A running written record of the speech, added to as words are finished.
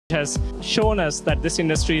has shown us that this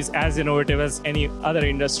industry is as innovative as any other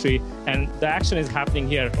industry, and the action is happening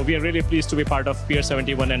here. We are really pleased to be part of Pier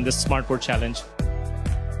 71 and this Smart Port Challenge.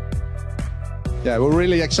 Yeah, we're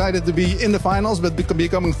really excited to be in the finals, but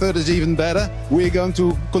becoming third is even better. We're going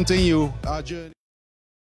to continue our journey.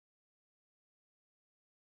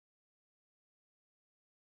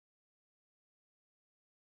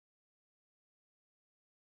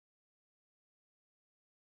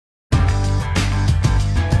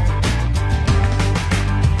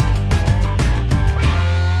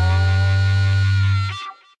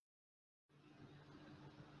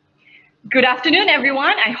 Good afternoon,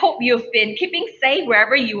 everyone. I hope you've been keeping safe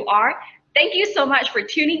wherever you are. Thank you so much for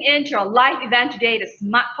tuning in to our live event today, the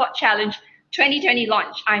Smart Port Challenge 2020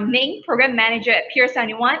 launch. I'm Ning, Program Manager at Pier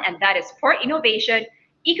 71, and that is Port Innovation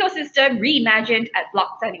Ecosystem Reimagined at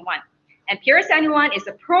Block 71. And Pier 71 is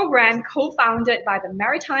a program co-founded by the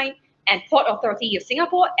Maritime and Port Authority of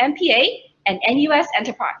Singapore, MPA, and NUS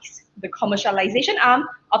Enterprise, the commercialization arm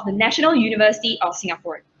of the National University of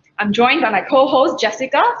Singapore. I'm joined by my co-host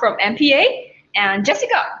Jessica from MPA. And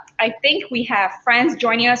Jessica, I think we have friends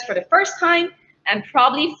joining us for the first time and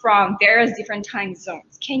probably from various different time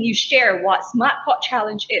zones. Can you share what Smart Port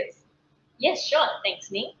Challenge is? Yes, sure.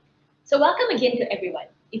 Thanks, Ning. So welcome again to everyone.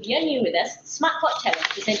 If you're new with us, Smart Port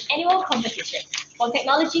Challenge is an annual competition for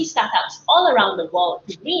technology startups all around the world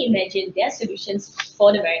to reimagine their solutions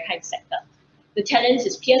for the maritime sector. The challenge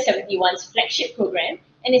is Pier 71's flagship program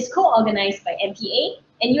and is co-organized by MPA,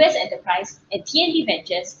 NUS Enterprise, and TNB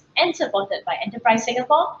Ventures, and supported by Enterprise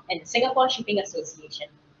Singapore and the Singapore Shipping Association.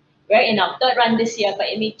 We're in our third run this year, but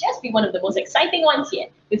it may just be one of the most exciting ones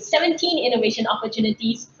yet, with 17 innovation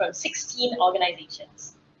opportunities from 16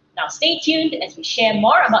 organizations. Now stay tuned as we share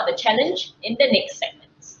more about the challenge in the next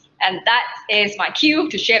segments. And that is my cue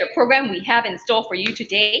to share the program we have in store for you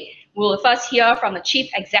today. We'll first hear from the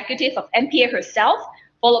Chief Executive of MPA herself,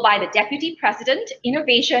 followed by the Deputy President,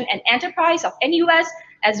 Innovation and Enterprise of NUS,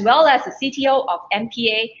 as well as the CTO of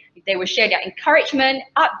MPA. They will share their encouragement,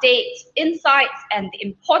 updates, insights, and the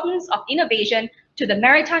importance of innovation to the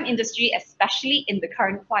maritime industry, especially in the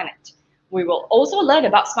current climate. We will also learn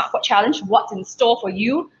about Smart Port Challenge, what's in store for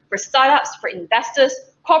you, for startups, for investors,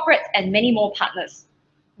 corporates, and many more partners.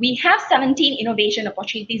 We have 17 innovation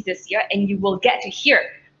opportunities this year, and you will get to hear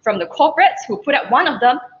from the corporates who put up one of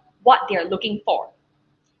them, what they're looking for.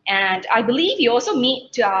 And I believe you also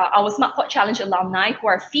meet our Smart Port Challenge alumni who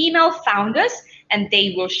are female founders, and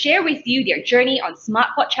they will share with you their journey on Smart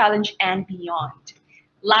Port Challenge and beyond.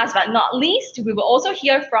 Last but not least, we will also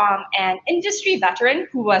hear from an industry veteran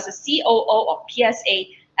who was a COO of PSA,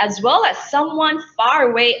 as well as someone far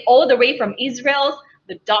away, all the way from Israel,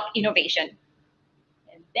 the Dock Innovation.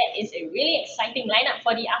 And that is a really exciting lineup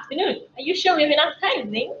for the afternoon. Are you sure we have enough time,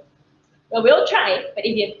 Ning? Well, we'll try, but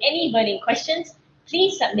if you have any burning questions,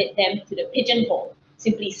 please submit them to the Pigeonhole.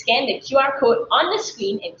 Simply scan the QR code on the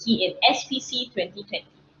screen and key in SPC 2020,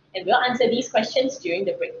 and we'll answer these questions during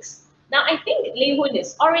the breaks. Now, I think Lei Hun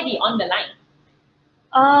is already on the line.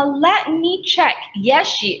 Let me check. Yes,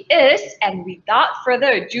 she is. And without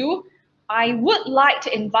further ado, I would like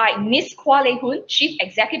to invite Ms. Kwa Lei Hun, Chief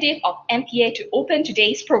Executive of MPA, to open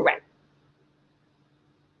today's program.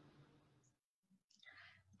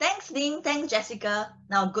 Thanks, Ning. Thanks, Jessica.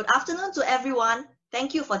 Now, good afternoon to everyone.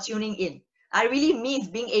 Thank you for tuning in. I really miss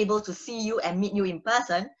being able to see you and meet you in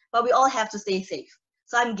person, but we all have to stay safe.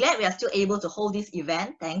 So I'm glad we are still able to hold this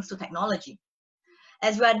event thanks to technology.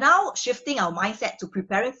 As we are now shifting our mindset to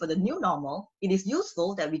preparing for the new normal, it is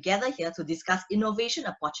useful that we gather here to discuss innovation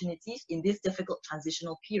opportunities in this difficult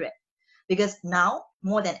transitional period. Because now,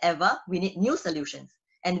 more than ever, we need new solutions,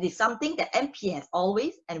 and it is something that MPA has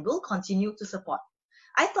always and will continue to support.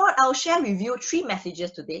 I thought I'll share with you 3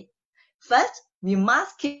 messages today. First, we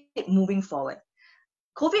must keep moving forward.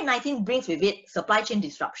 COVID-19 brings with it supply chain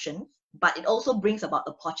disruptions, but it also brings about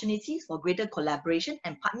opportunities for greater collaboration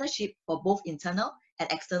and partnership for both internal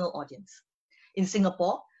and external audience. In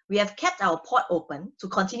Singapore, we have kept our port open to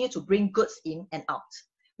continue to bring goods in and out.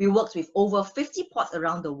 We worked with over 50 ports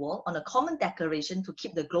around the world on a common declaration to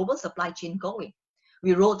keep the global supply chain going.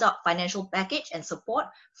 We rolled out financial package and support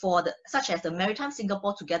for such as the Maritime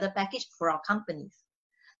Singapore Together package for our companies.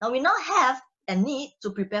 Now we now have a need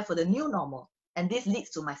to prepare for the new normal, and this leads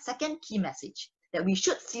to my second key message, that we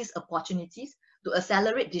should seize opportunities to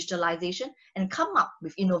accelerate digitalization and come up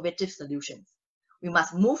with innovative solutions. We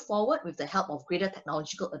must move forward with the help of greater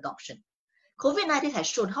technological adoption. COVID-19 has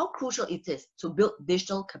shown how crucial it is to build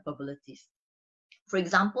digital capabilities. For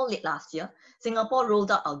example, late last year, Singapore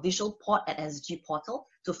rolled out our digital port at SG portal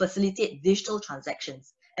to facilitate digital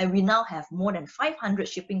transactions, and we now have more than 500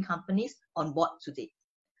 shipping companies on board today.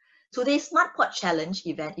 Today's SmartPort Challenge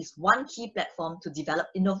event is one key platform to develop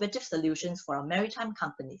innovative solutions for our maritime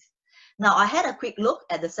companies. Now, I had a quick look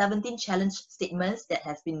at the 17 challenge statements that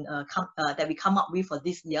has been that we come up with for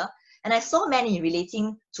this year, and I saw many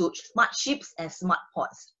relating to smart ships and smart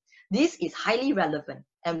ports. This is highly relevant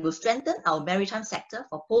and will strengthen our maritime sector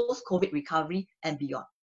for post-COVID recovery and beyond.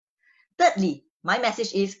 Thirdly, my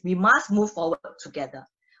message is we must move forward together.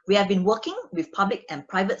 We have been working with public and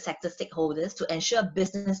private sector stakeholders to ensure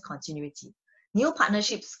business continuity. New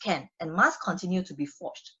partnerships can and must continue to be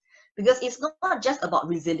forged, because it's not just about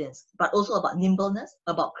resilience, but also about nimbleness,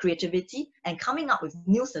 about creativity, and coming up with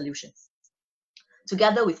new solutions.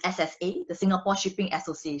 Together with SSA, the Singapore Shipping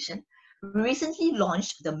Association, we recently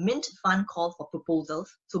launched the Mint Fund Call for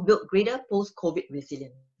Proposals to build greater post-COVID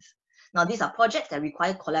resilience. Now, these are projects that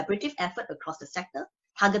require collaborative effort across the sector,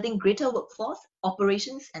 targeting greater workforce,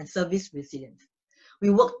 operations, and service resilience.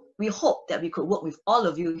 We hope that we could work with all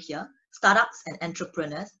of you here, startups and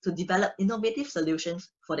entrepreneurs, to develop innovative solutions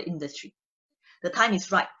for the industry. The time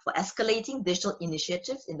is right for escalating digital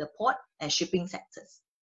initiatives in the port and shipping sectors.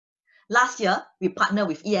 Last year, we partnered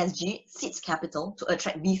with ESG Seeds Capital to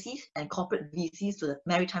attract VCs and corporate VCs to the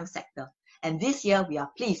maritime sector. And this year, we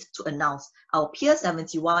are pleased to announce our Pier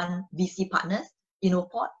 71 VC partners,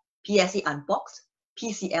 Innoport, PSA Unboxed,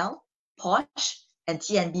 PCL, Porsche, and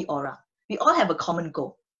TNB Aura. We all have a common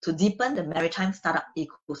goal: to deepen the maritime startup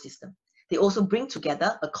ecosystem. They also bring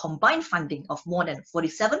together a combined funding of more than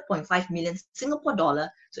 47.5 million Singapore dollar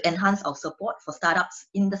to enhance our support for startups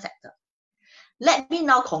in the sector. Let me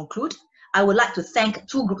now conclude. I would like to thank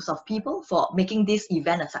two groups of people for making this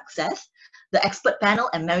event a success: the Expert Panel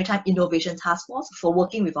and Maritime Innovation Task Force for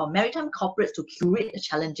working with our maritime corporates to curate the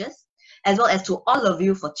challenges, as well as to all of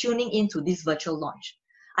you for tuning in to this virtual launch.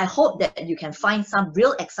 I hope that you can find some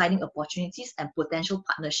real exciting opportunities and potential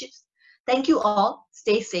partnerships. Thank you all,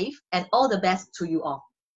 stay safe, and all the best to you all.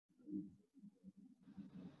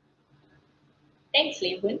 Thanks,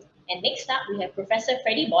 Lei Hoon. And next up, we have Professor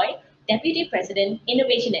Freddie Boy, Deputy President,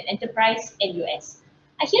 Innovation and Enterprise, NUS.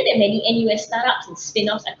 I hear that many NUS startups and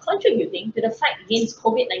spin-offs are contributing to the fight against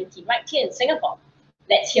COVID-19 right here in Singapore.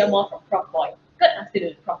 Let's hear more from Prof. Boy. Good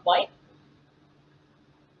afternoon, Prof. Boy.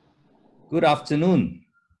 Good afternoon.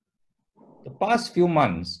 The past few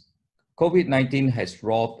months, COVID-19 has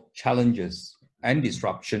wrought challenges and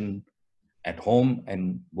disruption at home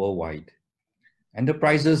and worldwide.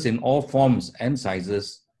 Enterprises in all forms and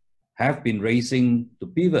sizes have been racing to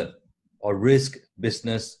pivot or risk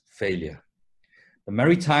business failure. The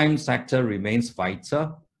maritime sector remains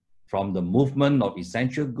vital, from the movement of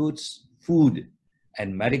essential goods, food,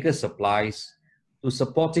 and medical supplies to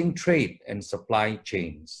supporting trade and supply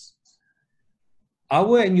chains.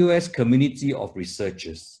 Our NUS community of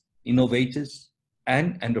researchers, innovators,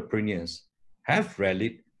 and entrepreneurs have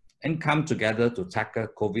rallied and come together to tackle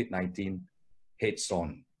COVID-19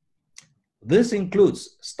 heads-on. This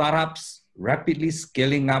includes startups rapidly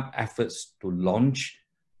scaling up efforts to launch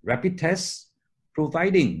rapid tests,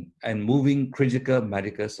 providing and moving critical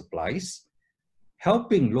medical supplies,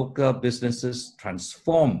 helping local businesses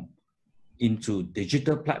transform into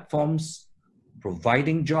digital platforms,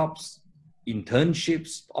 providing jobs,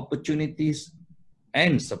 internships opportunities,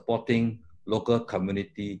 and supporting local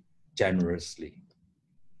community generously.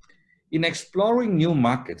 In exploring new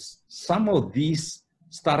markets, some of these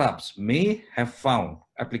startups may have found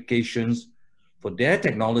applications for their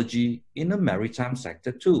technology in the maritime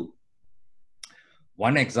sector too.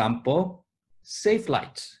 One example,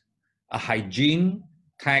 SafeLight, a hygiene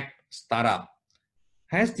tech startup,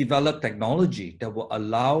 has developed technology that will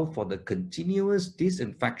allow for the continuous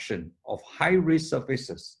disinfection of high-risk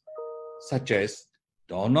surfaces, such as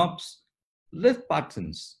doorknobs, lift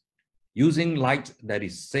buttons, using light that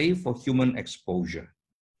is safe for human exposure.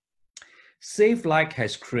 SafeLight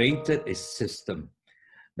has created a system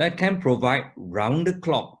that can provide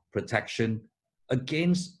round-the-clock protection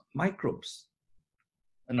against microbes.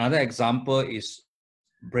 Another example is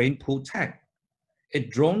Brainpool Tech, a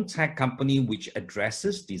drone tech company which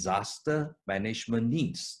addresses disaster management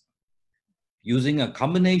needs. Using a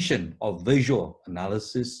combination of visual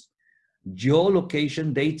analysis,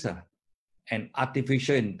 geolocation data, and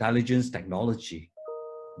artificial intelligence technology,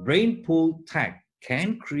 Brainpool Tech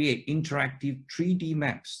can create interactive 3D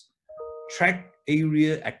maps, track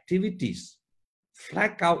area activities,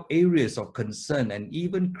 flag out areas of concern, and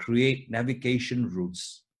even create navigation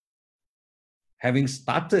routes. Having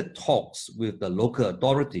started talks with the local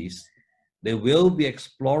authorities, they will be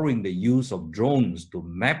exploring the use of drones to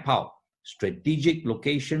map out strategic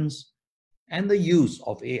locations and the use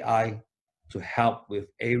of AI to help with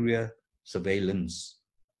area surveillance.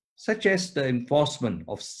 such as the enforcement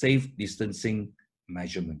of safe distancing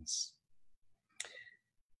measurements.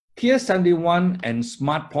 Pier 71 and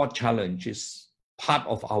Smart Port Challenge is part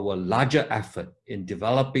of our larger effort in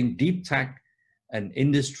developing deep tech and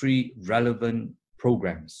industry relevant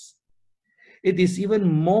programs. It is even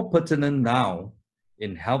more pertinent now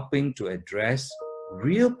in helping to address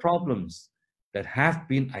real problems that have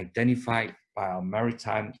been identified by our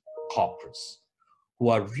maritime corporates, who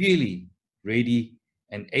are really ready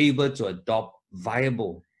and able to adopt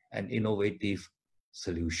viable and innovative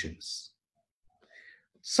solutions.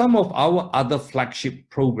 Some of our other flagship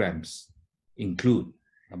programs include,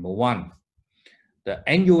 number one, the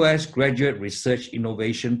NUS Graduate Research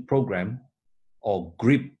Innovation Program, or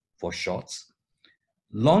GRIP for short.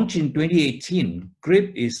 Launched in 2018,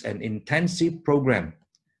 GRIP is an intensive program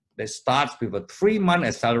that starts with a 3-month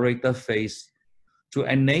accelerator phase to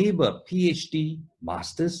enable PhD,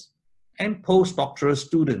 master's, and postdoctoral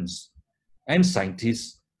students and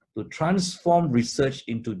scientists to transform research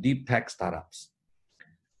into deep tech startups.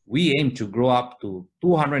 We aim to grow up to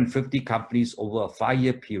 250 companies over a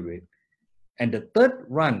 5-year period, and the third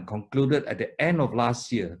run concluded at the end of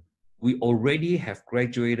last year. We already have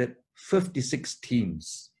graduated 56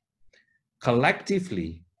 teams.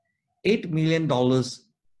 Collectively, $8 million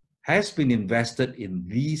has been invested in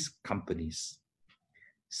these companies.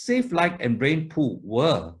 SafeLight and Brainpool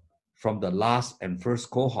were from the last and first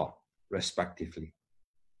cohort, respectively.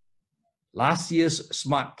 Last year's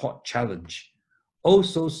Smart Port Challenge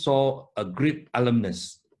also saw a GRIP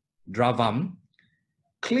alumnus, Dravam,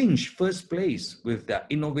 clinch first place with their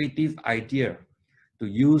innovative idea to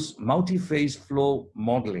use multi-phase flow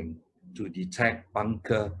modeling to detect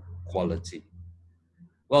bunker quality.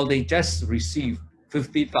 Well, they just received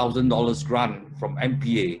 $50,000 grant from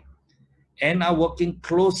MPA and are working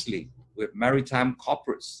closely with maritime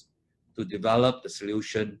corporates to develop the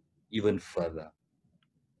solution even further.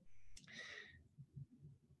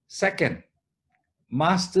 Second,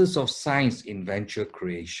 Masters of Science in Venture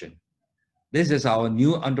Creation. This is our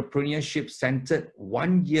new entrepreneurship-centered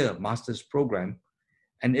 1-year master's program,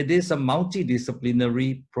 and it is a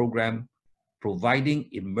multidisciplinary program providing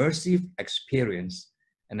immersive experience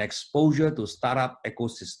and exposure to startup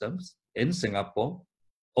ecosystems in Singapore,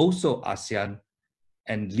 also ASEAN,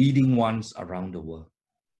 and leading ones around the world.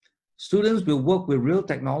 Students will work with real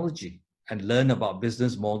technology and learn about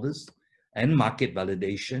business models and market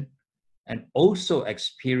validation, and also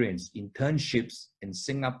experience internships in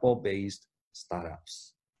Singapore-based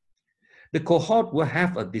startups. The cohort will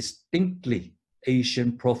have a distinctly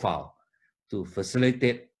Asian profile to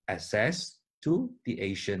facilitate access to the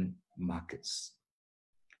Asian markets.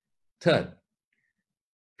 Third,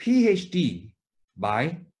 PhD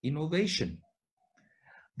by Innovation.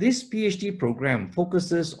 This PhD program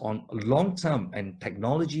focuses on long-term and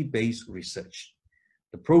technology-based research.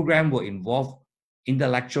 The program will involve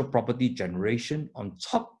intellectual property generation on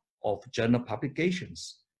top of journal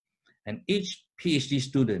publications, and each PhD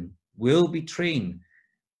student will be trained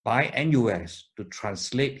by NUS to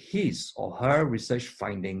translate his or her research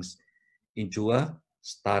findings into a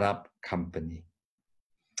startup company.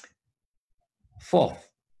 Fourth,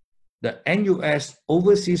 the NUS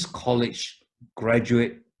Overseas College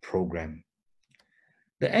Graduate Program.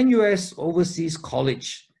 The NUS Overseas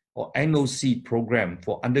College, or NOC program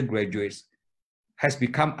for undergraduates, has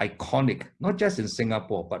become iconic, not just in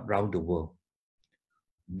Singapore, but around the world.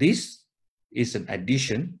 This is an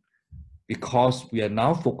addition because we are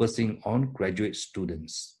now focusing on graduate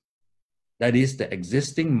students. That is, the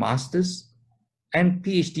existing master's and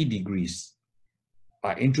PhD degrees,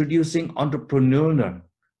 by introducing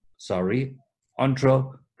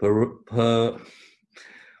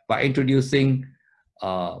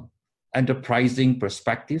enterprising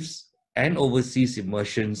perspectives and overseas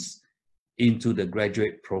immersions into the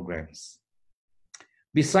graduate programs.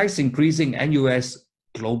 Besides increasing NUS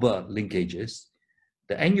global linkages,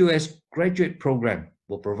 the NUS graduate program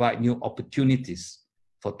will provide new opportunities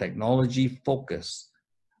for technology-focused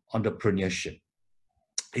entrepreneurship,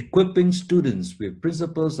 equipping students with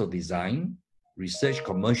principles of design, research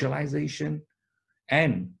commercialization,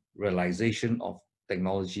 and realization of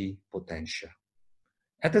technology potential.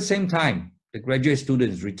 At the same time, the graduate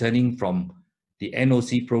students returning from the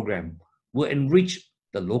NOC program will enrich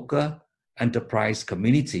the local enterprise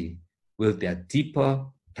community with their deeper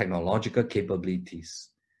technological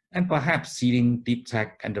capabilities, and perhaps seeding deep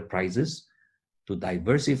tech enterprises to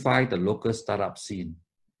diversify the local startup scene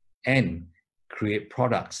and create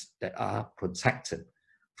products that are protected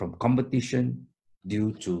from competition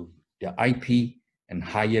due to their IP and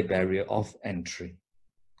higher barrier of entry.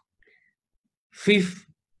 Fifth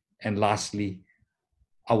and lastly,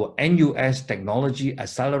 our NUS Technology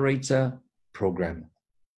Accelerator Program,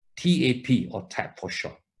 TAP or TAP for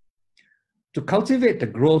short, to cultivate the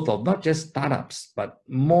growth of not just startups, but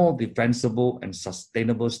more defensible and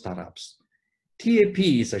sustainable startups. TAP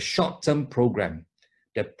is a short-term program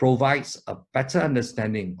that provides a better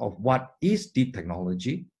understanding of what is deep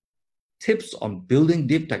technology, tips on building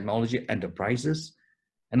deep technology enterprises,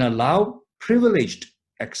 and allow privileged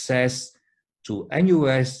access to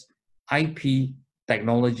NUS IP,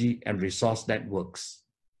 technology, and resource networks.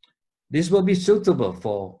 This will be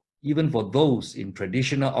suitable even for those in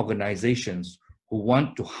traditional organizations who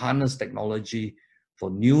want to harness technology for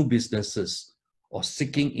new businesses or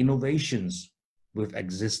seeking innovations with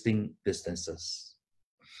existing businesses.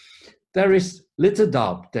 There is little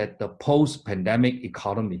doubt that the post-pandemic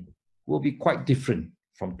economy will be quite different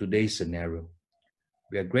from today's scenario.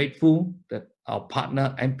 We are grateful that our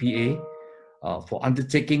partner MPA for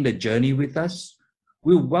undertaking the journey with us.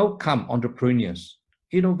 We welcome entrepreneurs,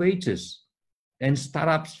 innovators, and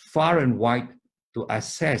startups far and wide to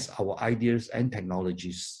assess our ideas and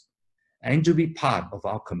technologies and to be part of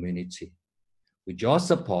our community. With your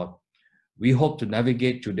support, we hope to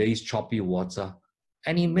navigate today's choppy water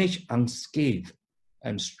and emerge unscathed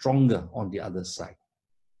and stronger on the other side.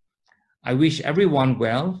 I wish everyone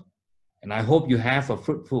well, and I hope you have a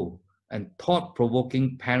fruitful and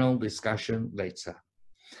thought-provoking panel discussion later.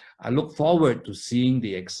 I look forward to seeing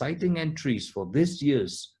the exciting entries for this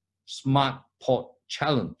year's Smart Port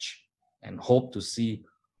Challenge and hope to see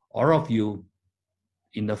all of you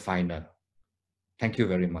in the final. Thank you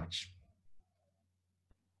very much.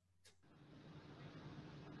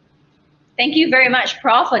 Thank you very much,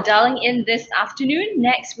 Prof, for dialing in this afternoon.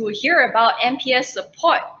 Next, we'll hear about MPS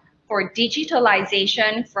support for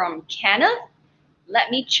digitalization from Kenneth.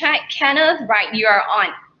 Let me check. Kenneth, right, you are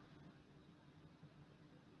on.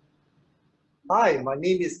 Hi, my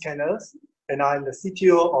name is Kenneth, and I'm the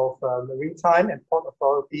CTO of Maritime and Port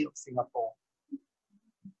Authority of Singapore.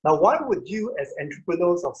 Now, why would you as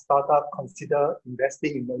entrepreneurs of startup consider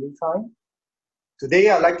investing in maritime? Today,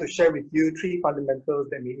 I'd like to share with you 3 fundamentals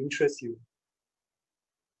that may interest you.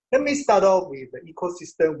 Let me start off with the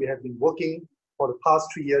ecosystem we have been working for the past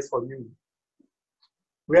 3 years for you.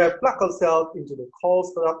 We have plugged ourselves into the core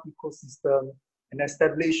startup ecosystem and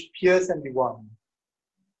established Peers 71.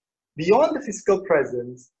 Beyond the physical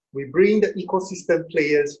presence, we bring the ecosystem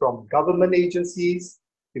players from government agencies,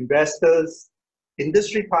 investors,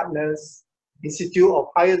 industry partners, Institute of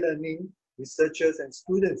Higher Learning, researchers and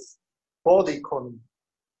students for the economy.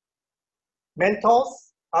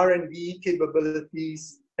 Mentors, R&D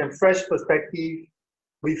capabilities, and fresh perspective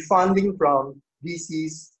with funding from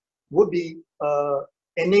VCs would be an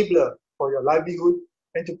enabler for your livelihood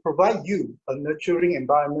and to provide you a nurturing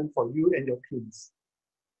environment for you and your teams.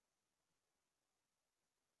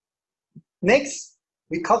 Next,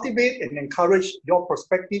 we cultivate and encourage your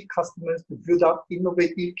prospective customers to build up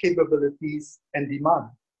innovative capabilities and demand.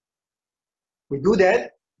 We do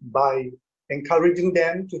that by encouraging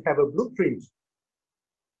them to have a blueprint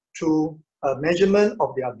through a measurement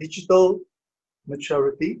of their digital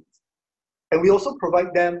maturity. And we also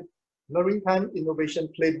provide them Maritime Innovation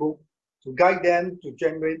Playbook to guide them to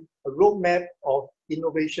generate a roadmap of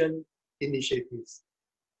innovation initiatives.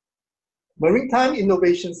 Maritime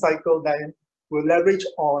Innovation Cycle then will leverage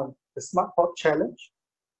on the Smart Port Challenge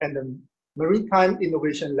and the Maritime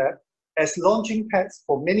Innovation Lab as launching pads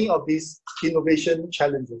for many of these innovation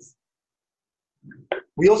challenges.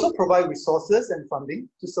 We also provide resources and funding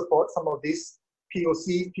to support some of these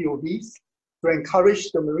POCs, POVs, to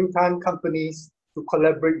encourage the maritime companies to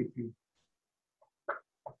collaborate with you.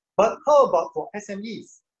 But how about for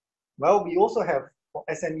SMEs? Well, we also have for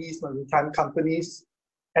SMEs, maritime companies,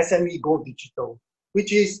 SME Go Digital,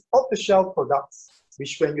 which is off-the-shelf products,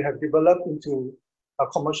 which when you have developed into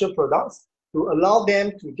commercial products, to allow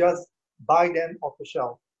them to just buy them off the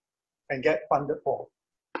shelf and get funded for.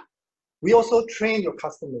 We also train your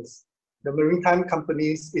customers, the maritime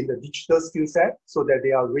companies, in the digital skill set so that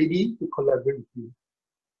they are ready to collaborate with you.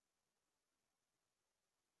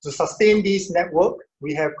 To sustain this network,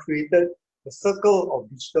 we have created the Circle of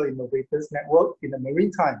Digital Innovators Network in the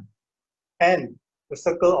maritime and the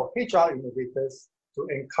Circle of HR Innovators to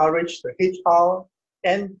encourage the HR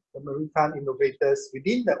and the maritime innovators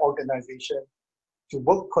within the organization to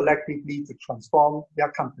work collectively to transform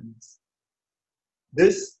their companies.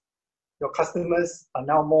 This, your customers are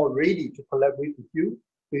now more ready to collaborate with you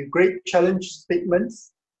with great challenge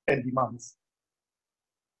statements and demands.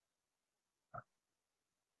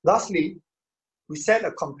 Lastly, we set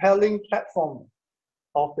a compelling platform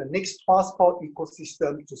of the next passport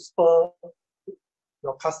ecosystem to spur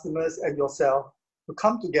your customers and yourself to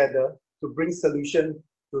come together to bring solutions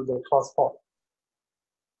to the cross-port.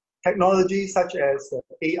 Technologies such as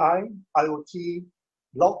AI, IoT,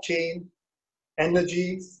 blockchain,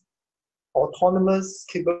 energies, autonomous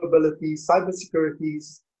capabilities,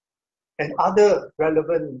 cybersecurities, and other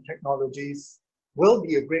relevant technologies will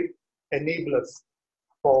be a great enablers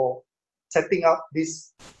for setting up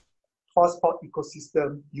this cross-port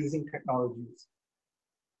ecosystem using technologies.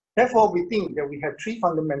 Therefore, we think that we have three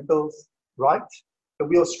fundamentals right, and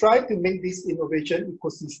we'll strive to make this innovation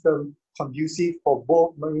ecosystem conducive for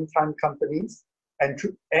both maritime companies and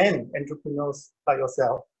entrepreneurs like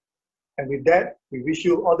yourself. And with that, we wish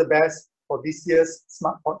you all the best for this year's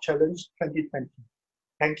Smart Port Challenge 2020.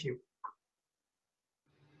 Thank you.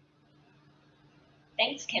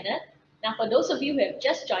 Thanks, Kenneth. Now, for those of you who have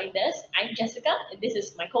just joined us, I'm Jessica, and this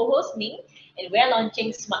is my co-host, Ming, and we're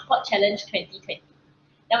launching Smart Port Challenge 2020.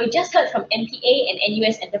 Now, we just heard from MPA and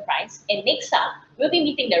NUS Enterprise, and next up, we'll be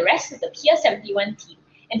meeting the rest of the Pier 71 team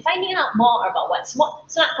and finding out more about what Smart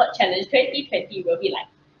Port Challenge 2020 will be like.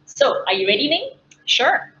 So, are you ready, Ming?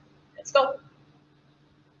 Sure. Let's go.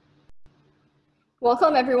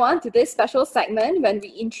 Welcome everyone to this special segment when we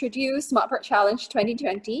introduce Smart Port Challenge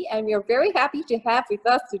 2020, and we are very happy to have with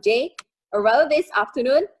us today, or rather this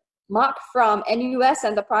afternoon, Mark from NUS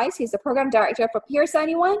Enterprise. He's the Program Director for Pier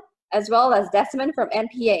 71, as well as Desmond from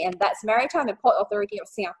MPA, and that's Maritime and Port Authority of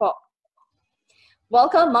Singapore.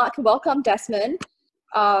 Welcome Mark, welcome Desmond.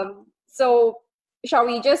 So shall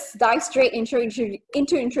we just dive straight into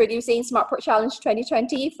introducing Smart Port Challenge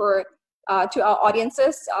 2020 to our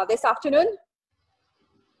audiences this afternoon?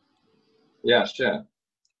 Yeah, sure.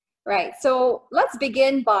 Right, so let's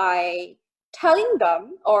begin by telling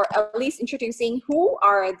them, or at least introducing, who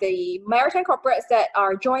are the maritime corporates that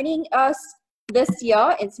are joining us this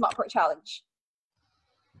year in Smart Port Challenge.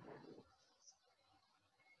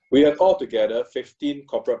 We have altogether 15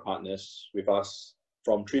 corporate partners with us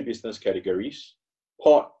from 3 business categories: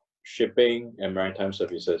 port, shipping, and maritime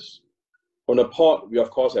services. From the port, we of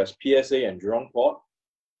course have PSA and Jurong Port.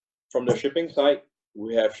 From the shipping side,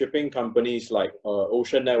 we have shipping companies like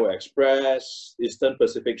Ocean Network Express, Eastern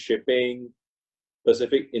Pacific Shipping,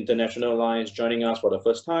 Pacific International Lines joining us for the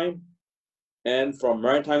first time. And from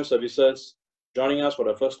maritime services, joining us for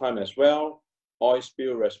the first time as well, Oil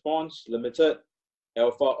Spill Response Limited,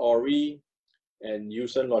 Alpha Ori, and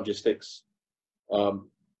Usen Logistics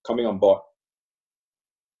coming on board.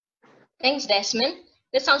 Thanks, Desmond.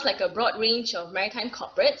 This sounds like a broad range of maritime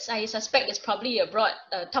corporates. I suspect it's probably a broad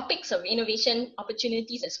topics of innovation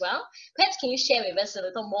opportunities as well. Perhaps can you share with us a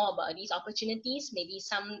little more about these opportunities, maybe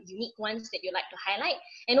some unique ones that you'd like to highlight,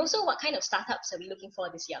 and also what kind of startups are we looking for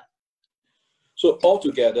this year? So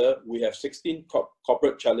altogether, we have 16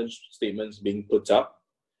 corporate challenge statements being put up,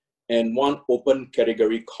 and 1 open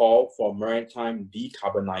category call for maritime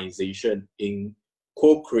decarbonization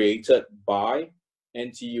co-created by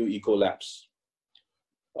NTU Ecolabs.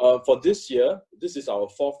 For this year, this is our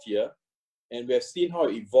 4th year, and we have seen how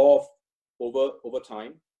it evolved over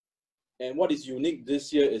time. And what is unique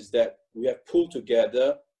this year is that we have pulled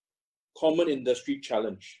together common industry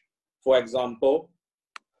challenge. For example,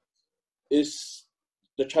 is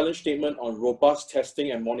the challenge statement on robust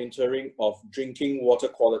testing and monitoring of drinking water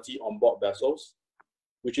quality on board vessels,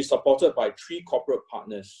 which is supported by 3 corporate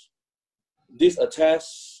partners. This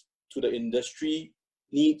attests to the industry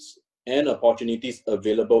needs and opportunities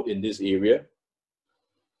available in this area.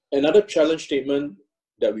 Another challenge statement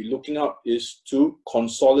that we're looking at is to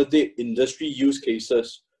consolidate industry use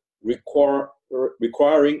cases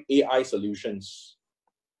requiring AI solutions.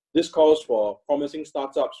 This calls for promising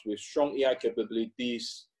startups with strong AI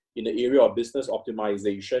capabilities in the area of business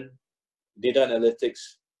optimization, data analytics,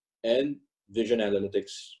 and vision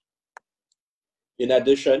analytics. In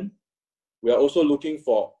addition, we are also looking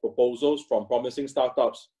for proposals from promising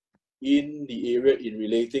startups in the area in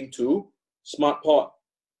relating to smart port,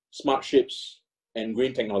 smart ships, and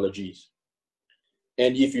green technologies.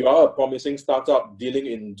 And if you are a promising startup dealing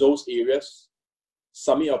in those areas,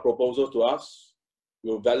 submit your proposal to us.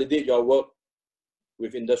 We'll validate your work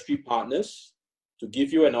with industry partners to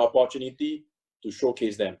give you an opportunity to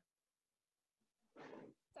showcase them.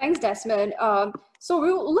 Thanks, Desmond. So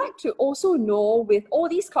we would like to also know, with all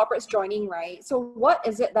these corporates joining, right? So what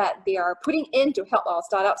is it that they are putting in to help our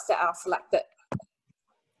startups that are selected?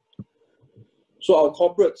 So our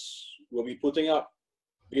corporates will be putting up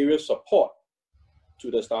various support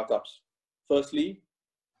to the startups. Firstly,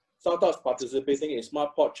 startups participating in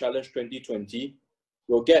Smart Port Challenge 2020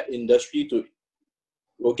 will get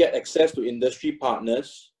access to industry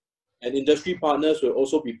partners, and industry partners will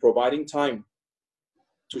also be providing time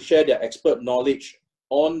to share their expert knowledge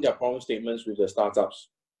on their problem statements with the startups.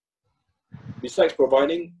 Besides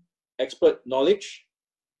providing expert knowledge,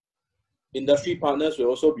 industry partners will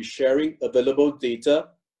also be sharing available data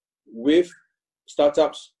with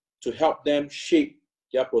startups to help them shape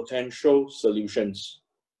their potential solutions.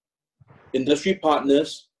 Industry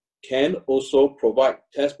partners can also provide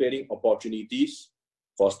test bedding opportunities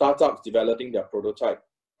for startups developing their prototype,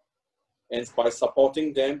 and by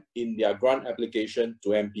supporting them in their grant application to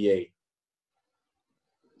MPA.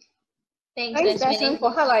 Thanks, Desmond,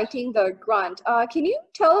 for highlighting the grant. Can you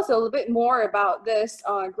tell us a little bit more about this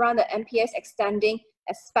grant that MPA is extending,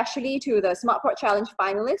 especially to the SmartPort Challenge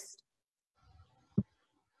finalists?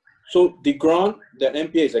 So the grant that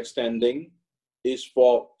MPA is extending is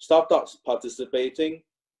for startups participating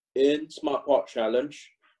in SmartPort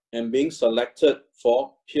Challenge and being selected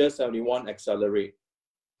for Peer 71 Accelerate.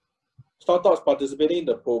 Startups participating in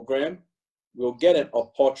the program will get an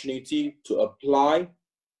opportunity to apply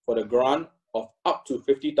for the grant of up to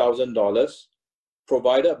 $50,000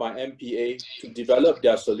 provided by MPA to develop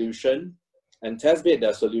their solution and test bed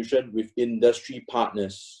their solution with industry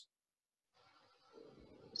partners.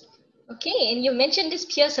 Okay, and you mentioned this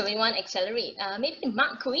Peer 71 Accelerate. Maybe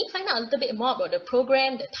Mark, could we find out a little bit more about the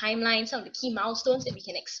program, the timeline, some of the key milestones that we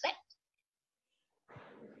can expect?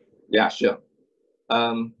 Yeah, sure.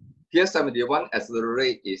 Peer 71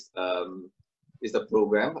 Accelerate is a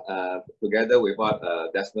program together with what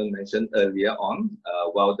Desmond mentioned earlier on.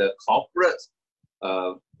 While the corporates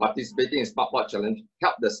participating in SmartPort Challenge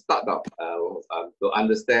help the startup to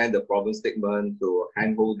understand the problem statement, to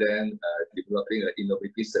handhold them, developing an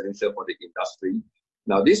innovative solution for the industry.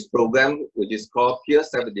 Now, this program, which is called Peer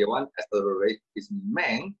 71 Accelerate, is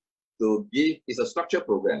meant to give, it's a structured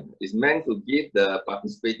program. It's meant to give the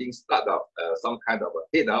participating startup some kind of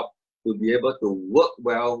a head up to be able to work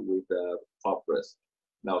well with the corporates.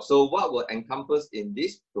 Now, so what will encompass in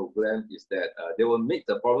this program is that they will meet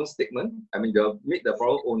the problem statement. I mean, they'll meet the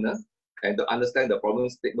problem owner and to understand the problem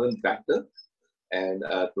statement better and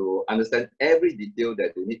to understand every detail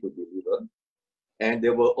that they need to deliver. And they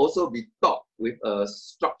will also be taught with a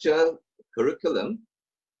structured curriculum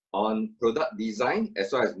on product design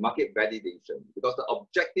as well as market validation. Because the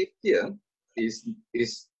objective here is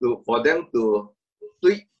for them to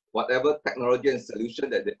tweak whatever technology and solution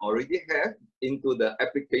that they already have into the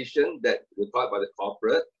application that required by the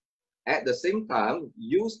corporate. At the same time,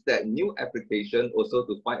 use that new application also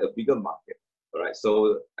to find a bigger market. All right,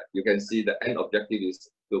 so you can see the end objective is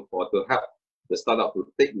to help the startup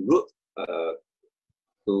to take root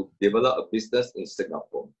to develop a business in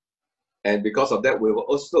Singapore. And because of that, we will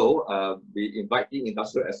also be inviting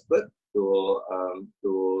industrial experts to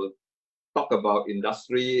talk about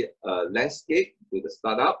industry landscape to the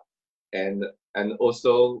startup, and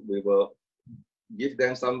also we will give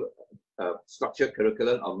them some structured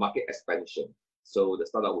curriculum on market expansion. So the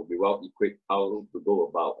startup will be well equipped how to go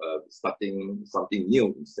about starting something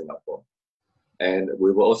new in Singapore. And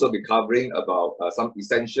we will also be covering about some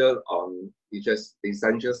essential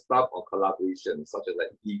stuff on collaboration, such as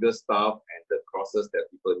like legal stuff and the process that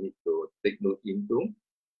people need to take note into.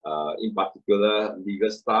 In particular, legal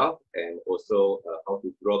stuff, and also how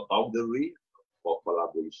to draw boundary for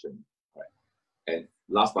collaboration. Right. And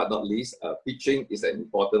last but not least, pitching is an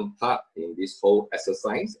important part in this whole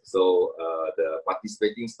exercise. So the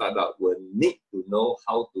participating startup will need to know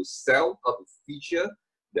how to sell, how to feature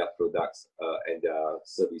their products and their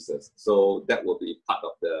services. So that will be part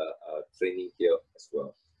of the training here as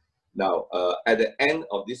well. Now, at the end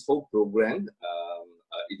of this whole program,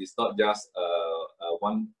 it is not just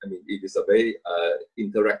it is a very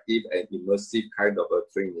interactive and immersive kind of a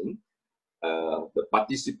training. The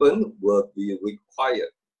participant will be required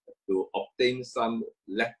to obtain some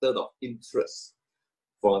letter of interest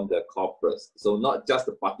from the corporates. So not just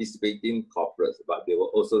the participating corporates, but they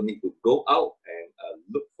will also need to go out and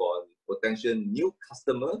look for potential new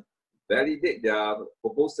customer, validate their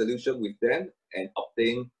proposed solution with them, and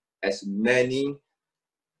obtain as many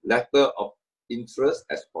letter of interest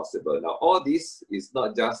as possible. Now, all this is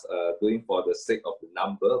not just doing for the sake of the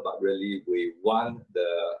number, but really we want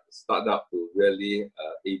the startup to really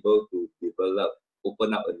able to develop,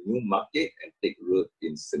 open up a new market and take root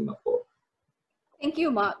in Singapore. Thank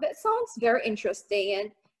you, Mark. That sounds very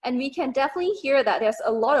interesting, and we can definitely hear that there's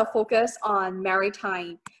a lot of focus on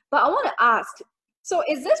maritime. But I want to ask, so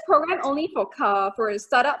is this program only for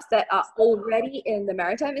startups that are already in the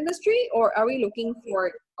maritime industry, or are we looking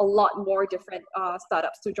for a lot more different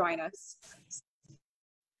startups to join us?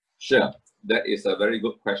 Sure, that is a very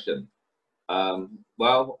good question.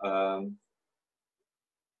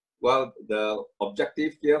 Well, the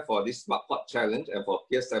objective here for this Smart Port Challenge and for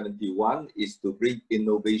Pier 71 is to bring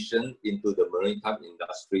innovation into the maritime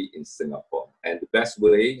industry in Singapore. And the best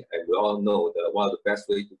way, and we all know that one of the best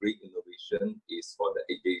way to bring innovation is for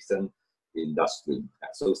the adjacent industry.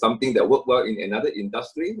 So something that works well in another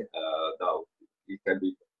industry, now it can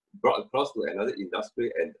be brought across to another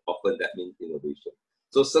industry, and often that means innovation.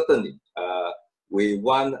 So certainly, we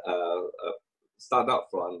want a startup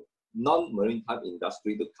from non-maritime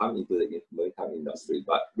industry to come into the maritime industry,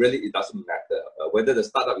 but really it doesn't matter whether the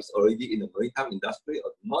startup is already in the maritime industry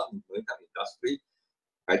or not in the maritime industry.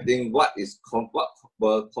 I think what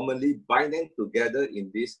will commonly bind them together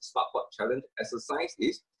in this Smart Port Challenge exercise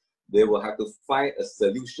is they will have to find a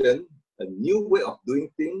solution, a new way of doing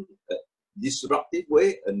things, a disruptive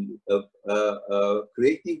way, and a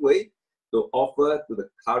creative way to offer to the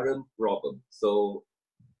current problem. So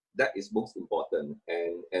that is most important,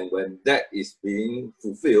 and when that is being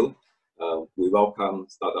fulfilled, we welcome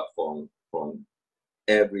startup from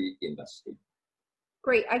every industry.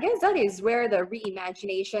 Great. I guess that is where the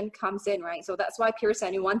reimagination comes in, right? So that's why Pier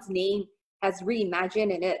 71's name has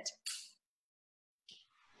reimagine in it.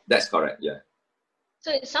 That's correct, yeah.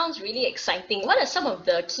 So it sounds really exciting. What are some of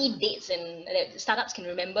the key dates that startups can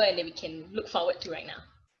remember and that we can look forward to right now?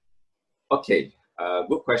 Okay,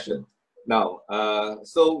 good question. Now,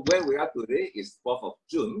 so where we are today is 4th of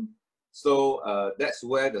June. So that's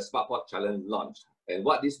where the Smart Port Challenge launched. And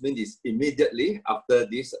what this means is immediately after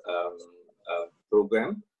this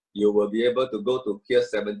program, you will be able to go to Pier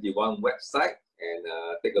 71 website and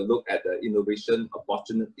take a look at the innovation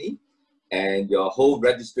opportunity. And your whole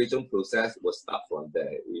registration process will start from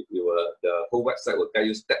there. The whole website will tell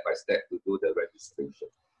you step by step to do the registration.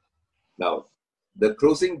 Now, the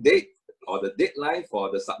closing date or the deadline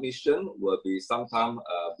for the submission will be sometime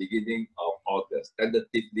beginning of August.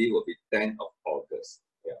 Tentatively will be 10th of August.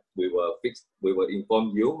 Yeah, we will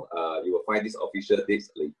inform you. You will find these official dates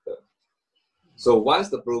later. So once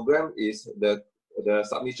the program is the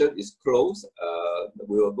submission is closed,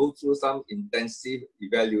 we will go through some intensive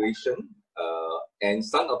evaluation, and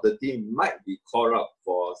some of the team might be called up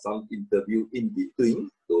for some interview in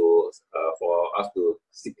between for us to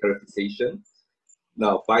seek clarification.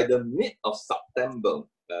 Now, by the mid of September,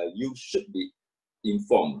 you should be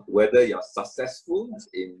informed whether you're successful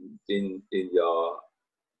in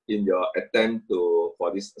your attempt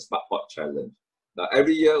for this Smart Port Challenge. Now,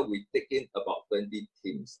 every year we take in about 20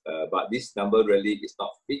 teams, but this number really is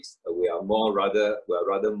not fixed. We are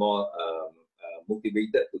rather more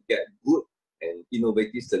motivated to get good and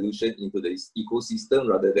innovative solution into this ecosystem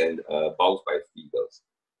rather than bound by figures.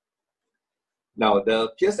 Now, the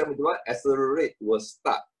Pier 71 Accelerate will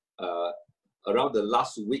start around the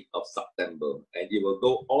last week of September, and it will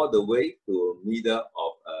go all the way to middle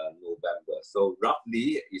of November. So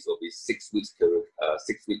roughly, it will be 6 weeks,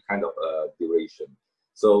 6 week kind of duration.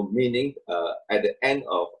 So meaning at the end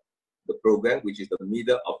of the program, which is the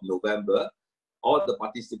middle of November, all the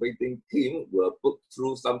participating team will put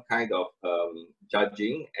through some kind of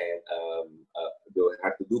judging, and they will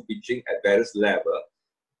have to do pitching at various levels.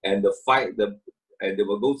 And and they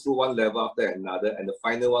will go through one level after another, and the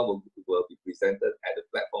final one will be presented at the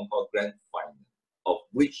platform called Grand Final, of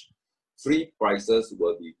which 3 prizes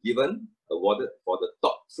will be awarded for the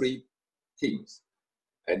top 3 teams.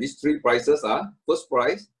 And these 3 prizes are: first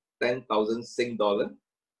prize, 10,000 Sing dollar;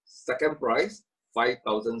 second prize,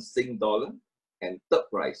 5,000 Sing dollar; and third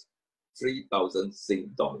prize, 3,000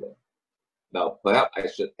 Sing dollar. Now, perhaps I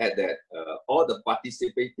should add that all the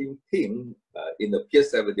participating team in the Pier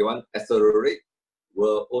 71 Accelerate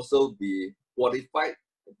will also be qualified,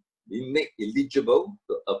 be made eligible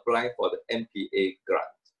to apply for the MPA grant.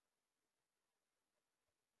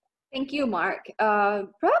 Thank you, Mark.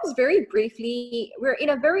 Perhaps very briefly, we're in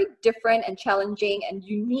a very different and challenging and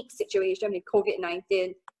unique situation with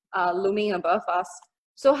COVID-19 looming above us.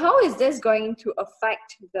 So how is this going to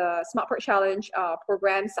affect the Smart Port Challenge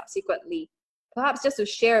program subsequently? Perhaps just to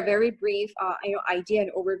share a very brief idea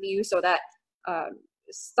and overview so that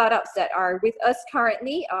startups that are with us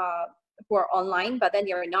currently who are online, but then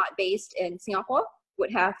you're not based in Singapore,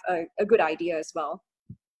 would have a good idea as well.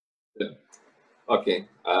 Okay,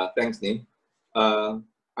 thanks, Nim.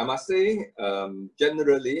 I must say,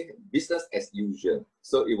 generally, business as usual,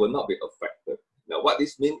 so it will not be affected. Now, what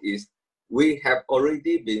this means is we have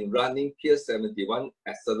already been running Pier 71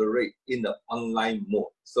 Accelerate in the online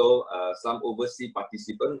mode. So some overseas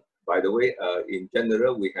participants, by the way, in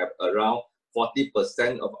general, we have around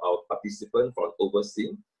 40% of our participants from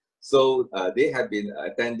overseas. So they have been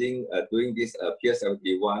attending, doing this Pier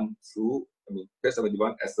 71 Pier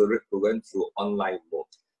 71 Accelerate program through online mode.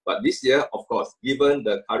 But this year, of course, given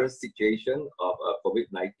the current situation of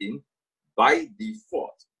COVID-19, by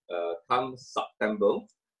default, come September,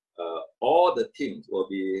 all the teams will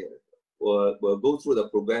go through the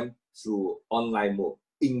program through online mode,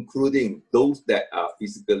 including those that are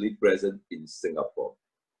physically present in Singapore.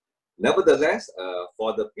 Nevertheless,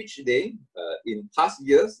 for the pitch day, in past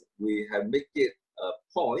years, we have made it a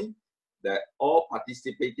point that all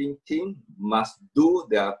participating teams must do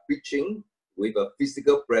their pitching with a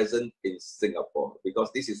physical presence in Singapore,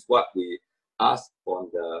 because this is what we ask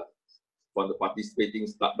from the participating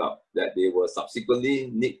startup, that they will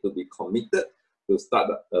subsequently need to be committed to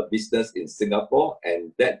start a business in Singapore,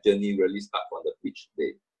 and that journey really starts on the pitch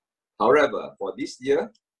day. However, for this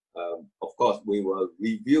year, of course, we will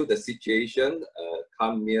review the situation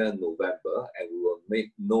come near November, and we will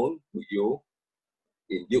make known to you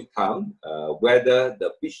in due time whether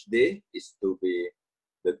the pitch day is to be,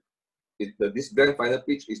 this grand final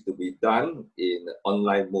pitch is to be done in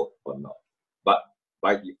online mode or not. But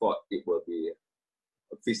by default, it will be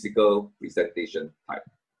a physical presentation type.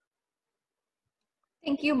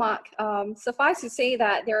 Thank you, Mark. Suffice to say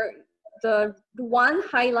that the one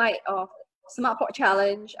highlight of SmartPort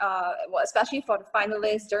Challenge, well, especially for the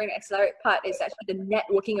finalists during the Accelerate part, is actually the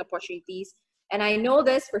networking opportunities. And I know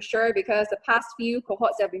this for sure because the past few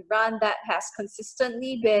cohorts that we've run, that has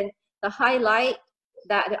consistently been the highlight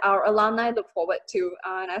that our alumni look forward to.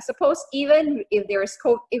 And I suppose even if there is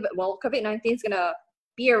COVID-19 is going to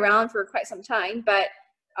be around for quite some time, but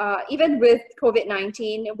even with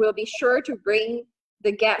COVID-19, we'll be sure to bring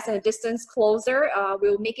the gaps and the distance closer.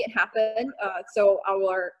 We'll make it happen. So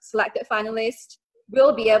our selected finalists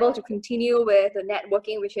will be able to continue with the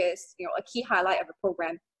networking, which is a key highlight of the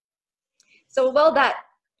program. So well, that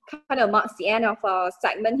kind of marks the end of our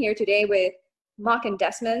segment here today with Mark and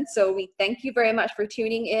Desmond. So we thank you very much for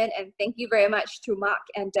tuning in, and thank you very much to Mark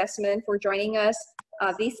and Desmond for joining us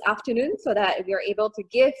this afternoon, so that we are able to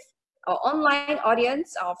give our online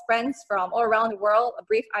audience, our friends from all around the world, a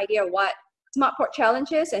brief idea of what SmartPort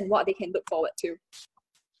Challenge is and what they can look forward to.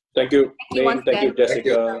 Thank you, Ning. Thank you,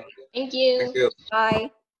 Jessica. Thank you. Thank you.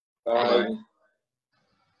 Bye. Bye.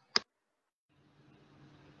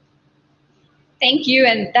 Thank you.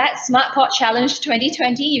 And that's SmartPort Challenge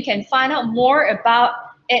 2020. You can find out more about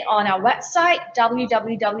it on our website,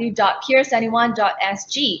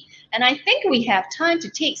 www.peers71.sg. And I think we have time to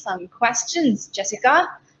take some questions, Jessica.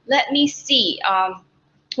 Let me see.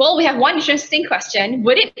 Well, we have one interesting question.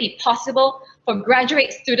 Would it be possible for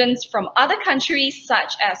graduate students from other countries,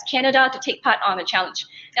 such as Canada, to take part on the challenge?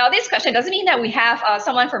 Now, this question doesn't mean that we have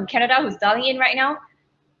someone from Canada who's dialing in right now.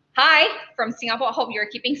 Hi, from Singapore. I hope you're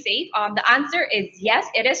keeping safe. The answer is yes,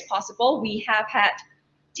 it is possible. We have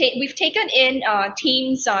we've taken in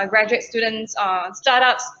teams, graduate students,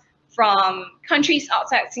 startups from countries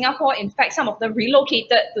outside Singapore. In fact, some of them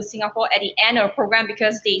relocated to Singapore at the end of the program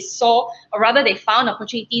because they saw, or rather they found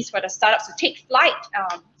opportunities for the startups to take flight.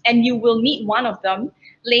 And you will meet one of them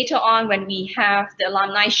later on when we have the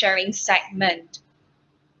alumni sharing segment.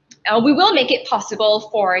 We will make it possible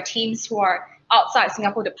for teams who are outside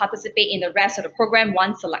Singapore to participate in the rest of the program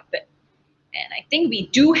once selected. And I think we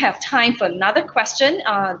do have time for another question.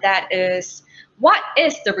 That is, what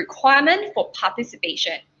is the requirement for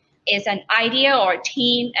participation? Is an idea or a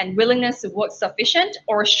team and willingness to work sufficient,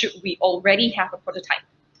 or should we already have a prototype?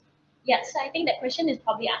 Yes, so I think that question is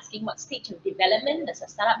probably asking what stage of development does a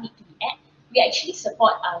startup need to be at. We actually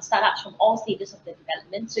support startups from all stages of the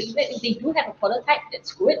development. So even if they do have a prototype,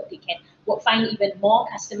 that's good. They can find even more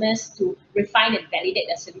customers to refine and validate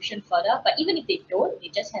their solution further. But even if they don't, they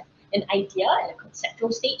just have an idea at a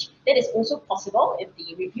conceptual stage, that is also possible if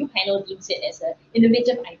the review panel deems it as an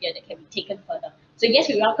innovative idea that can be taken further. So yes,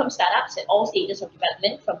 we welcome startups at all stages of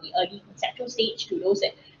development, from the early conceptual stage to those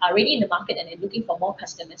that are already in the market and are looking for more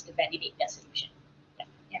customers to validate their solution.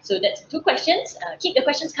 Yeah. So that's 2 questions. Keep the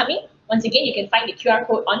questions coming. Once again, you can find the QR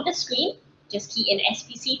code on the screen. Just key in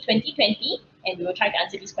SPC 2020 and we will try to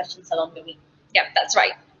answer these questions along the way. Yeah, that's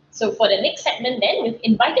right. So for the next segment then, we've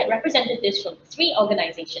invited representatives from 3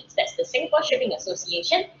 organizations. That's the Singapore Shipping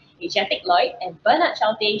Association, Asiatic Lloyd, and Bernard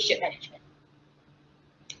Chalte Ship Management.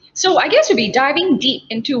 So I guess we'll be diving deep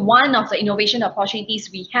into one of the innovation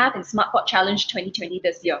opportunities we have in SmartPort Challenge 2020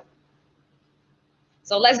 this year.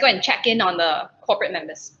 So let's go and check in on the corporate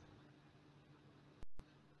members.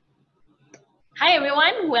 Hi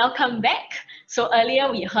everyone, welcome back. So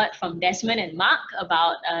earlier we heard from Desmond and Mark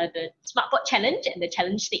about the SmartPort Challenge and the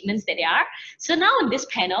challenge statements that they are. So now in this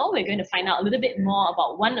panel, we're going to find out a little bit more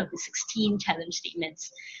about one of the 16 challenge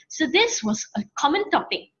statements. So this was a common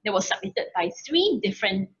topic that was submitted by 3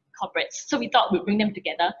 different corporates. So we thought we'd bring them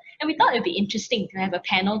together, and we thought it'd be interesting to have a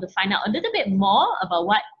panel to find out a little bit more about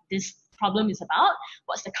what this problem is about,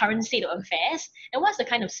 what's the current state of affairs, and what's the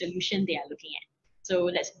kind of solution they are looking at. So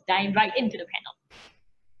let's dive right into the panel.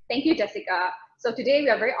 Thank you, Jessica. So today we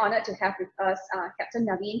are very honored to have with us Captain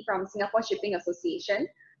Naveen from Singapore Shipping Association,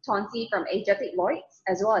 Chauncey from Asiatic Lloyds,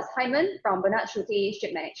 as well as Hyman from Bernard Schulte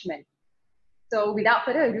Ship Management. So without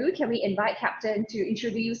further ado, can we invite Captain to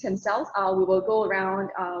introduce himself? We will go around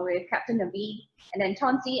with Captain Naveen, and then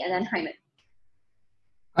Chauncey, and then Hyman.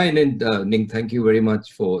 Hi, Ning. Thank you very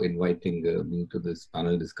much for inviting me to this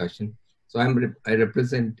panel discussion. So I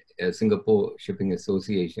represent Singapore Shipping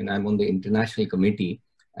Association. I'm on the international committee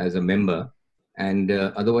as a member, and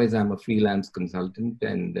otherwise I'm a freelance consultant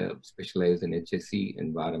and specialize in HSE,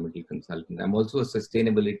 environmental consultant. I'm also a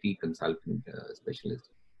sustainability consultant specialist.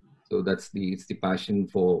 So it's the passion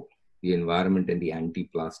for the environment and the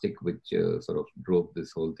anti-plastic, which sort of drove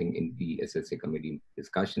this whole thing in the SSA committee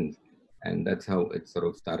discussions. And that's how it sort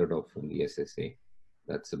of started off from the SSA.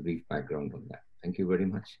 That's a brief background on that. Thank you very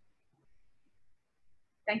much.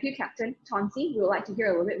 Thank you, Captain. Chauncey, we would like to hear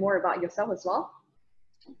a little bit more about yourself as well.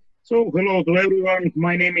 So, hello to everyone.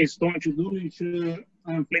 My name is Tonči Durić.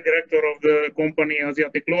 I'm fleet director of the company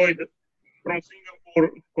Asiatic Lloyd. From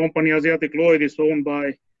Singapore, company Asiatic Lloyd is owned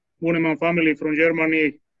by Buneman family from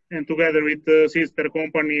Germany, and together with the sister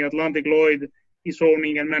company Atlantic Lloyd is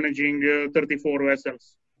owning and managing 34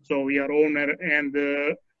 vessels. So we are owner and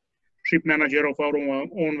ship manager of our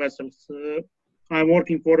own vessels. I'm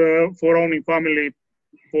working for owning family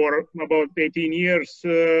for about 18 years,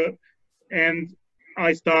 and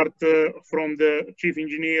I start from the chief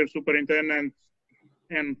engineer, superintendent,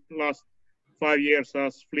 and last 5 years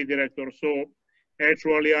as fleet director. So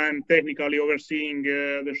actually, I'm technically overseeing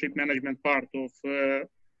the ship management part of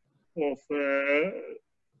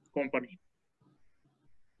company.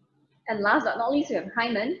 And last but not least, we have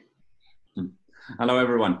Hyman. Hello,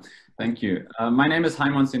 everyone. Thank you. My name is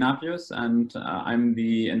Hyman Sinapios, and I'm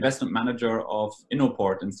the investment manager of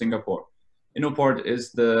Innoport in Singapore. Innoport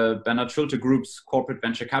is the Bernard Schulte Group's corporate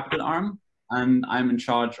venture capital arm, and I'm in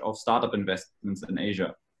charge of startup investments in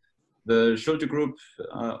Asia. The Schulte Group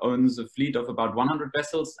owns a fleet of about 100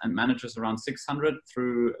 vessels and manages around 600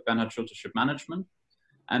 through Bernard Schulte Ship Management,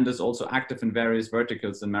 and is also active in various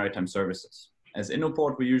verticals in maritime services. As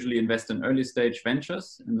Innoport, we usually invest in early stage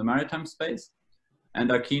ventures in the maritime space and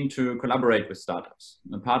are keen to collaborate with startups.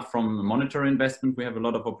 Apart from monetary investment, we have a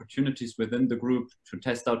lot of opportunities within the group to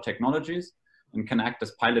test out technologies and can act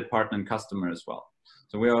as pilot partner and customer as well.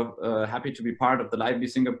 So we are happy to be part of the lively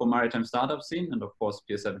Singapore maritime startup scene, and of course,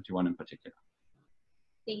 Pier 71 in particular.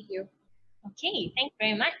 Thank you. Okay, thank you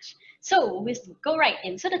very much. So we'll go right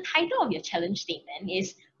in. So the title of your challenge statement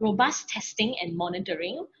is Robust Testing and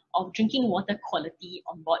Monitoring of Drinking Water Quality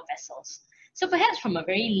on Board Vessels. So perhaps from a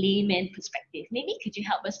very layman perspective, maybe could you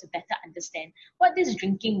help us to better understand what this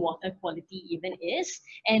drinking water quality even is?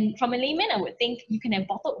 And from a layman, I would think you can have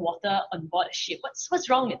bottled water on board a ship. What's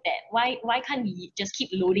wrong with that? Why can't we just keep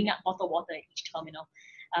loading up bottled water at each terminal?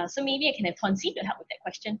 So maybe I can have Chauncey to help with that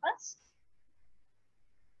question first.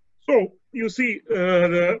 So you see,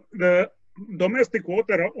 the domestic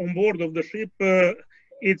water on board of the ship,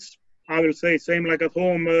 it's, I will say, same like at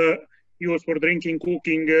home, used for drinking,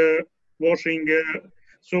 cooking, washing.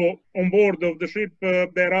 So on board of the ship,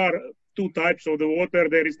 there are two types of the water.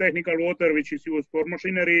 There is technical water, which is used for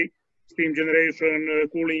machinery, steam generation,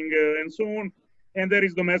 cooling, and so on. And there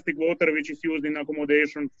is domestic water, which is used in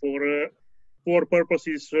accommodation for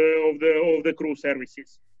purposes of the crew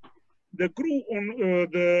services. The crew on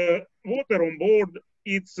the water on board,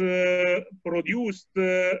 it's produced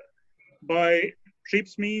by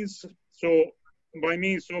ship's means, so by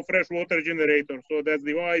means of freshwater generator. So that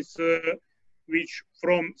device which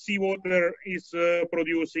from seawater is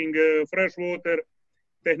producing fresh water.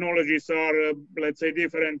 Technologies are, let's say,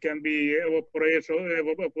 different, can be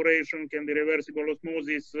evaporation, can be reversible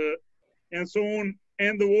osmosis, and so on.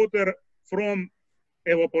 And the water from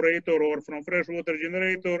evaporator or from freshwater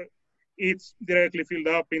generator, it's directly filled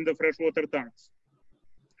up in the freshwater tanks.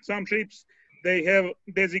 Some ships, they have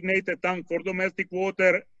designated tank for domestic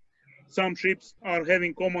water. Some ships are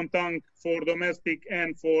having common tank for domestic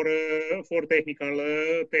and for technical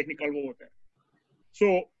water.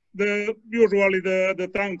 So usually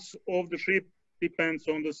the tanks of the ship depends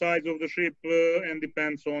on the size of the ship and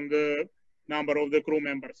depends on the number of the crew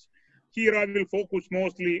members. Here I will focus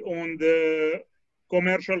mostly on the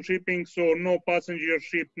commercial shipping, so no passenger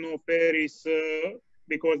ship, no ferries,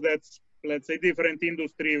 because that's, let's say, different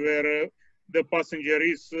industry where the passenger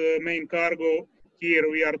is main cargo. Here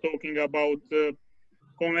we are talking about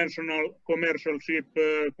conventional commercial ship,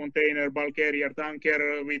 container, bulk carrier,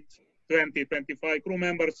 tanker with 20-25 crew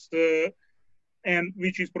members, and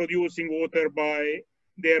which is producing water by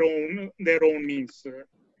their own means.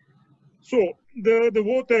 So the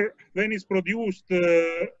water, when it's produced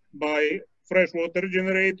by freshwater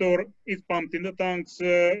generator, is pumped in the tanks,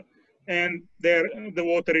 and the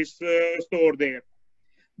water is stored there.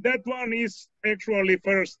 That one is actually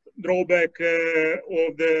first drawback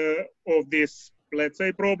of this, let's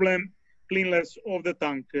say, problem, cleanliness of the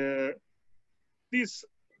tank. This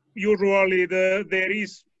usually there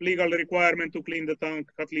is legal requirement to clean the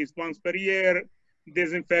tank at least once per year.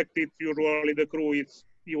 Disinfect it, usually the crew is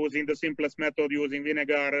using the simplest method, using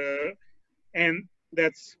vinegar, and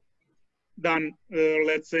that's done,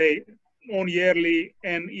 let's say, on yearly,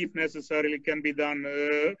 and if necessary can be done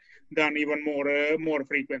even more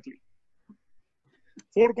frequently.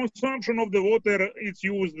 For consumption of the water, it's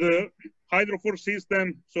used hydrofor system,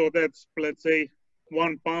 so that's, let's say,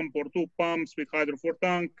 1 pump or 2 pumps with hydrofor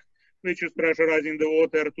tank, which is pressurizing the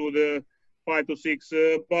water to the 5 to 6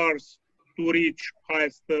 bars to reach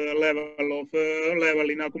highest level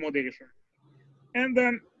in accommodation. And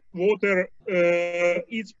then water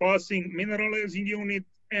is passing mineralizing unit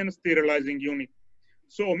and sterilizing unit.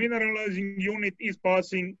 So mineralizing unit is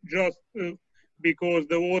passing just because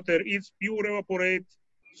the water is pure evaporate.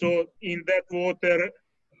 So in that water,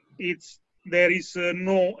 there is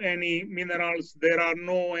no any minerals, there are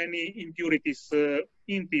no any impurities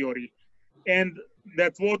in theory, and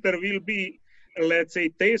that water will be, let's say,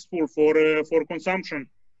 tasteful for consumption.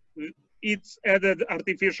 It's added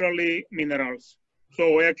artificially minerals.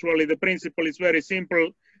 So actually the principle is very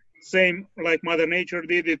simple, same like Mother Nature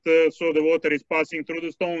did it. So the water is passing through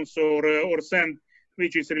the stones or sand,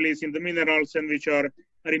 which is releasing the minerals and which are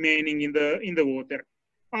remaining in the water.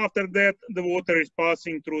 After that, the water is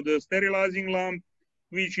passing through the sterilizing lamp,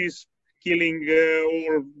 which is killing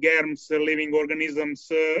all germs, living organisms,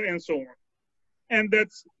 and so on. And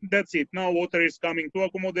that's it. Now water is coming to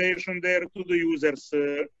accommodation there to the users.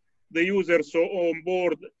 The users on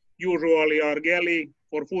board usually are galley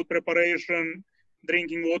for food preparation,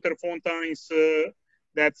 drinking water fountains.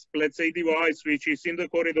 That's, let's say, device which is in the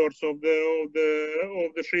corridors of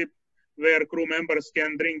the ship, where crew members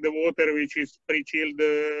can drink the water, which is pre-chilled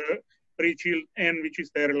and which is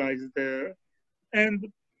sterilized. And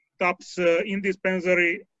taps in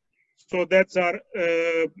dispensary. So that's our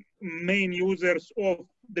main users of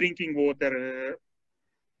drinking water.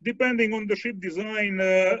 Depending on the ship design,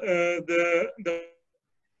 the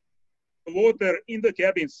water in the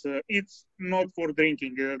cabins, it's not for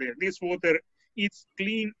drinking. This water, it's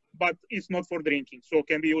clean, but it's not for drinking. So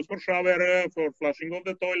can be used for shower, for flushing of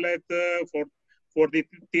the toilet, for the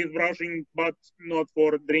teeth brushing, but not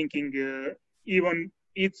for drinking. Even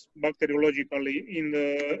it's bacteriologically in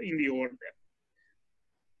the order.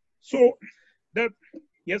 So that,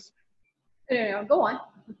 yes. No, go on.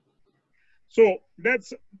 So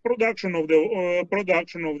that's production of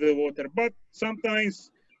the water, but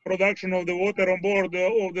sometimes production of the water on board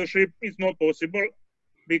of the ship is not possible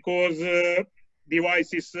because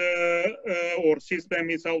devices or system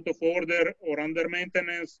is out of order or under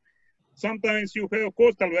maintenance. Sometimes you have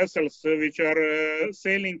coastal vessels which are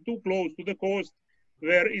sailing too close to the coast,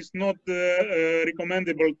 where it's not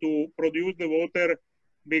recommendable to produce the water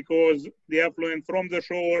because the effluent from the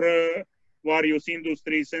shore, various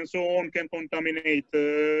industries and so on can contaminate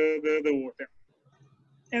the water.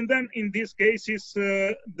 And then in these cases,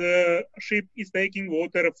 the ship is taking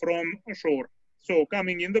water from shore. So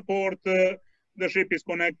coming in the port, the ship is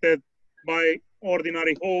connected by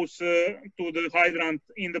ordinary hose to the hydrant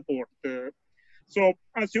in the port. So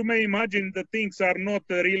as you may imagine, the things are not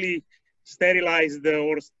really sterilized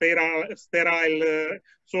or sterile.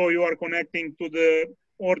 So you are connecting to the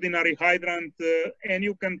ordinary hydrant and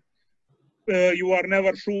you are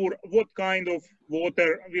never sure what kind of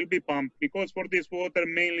water will be pumped, because for this water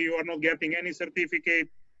mainly you are not getting any certificate.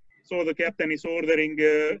 So the captain is ordering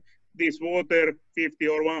this water, 50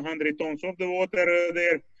 or 100 tons of the water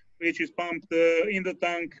there, which is pumped in the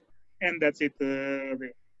tank, and that's it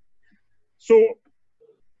there. So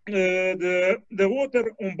the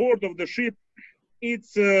water on board of the ship,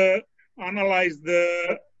 it's analyzed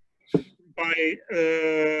by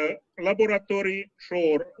laboratory,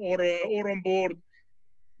 shore, or on board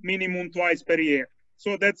minimum twice per year.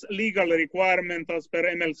 So that's legal requirement as per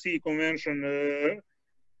MLC convention.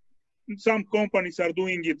 Some companies are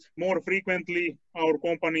doing it more frequently. Our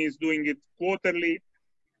company is doing it quarterly,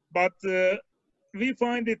 but we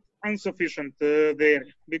find it insufficient there,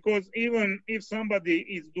 because even if somebody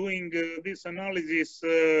is doing this analysis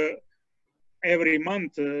every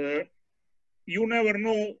month, you never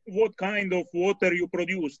know what kind of water you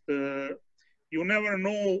produced. You never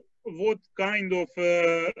know what kind of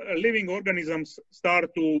living organisms start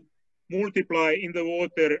to multiply in the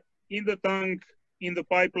water, in the tank, in the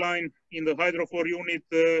pipeline, in the hydrophore unit,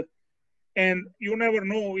 and you never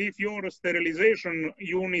know if your sterilization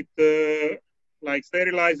unit, like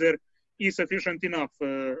sterilizer, is efficient enough.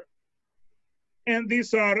 And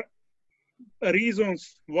these are reasons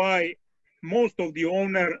why most of the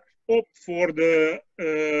owners opt for the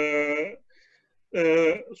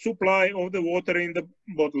supply of the water in the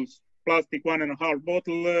bottles, plastic 1.5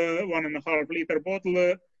 bottle, 1.5 liter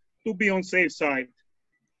bottle, to be on safe side.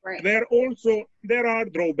 Right. There are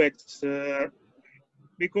drawbacks,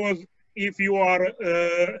 because if you are,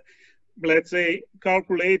 let's say,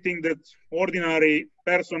 calculating that ordinary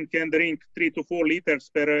person can drink 3 to 4 liters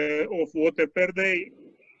of water per day,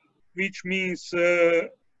 which means,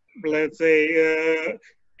 let's say,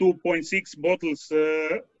 2.6 bottles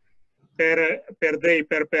per day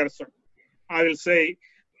per person. I will say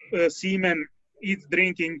Siemens is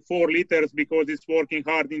drinking 4 liters because it's working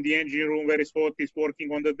hard in the engine room where it's hot, it's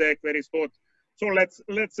working on the deck where it's hot. So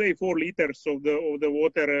let's say 4 liters of the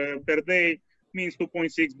water per day means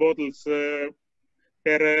 2.6 bottles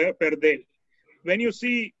per day. When you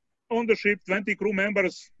see on the ship 20 crew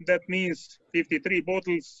members, that means 53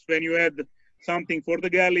 bottles. When you add something for the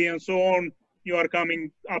galley and so on, you are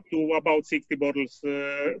coming up to about 60 bottles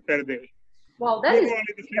per day. Well, that is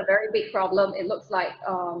a very big problem. It looks like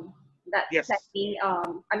yes.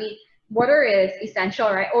 I mean, water is essential,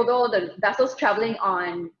 right? Although the vessels traveling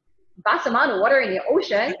on vast amount of water in the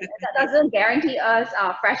ocean, that doesn't guarantee us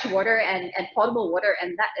fresh water and potable water,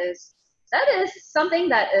 and that is something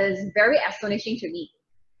that is very astonishing to me.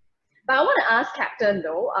 But I want to ask Captain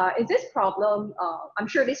though, is this problem? I'm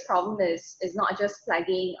sure this problem is not just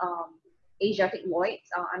plaguing Asiatic Lloyds.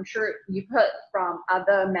 I'm sure you've heard from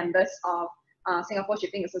other members of Singapore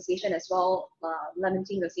Shipping Association as well,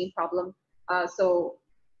 lamenting the same problem.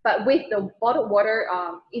 But with the bottled water,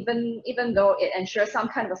 even though it ensures some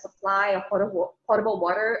kind of a supply of potable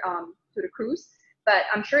water to the crews, but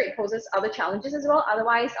I'm sure it poses other challenges as well.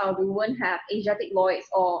 Otherwise, we wouldn't have Asiatic Lloyds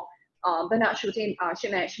or Bernard Schulte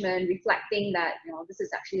Ship Management reflecting that this is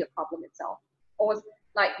actually a problem itself, or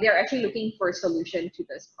like they're actually looking for a solution to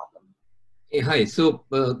this problem. Hey, hi. So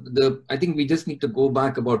I think we just need to go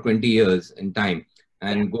back about 20 years in time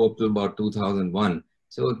and go up to about 2001.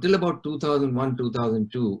 So till about 2001,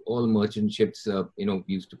 2002, all merchant ships,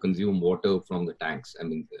 used to consume water from the tanks. I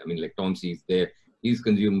mean, like Tom sees there, he's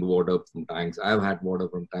consumed water from tanks. I've had water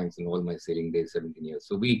from tanks in all my sailing days, 17 years.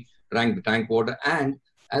 So we drank the tank water. And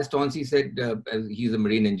as Tonsi said, he's a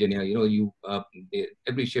marine engineer,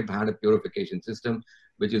 every ship had a purification system,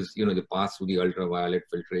 which is, they pass through the ultraviolet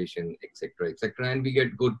filtration, etc., etc. And we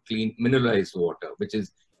get good, clean, mineralized water, which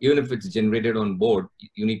is, even if it's generated on board,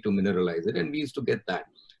 you need to mineralize it. And we used to get that.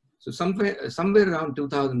 So somewhere around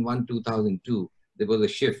 2001, 2002, there was a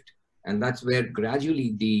shift. And that's where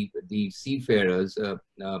gradually the seafarers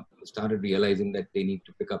started realizing that they need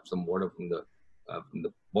to pick up some water from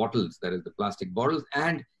the bottles, that is the plastic bottles.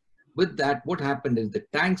 And with that, what happened is the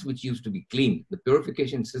tanks which used to be clean, the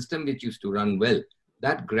purification system which used to run well,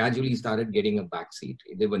 that gradually started getting a backseat.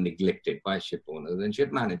 They were neglected by ship owners and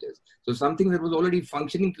ship managers. So something that was already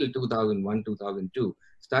functioning till 2001, 2002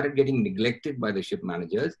 started getting neglected by the ship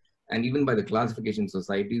managers, and even by the classification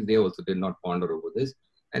societies. They also did not ponder over this.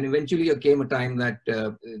 And eventually there came a time that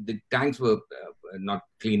the tanks were not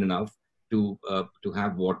clean enough to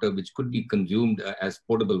have water which could be consumed as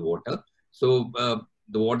potable water. So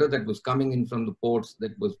the water that was coming in from the ports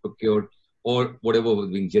that was procured, or whatever was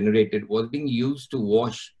being generated, was being used to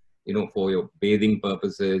wash, for your bathing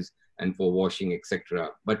purposes and for washing, etc.,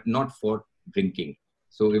 but not for drinking.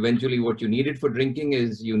 So eventually what you needed for drinking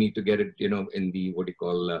is you need to get it, in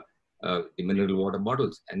the, the mineral water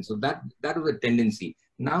bottles. And so that was a tendency.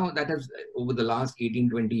 Now that has, over the last 18,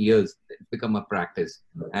 20 years, become a practice.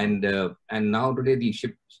 And now today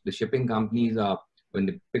the shipping companies are, when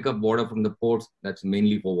they pick up water from the ports, that's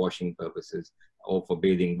mainly for washing purposes or for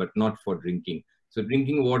bathing, but not for drinking. So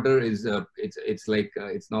drinking water is,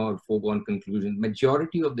 it's now a foregone conclusion.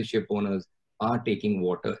 Majority of the ship owners are taking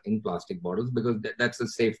water in plastic bottles because that's a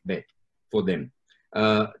safe bet for them.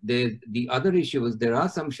 The other issue is there are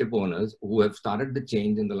some ship owners who have started the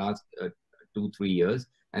change in the last 2-3 years,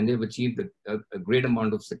 and they've achieved a great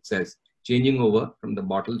amount of success changing over from the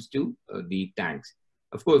bottles to the tanks.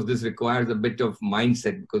 Of course, this requires a bit of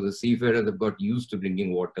mindset because the seafarers have got used to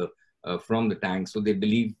drinking water from the tank. So they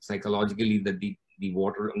believe psychologically that the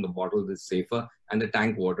water in the bottles is safer and the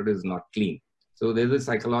tank water is not clean. So there's a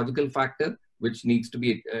psychological factor, which needs to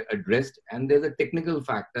be addressed. And there's a technical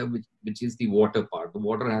factor, which is the water part. The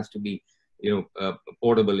water has to be,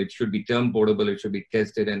 portable. It should be term portable. It should be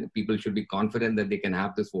tested, and people should be confident that they can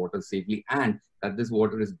have this water safely and that this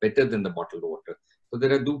water is better than the bottled water. So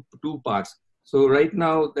there are two parts. So right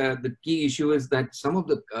now, the key issue is that some of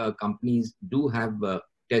the companies do have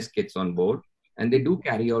test kits on board, and they do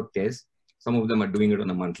carry out tests. Some of them are doing it on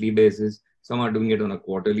a monthly basis. Some are doing it on a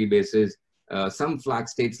quarterly basis. Some flag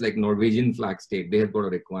states like Norwegian flag state, they have got a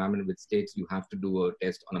requirement which states you have to do a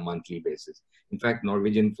test on a monthly basis. In fact,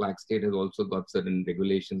 Norwegian flag state has also got certain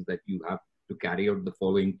regulations that you have to carry out the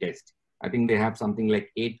following test. I think they have something like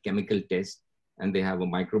 8 chemical tests, and they have a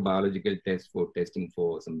microbiological test for testing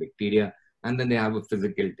for some bacteria, and then they have a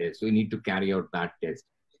physical test. So you need to carry out that test.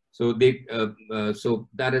 So so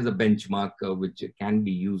that is a benchmark which can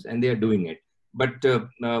be used, and they are doing it. But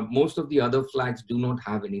most of the other flags do not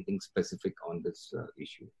have anything specific on this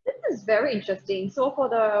issue. This is very interesting. So for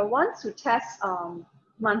the ones who test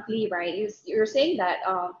monthly, right, you're saying that,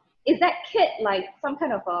 is that kit like some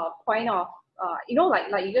kind of a point of,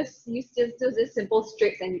 like you just use this simple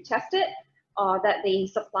strips and you test it, that they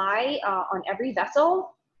supply on every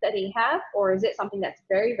vessel that they have? Or is it something that's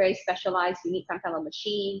very, very specialized? You need some kind of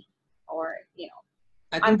machine, or,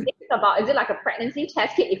 I'm thinking about, is it like a pregnancy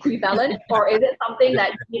test kit equivalent, or is it something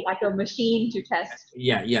that you need like a machine to test?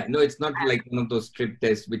 Yeah. No, it's not like one of those strip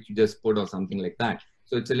tests which you just put or something like that.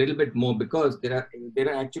 So it's a little bit more, because there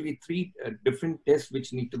are actually 3 different tests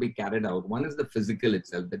which need to be carried out. One is the physical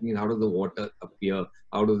itself. That means how does the water appear,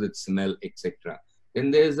 how does it smell, etc.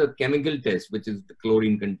 Then there's a chemical test, which is the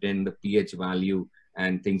chlorine content, the pH value,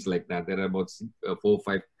 and things like that. There are about 4 or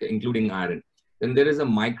 5, including iron. Then there is a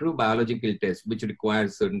microbiological test, which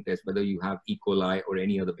requires certain tests, whether you have E. coli or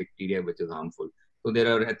any other bacteria which is harmful. So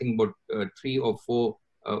there are, I think, about 3 or 4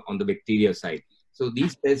 on the bacteria side. So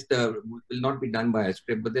these tests will not be done by a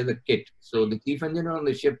script, but there's a kit. So the chief engineer on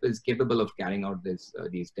the ship is capable of carrying out these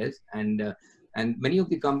tests. And many of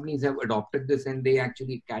the companies have adopted this, and they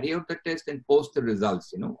actually carry out the test and post the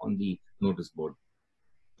results, on the notice board.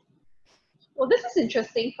 Well, this is an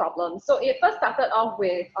interesting problem. So it first started off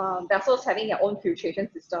with vessels having their own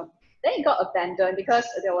filtration system. Then it got abandoned because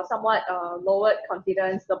there was somewhat lowered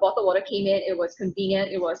confidence. The bottled water came in, it was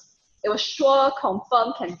convenient, it was sure,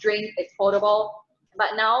 confirmed, can drink, it's potable. But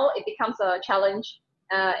now it becomes a challenge,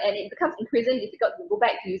 and it becomes increasingly difficult to go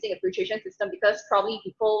back to using a filtration system, because probably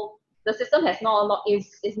the system is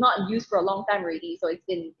not used for a long time already. So it's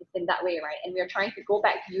been that way, right? And we are trying to go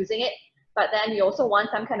back to using it. But then you also want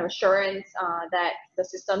some kind of assurance that the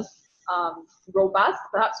system's robust.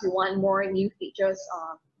 Perhaps you want more new features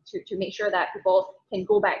to make sure that people can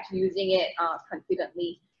go back to using it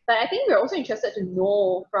confidently. But I think we're also interested to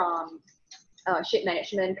know from ship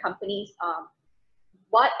management companies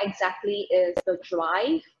what exactly is the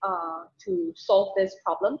drive to solve this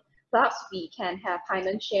problem. Perhaps we can have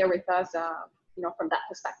Hyman share with us, from that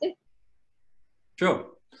perspective. Sure.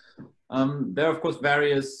 There are, of course,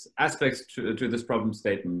 various aspects to this problem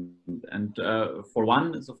statement. And for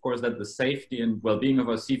one, is, of course, that the safety and well-being of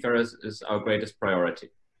our seafarers is our greatest priority.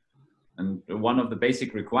 And one of the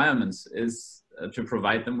basic requirements is to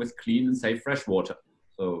provide them with clean and safe fresh water.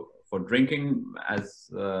 So for drinking, as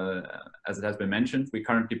it has been mentioned, we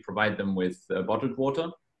currently provide them with bottled water,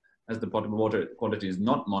 as the bottled water quality is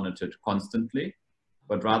not monitored constantly,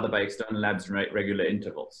 but rather by external labs in regular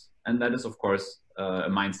intervals. And that is, of course, a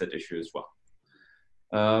mindset issue as well.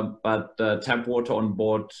 But tap water on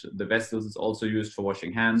board the vessels is also used for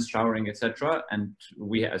washing hands, showering, etc. And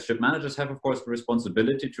we as ship managers have, of course, the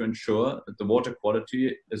responsibility to ensure that the water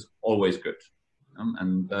quality is always good.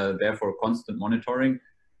 And therefore, constant monitoring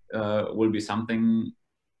will be something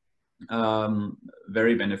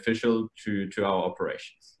very beneficial to our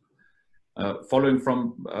operations. Following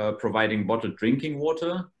from providing bottled drinking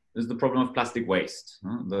water is the problem of plastic waste.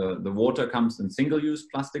 The water comes in single-use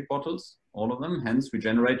plastic bottles, all of them. Hence, we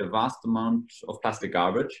generate a vast amount of plastic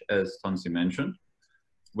garbage, as Tonsi mentioned,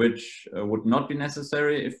 which would not be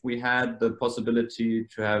necessary if we had the possibility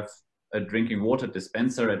to have a drinking water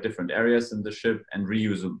dispenser at different areas in the ship and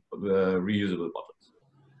reusable bottles.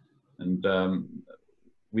 And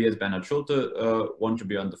we as Bernhard Schulte want to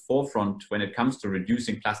be on the forefront when it comes to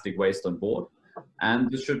reducing plastic waste on board.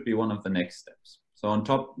 And this should be one of the next steps. So on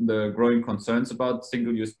top, the growing concerns about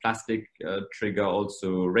single-use plastic trigger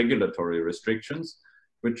also regulatory restrictions,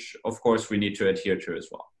 which of course we need to adhere to as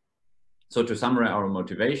well. So to summarize our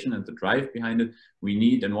motivation and the drive behind it, we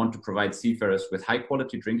need and want to provide seafarers with high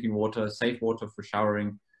quality drinking water, safe water for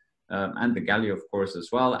showering, and the galley of course as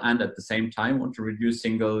well. And at the same time want to reduce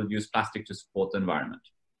single-use plastic to support the environment.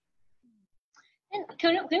 And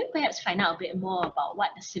can we perhaps find out a bit more about what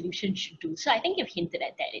the solution should do? So I think you've hinted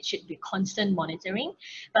at that it should be constant monitoring,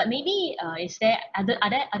 but maybe is there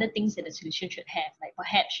other things that the solution should have? Like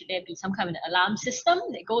perhaps should there be some kind of an alarm system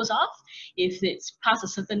that goes off if it's past a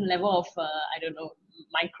certain level of I don't know,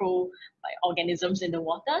 microorganisms in the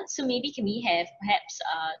water? So maybe can we have perhaps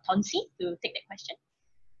Tonsi to take that question?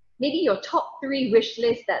 Maybe your top 3 wish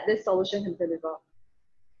list that this solution can deliver.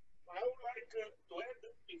 I would like to add,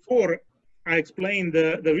 before I explained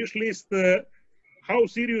the wish list, how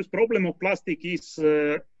serious problem of plastic is.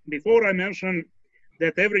 Before I mentioned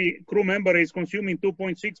that every crew member is consuming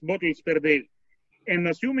 2.6 bottles per day. And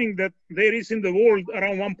assuming that there is in the world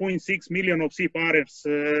around 1.6 million of seafarers,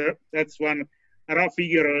 that's one rough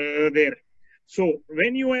figure there. So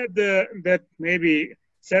when you add that maybe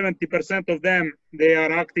 70% of them, they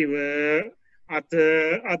are active at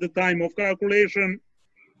the time of calculation,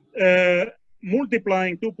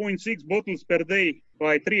 multiplying 2.6 bottles per day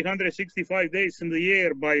by 365 days in the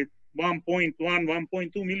year by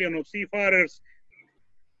 1.2 million of seafarers,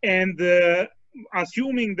 and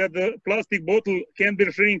assuming that the plastic bottle can be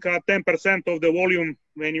shrink at 10% of the volume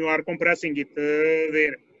when you are compressing it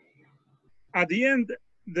there. At the end,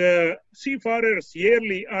 the seafarers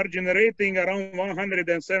yearly are generating around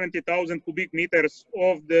 170,000 cubic meters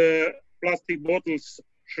of the plastic bottles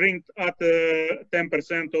shrink at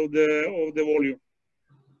 10% of the volume.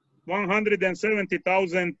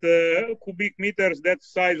 170,000 cubic meters,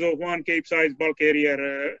 that's size of one Cape-size bulk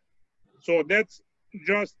carrier. So that's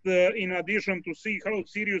just in addition to see how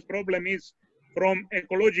serious problem is from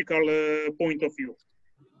ecological point of view.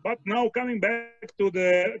 But now coming back to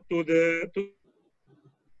the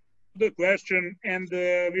question and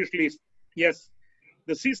the wish list. Yes,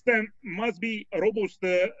 the system must be robust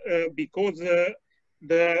because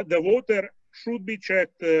the water should be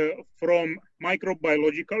checked from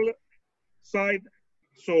microbiological side,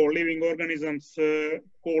 so living organisms,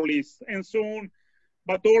 collies, and so on,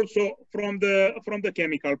 but also from the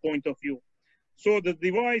chemical point of view. So the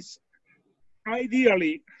device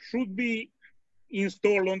ideally should be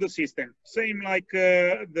installed on the system, same like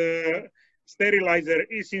the sterilizer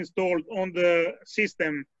is installed on the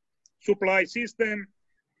system, supply system.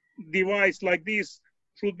 Device like this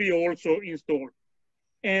should be also installed.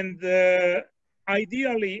 And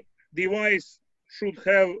ideally, device should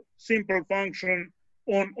have simple function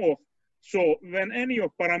on-off. So when any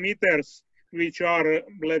of parameters which are,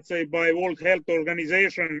 let's say, by World Health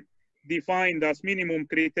Organization defined as minimum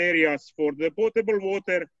criteria for the potable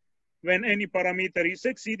water, when any parameter is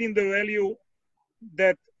exceeding the value,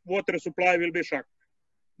 that water supply will be shut.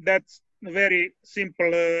 That's a very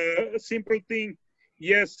simple thing.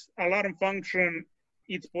 Yes, alarm function,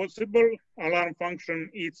 it's possible. Alarm function,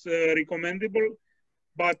 it's recommendable.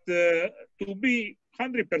 But to be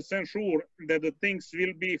 100% sure that the things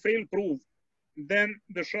will be fail-proof, then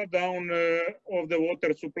the shutdown of the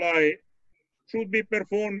water supply should be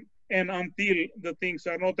performed. And until the things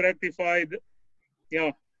are not rectified,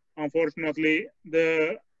 yeah, unfortunately,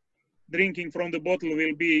 the drinking from the bottle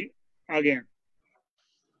will be again.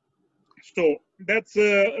 So that's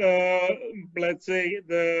let's say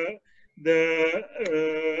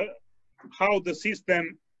how the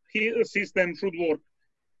system should work.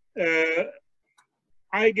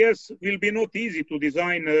 I guess will be not easy to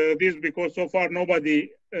design this because so far nobody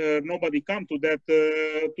come to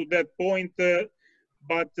that point.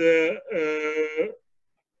 But to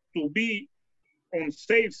be on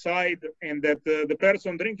safe side and that the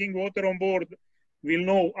person drinking water on board will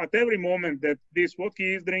know at every moment that this what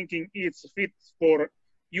he is drinking is fit for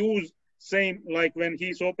use, same like when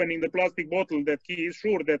he's opening the plastic bottle, that he is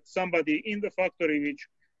sure that somebody in the factory which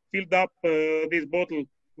filled up this bottle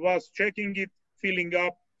was checking it, filling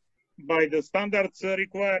up by the standards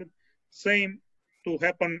required, same to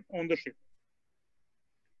happen on the ship.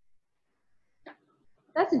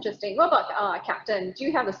 That's interesting. What about Captain? Do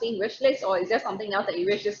you have the same wish list, or is there something else that you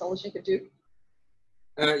wish this solution could do?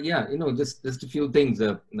 Yeah, just a few things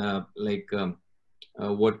like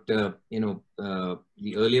what the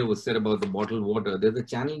earlier was said about the bottled water. There's a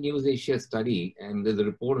Channel News Asia study, and there's a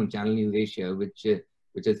report on Channel News Asia which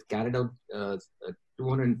has carried out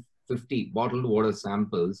 250 bottled water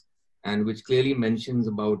samples, and which clearly mentions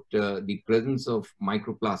about the presence of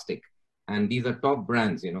microplastic. And these are top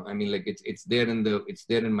brands, I mean, like it's there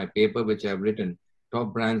in my paper which I've written.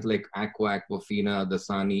 Top brands like Aqua, Aquafina,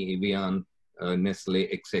 Dasani, Evian, Nestle,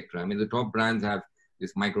 etc. I mean, the top brands have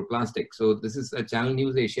this microplastic. So this is a Channel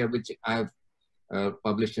News Asia which I've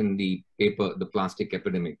published in the paper, The Plastic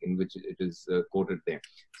Epidemic, in which it is quoted there.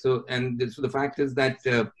 So, and so the fact is that,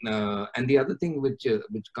 and the other thing which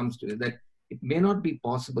comes to that it may not be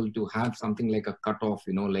possible to have something like a cutoff,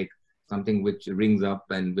 you know, like something which rings up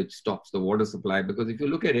and which stops the water supply. Because if you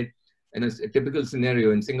look at it, in a typical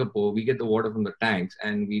scenario in Singapore, we get the water from the tanks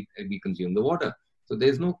and we consume the water. So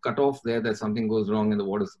there's no cutoff there that something goes wrong and the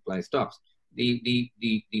water supply stops. The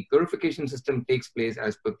purification system takes place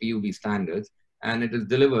as per PUB standards, and it is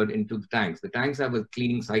delivered into the tanks. The tanks have a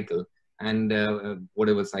cleaning cycle, and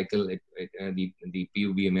whatever cycle the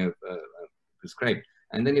PUB may have prescribed.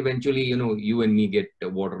 And then eventually, you know, you and me get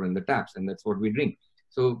water in the taps, and that's what we drink.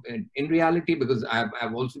 So in reality, because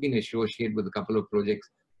I've also been associated with a couple of projects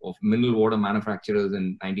of mineral water manufacturers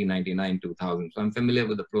in 1999, 2000. So I'm familiar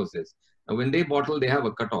with the process. Now, when they bottle, they have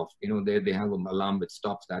a cutoff. You know, they have an alarm which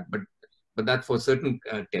stops that, but that's for certain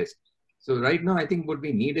tests. So right now, I think what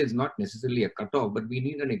we need is not necessarily a cutoff, but we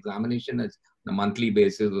need an examination as a monthly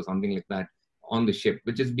basis or something like that on the ship,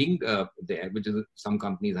 which is being there, which is some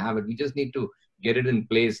companies have it. We just need to get it in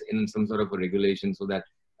place in some sort of a regulation so that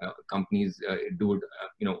companies do it,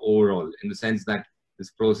 you know, overall, in the sense that this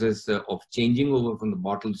process of changing over from the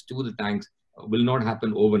bottles to the tanks will not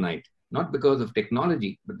happen overnight, not because of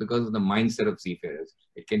technology, but because of the mindset of seafarers.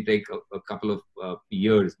 It can take a couple of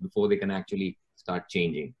years before they can actually start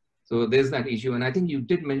changing. So there's that issue. And I think you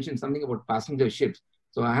did mention something about passenger ships.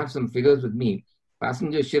 So I have some figures with me.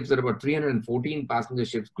 Passenger ships are about 314 passenger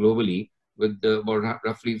ships globally, with about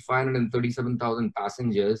roughly 537,000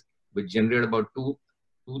 passengers, which generate about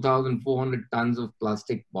 2,400 tons of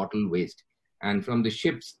plastic bottle waste. And from the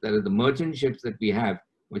ships, that is the merchant ships that we have,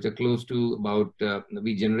 which are close to about,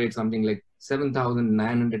 we generate something like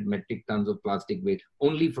 7,900 metric tons of plastic waste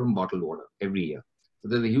only from bottled water every year. So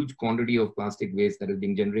there's a huge quantity of plastic waste that is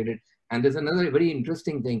being generated. And there's another very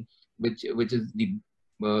interesting thing, which is the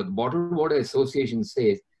Bottled Water Association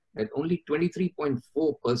says that only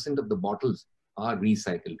 23.4% of the bottles are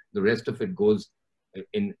recycled. The rest of it goes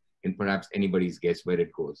in perhaps anybody's guess where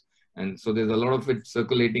it goes. And so there's a lot of it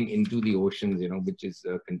circulating into the oceans, you know, which is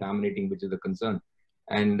contaminating, which is a concern.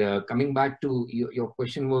 And coming back to your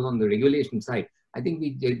question was on the regulation side. I think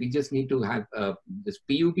we just need to have, this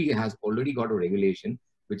PUB has already got a regulation,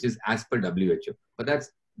 which is as per WHO, but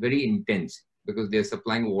that's very intense because they're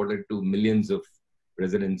supplying water to millions of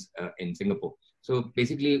residents in Singapore. So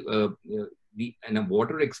basically, and a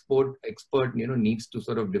water expert, you know, needs to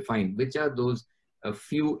sort of define which are those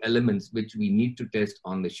few elements which we need to test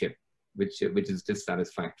on the ship, which is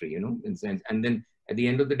dissatisfactory, you know, in sense. And then at the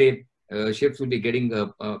end of the day, ships will be getting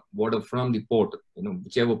water from the port, you know,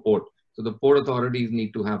 whichever port. So the port authorities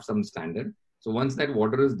need to have some standard. So once that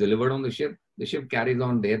water is delivered on the ship carries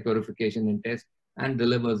on their purification and test and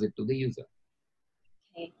delivers it to the user.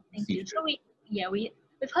 Okay, thank you. So we've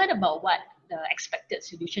heard about what the expected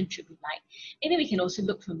solution should be like. Maybe we can also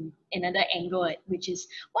look from another angle, which is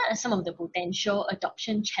what are some of the potential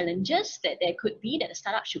adoption challenges that there could be that the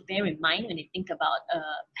startup should bear in mind when they think about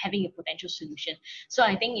having a potential solution. So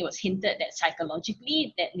I think it was hinted that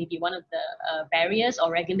psychologically that may be one of the barriers,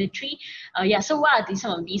 or regulatory. So what are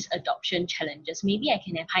some of these adoption challenges? Maybe I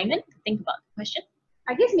can have Hyman think about the question.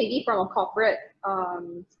 I guess maybe from a corporate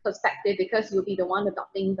perspective, because you'll be the one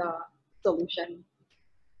adopting the solution.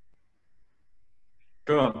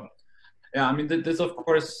 Sure. Yeah, I mean, this of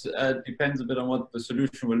course depends a bit on what the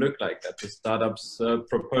solution will look like that the startups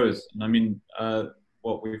propose. And I mean,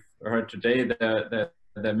 what we've heard today, there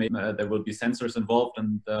will be sensors involved,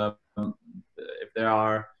 and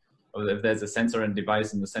if there's a sensor and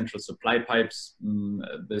device in the central supply pipes,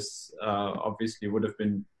 this obviously would have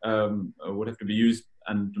to be used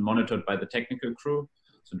and monitored by the technical crew.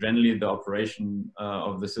 So generally, the operation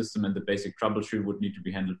of the system and the basic troubleshoot would need to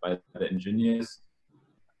be handled by the engineers.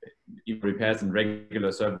 Even repairs and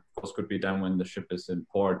regular service could be done when the ship is in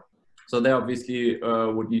port. So there obviously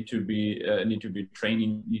would need to be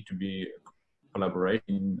training, need to be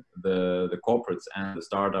collaborating the corporates and the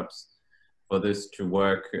startups for this to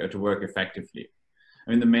work effectively.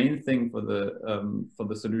 I mean, the main thing for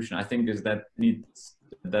the solution, I think, is that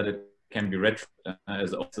it can be retrofitted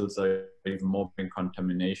as also so even more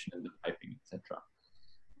contamination in the piping,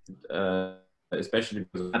 etc. Especially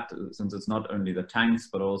because since it's not only the tanks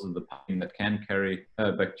but also the piping that can carry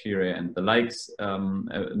bacteria and the likes.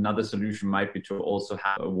 Another solution might be to also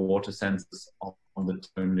have water sensors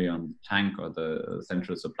only on the tank or the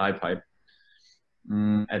central supply pipe,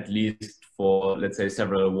 at least for, let's say,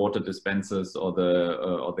 several water dispensers or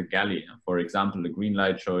the galley. For example, a green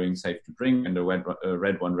light showing safe to drink and a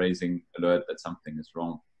red one raising alert that something is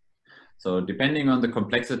wrong. So depending on the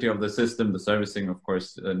complexity of the system, the servicing, of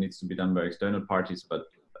course, needs to be done by external parties, but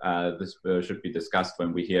this should be discussed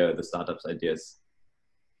when we hear the startups' ideas.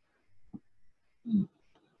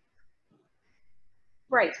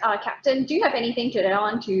 Right, Captain, do you have anything to add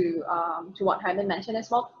on to what Hyman mentioned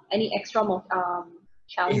as well? Any extra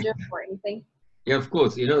challenges or anything? Yeah, of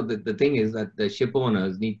course. You know, the thing is that the ship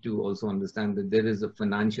owners need to also understand that there is a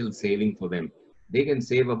financial saving for them. They can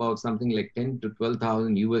save about something like 10 to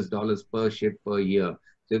 12,000 US dollars per ship per year.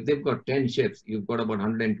 So if they've got 10 ships, you've got about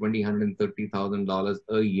 $120,000, $130,000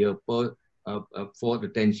 a year per for the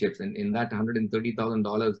 10 ships. And in that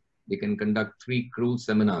 $130,000, they can conduct 3 crew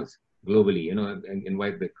seminars globally, you know, and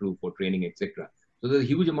invite the crew for training, etc. So there's a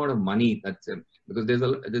huge amount of money that's because there's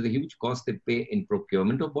a huge cost they pay in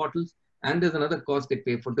procurement of bottles, and there's another cost they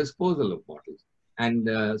pay for disposal of bottles. And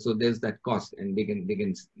so there's that cost, and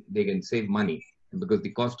they can save money because the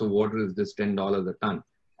cost of water is just $10 a ton.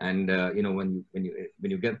 And you know, when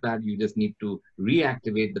you get that, you just need to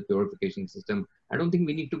reactivate the purification system. I don't think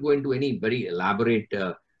we need to go into any very elaborate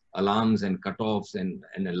alarms and cutoffs and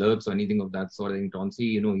alerts or anything of that sort. I think Tonsi,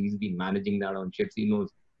 you know, he's been managing that on ships. He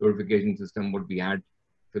knows purification system, what we had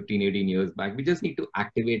 15, 18 years back. We just need to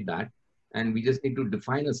activate that, and we just need to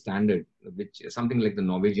define a standard, which something like the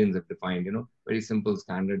Norwegians have defined, you know, very simple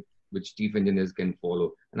standard which chief engineers can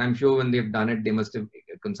follow. And I'm sure when they've done it, they must have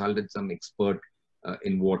consulted some expert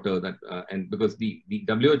in water that, and because the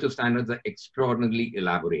WHO standards are extraordinarily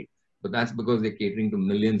elaborate, but that's because they're catering to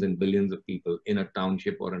millions and billions of people in a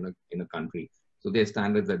township or in a country. So their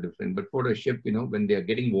standards are different. But for a ship, you know, when they're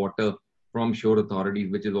getting water from shore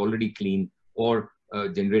authorities, which is already clean, or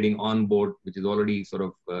generating on board, which is already sort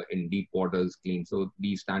of in deep waters clean. So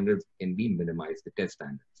these standards can be minimized, the test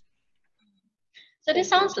standards. So this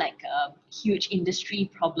sounds like a huge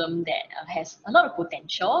industry problem that has a lot of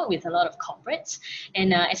potential with a lot of corporates.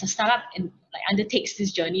 And as a startup undertakes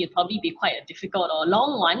this journey, it'll probably be quite a difficult or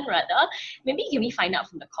long one rather. Maybe can we find out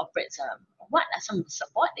from the corporates what are some of the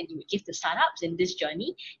support that you would give to startups in this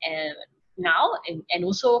journey now, and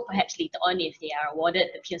also perhaps later on if they are awarded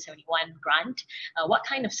the Pier 71 grant, what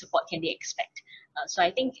kind of support can they expect? So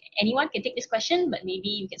I think anyone can take this question, but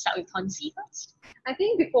maybe we can start with Tonsi first. I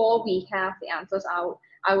think before we have the answers out,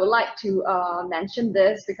 I would like to mention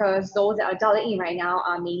this because those that are dialing in right now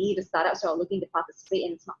are mainly the startups who are looking to participate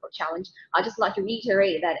in the SmartPort Challenge. I'd just like to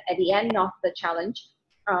reiterate that at the end of the challenge,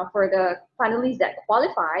 for the finalists that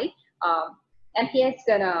qualify, MPS is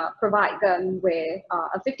gonna provide them with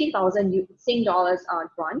a 50,000 Sing dollars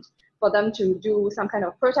grant for them to do some kind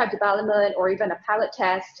of prototype development or even a pilot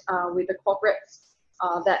test with the corporates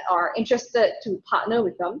that are interested to partner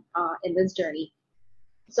with them in this journey.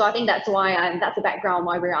 So I think that's why, that's the background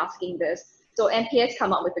why we're asking this. So MPS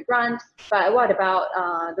come up with the grant, but what about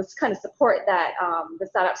this kind of support that the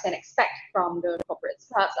startups can expect from the corporates?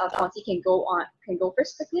 Perhaps Tonsi can go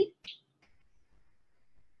first quickly.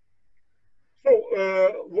 So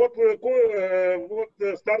what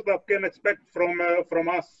the startup can expect from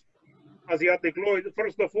us, Asiatic Lloyd?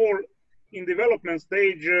 First of all, in development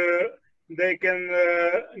stage, they can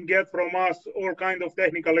get from us all kind of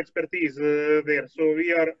technical expertise there. So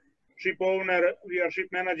we are ship owner, we are ship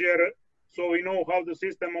manager, so we know how the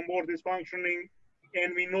system on board is functioning,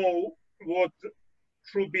 and we know what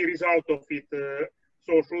should be result of it.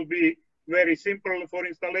 So should be very simple for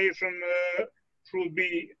installation, should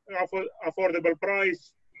be affordable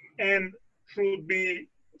price, and should be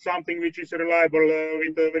something which is reliable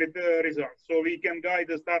with the results. So we can guide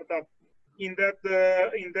the startup in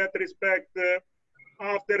that respect.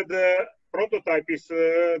 After the prototype is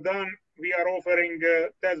done, we are offering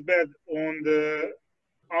test bed on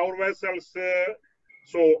our vessels.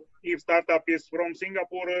 So if startup is from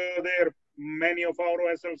Singapore, there many of our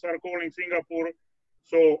vessels are calling Singapore.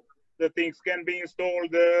 So the things can be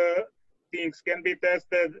installed, things can be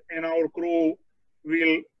tested, and our crew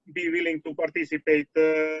will be willing to participate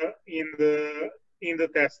in the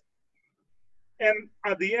test. And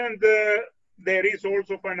at the end, there is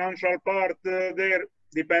also financial part there,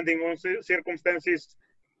 depending on circumstances.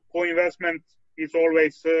 Co-investment is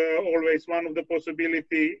always one of the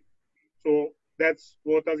possibility. So that's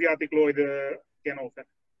what Asiatic Lloyd can offer.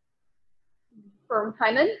 From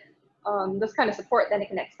Hyman, this kind of support that they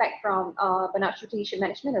can expect from Bernard Strategic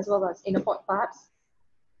Management as well as Innoport perhaps?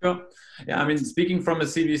 Sure. Yeah, I mean, speaking from a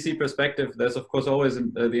CVC perspective, there's of course always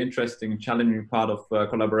the interesting, challenging part of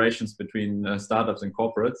collaborations between startups and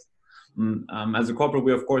corporates. As a corporate,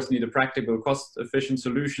 we of course need a practical, cost-efficient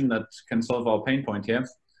solution that can solve our pain point here.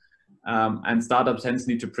 And startups hence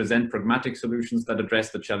need to present pragmatic solutions that address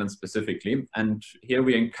the challenge specifically. And here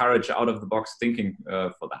we encourage out-of-the-box thinking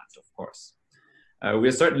for that, of course. We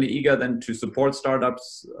are certainly eager then to support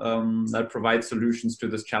startups that provide solutions to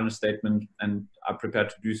this challenge statement and are prepared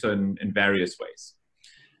to do so in various ways.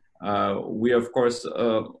 We, of course,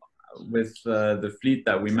 with the fleet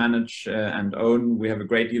that we manage and own, we have a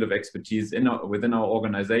great deal of expertise within our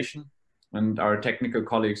organization, and our technical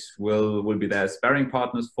colleagues will be there as sparring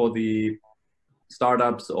partners for the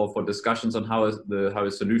startups or for discussions on how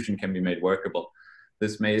a solution can be made workable.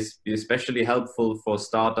 This may be especially helpful for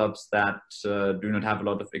startups that do not have a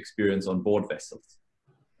lot of experience on board vessels.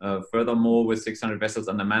 Furthermore, with 600 vessels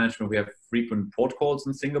under management, we have frequent port calls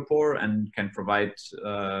in Singapore and can provide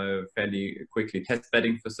fairly quickly test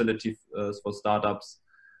bedding facilities for startups.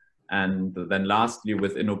 And then lastly,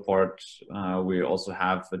 with Innoport, we also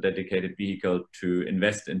have a dedicated vehicle to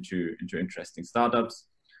invest into interesting startups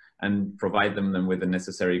and provide them with the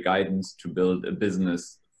necessary guidance to build a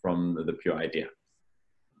business from the pure idea.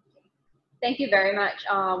 Thank you very much.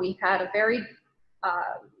 We've had a very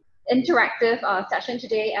interactive session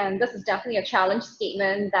today, and this is definitely a challenge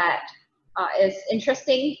statement that is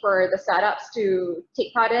interesting for the startups to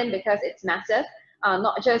take part in because it's massive,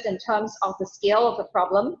 not just in terms of the scale of the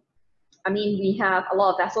problem. I mean, we have a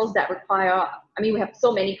lot of vessels that require, we have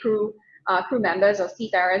so many crew members or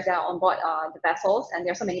seafarers that are on board the vessels, and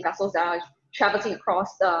there are so many vessels that are traversing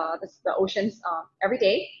across the oceans every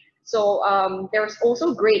day. So there's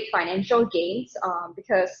also great financial gains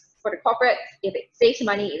because for the corporate, if it saves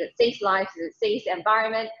money, if it saves lives, if it saves the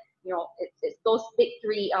environment, it's those big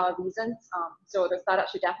three reasons. So the startup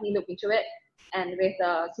should definitely look into it. And with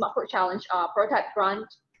the SmartPort Challenge prototype grant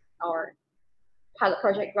or pilot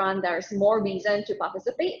project grant, there's more reason to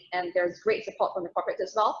participate, and there's great support from the corporate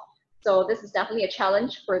as well. So this is definitely a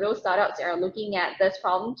challenge for those startups that are looking at this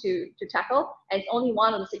problem to tackle. And it's only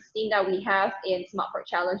one of the 16 that we have in SmartPort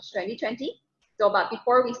Challenge 2020. So, but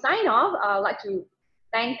before we sign off, I'd like to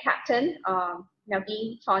thank Captain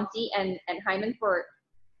Naveen, Chauncey, and Hyman for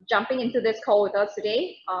jumping into this call with us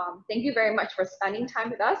today. Thank you very much for spending time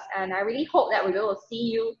with us, and I really hope that we will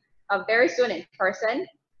see you very soon in person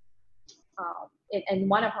in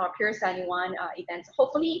one of our Pure 71 events.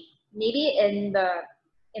 Hopefully, maybe in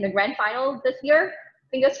the grand final this year.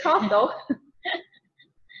 Fingers crossed, though.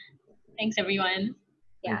 Thanks, everyone.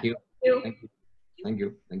 Yeah. Thank you. Thank you. Thank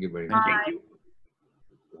you. Thank you very much. Bye.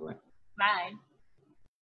 Bye. Bye.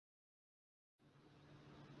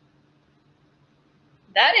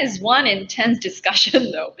 That is one intense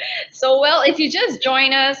discussion though. So, well, if you just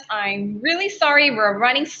join us, I'm really sorry we're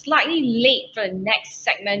running slightly late for the next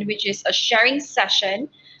segment, which is a sharing session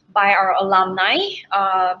by our alumni.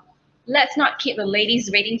 Let's not keep the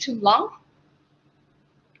ladies waiting too long.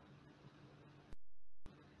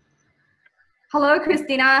 Hello,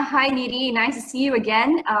 Christina. Hi, Nidhi. Nice to see you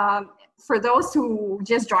again. For those who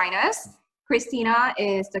just joined us, Christina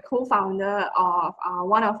is the co-founder of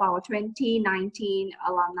one of our 2019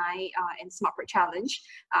 alumni in SmartPort Challenge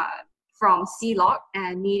from CLOC,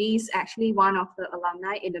 and Nidhi is actually one of the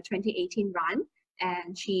alumni in the 2018 run,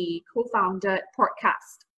 and she co-founded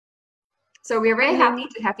Portcast. So we're very happy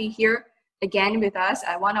to have you here again with us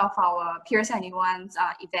at one of our Pure 71's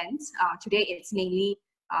events. Today it's mainly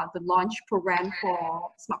the launch program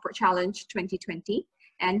for SmartPort Challenge 2020.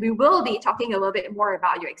 And we will be talking a little bit more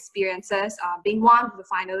about your experiences being one of the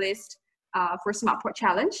finalists for SmartPort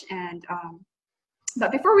Challenge. And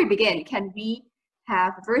but before we begin, can we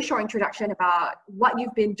have a very short introduction about what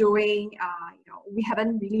you've been doing? We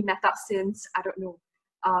haven't really met up since, I don't know,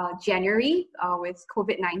 January with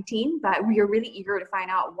COVID-19, but we are really eager to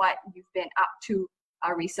find out what you've been up to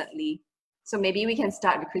recently. So maybe we can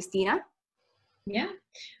start with Christina. Yeah,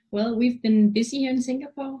 well, we've been busy here in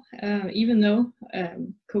Singapore, even though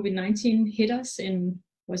COVID-19 hit us in,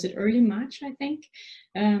 was it early March, I think?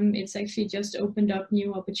 It's actually just opened up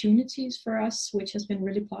new opportunities for us, which has been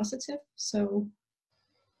really positive. So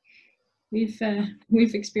we've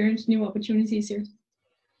experienced new opportunities here.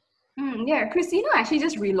 Yeah, Christina actually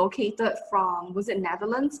just relocated from, was it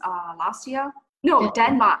Netherlands last year? No,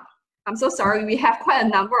 Denmark. I'm so sorry. We have quite a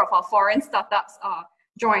number of our foreign startups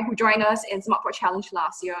who joined us in SmartPort Challenge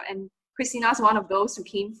last year. And Christina's one of those who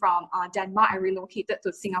came from Denmark and relocated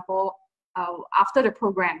to Singapore after the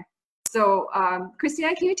program. So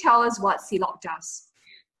Christina, can you tell us what CLOC does?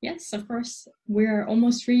 Yes, of course. We're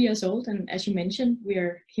almost 3 years old, and as you mentioned,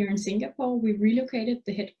 we're here in Singapore. We've relocated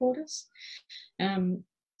the headquarters.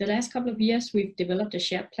 The last couple of years, we've developed a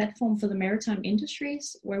shared platform for the maritime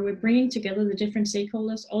industries, where we're bringing together the different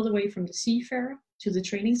stakeholders, all the way from the seafarer to the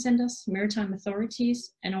training centers, maritime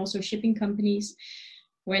authorities, and also shipping companies,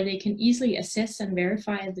 where they can easily assess and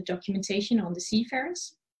verify the documentation on the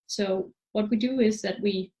seafarers. So what we do is that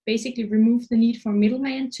we basically remove the need for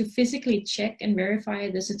middlemen to physically check and verify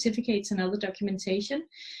the certificates and other documentation.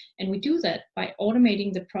 And we do that by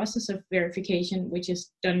automating the process of verification, which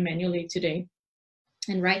is done manually today.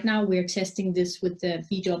 And right now we're testing this with the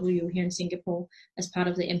VW here in Singapore as part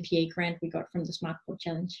of the MPA grant we got from the Smart Port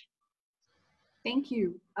Challenge. Thank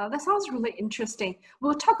you. That sounds really interesting.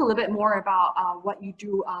 We'll talk a little bit more about what you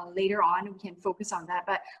do later on. We can focus on that,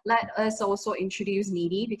 but let us also introduce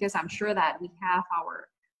Needy, because I'm sure that we have our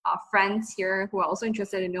friends here who are also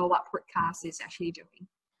interested to know what Portcast is actually doing.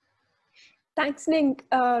 Thanks, Ning.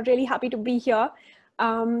 Really happy to be here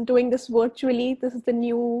doing this virtually. This is the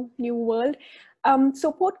new world.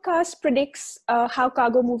 So Portcast predicts how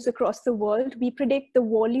cargo moves across the world. We predict the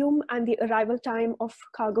volume and the arrival time of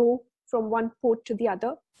cargo from one port to the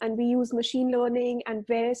other. And we use machine learning and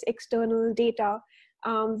various external data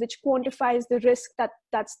which quantifies the risk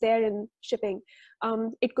that's there in shipping.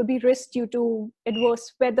 It could be risk due to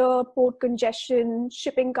adverse weather, port congestion,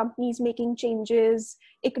 shipping companies making changes,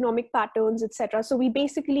 economic patterns, etc. So we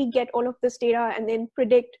basically get all of this data and then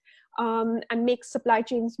predict and make supply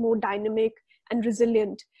chains more dynamic and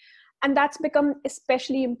resilient. And that's become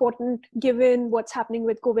especially important given what's happening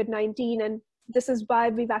with COVID-19. And this is why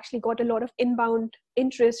we've actually got a lot of inbound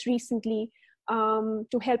interest recently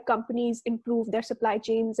to help companies improve their supply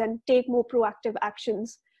chains and take more proactive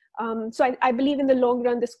actions. So I believe in the long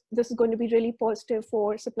run, this is going to be really positive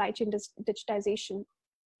for supply chain digitization.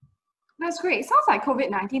 That's great. It sounds like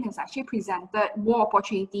COVID-19 has actually presented more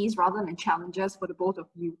opportunities rather than challenges for the both of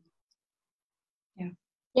you.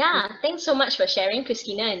 Yeah, thanks so much for sharing,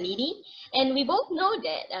 Christina and Needy. And we both know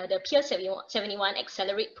that the Pier 71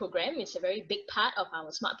 Accelerate program is a very big part of our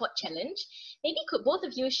Smart Port Challenge. Maybe could both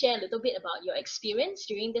of you share a little bit about your experience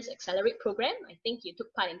during this Accelerate program? I think you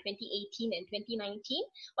took part in 2018 and 2019.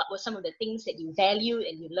 What were some of the things that you valued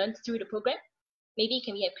and you learned through the program? Maybe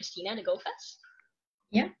can we have Christina to go first?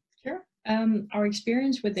 Yeah, sure. Our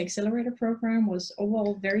experience with the Accelerator program was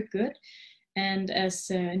overall very good. And as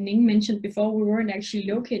Ning mentioned before, we weren't actually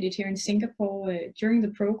located here in Singapore during the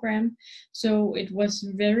program. So it was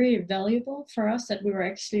very valuable for us that we were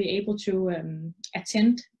actually able to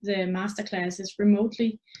attend the masterclasses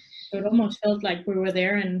remotely. So it almost felt like we were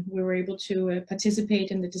there and we were able to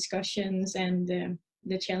participate in the discussions and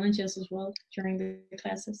the challenges as well during the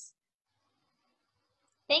classes.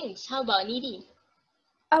 Thanks. How about Needy?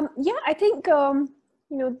 Yeah, I think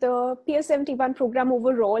the Pier 71 program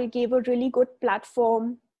overall gave a really good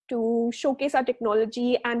platform to showcase our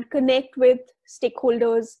technology and connect with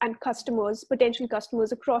stakeholders and customers, potential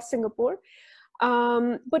customers across Singapore,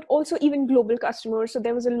 but also even global customers. So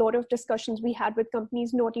there was a lot of discussions we had with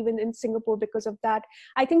companies not even in Singapore because of that.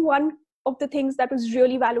 I think one of the things that was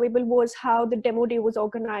really valuable was how the demo day was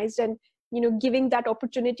organized and giving that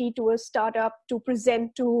opportunity to a startup to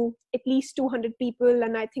present to at least 200 people.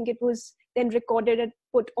 And I think it was then recorded and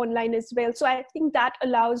put online as well. So I think that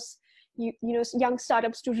allows young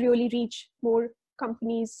startups to really reach more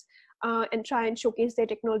companies and try and showcase their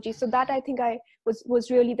technology. So that I think was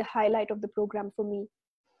really the highlight of the program for me.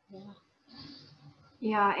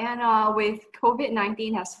 Yeah, and with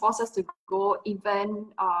COVID-19 has forced us to go even,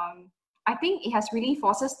 I think it has really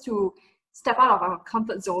forced us to step out of our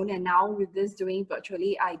comfort zone. And now with this doing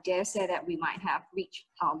virtually, I dare say that we might have reached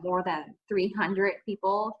more than 300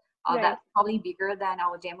 people. That's probably bigger than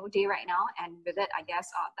our demo day right now. And with it, I guess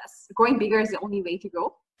that's going bigger is the only way to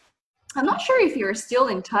go. I'm not sure if you're still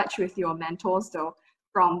in touch with your mentors though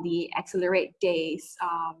from the Accelerate days.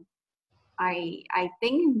 I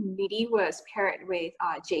think Needy was paired with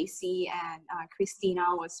JC and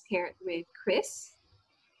Christina was paired with Chris.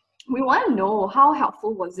 We want to know how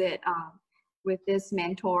helpful was it with this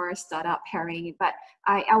mentor startup pairing, but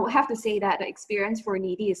I would have to say that the experience for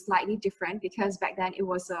Needy is slightly different because back then it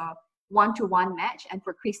was a one-to-one match, and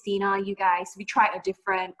for Christina, we tried a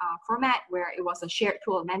different format where it was a shared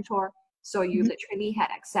tool mentor, so you literally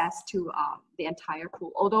had access to the entire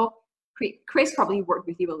pool, although Chris probably worked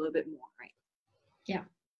with you a little bit more, right? Yeah,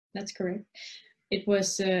 that's correct. It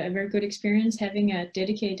was a very good experience having a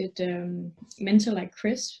dedicated mentor like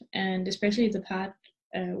Chris, and especially the part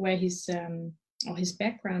where his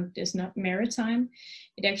background is not maritime.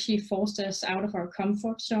 It actually forced us out of our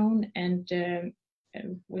comfort zone, and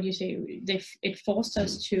it forced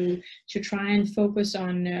us to try and focus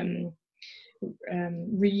on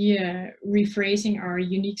rephrasing our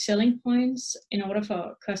unique selling points in order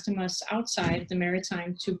for customers outside the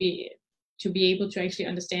maritime to be able to actually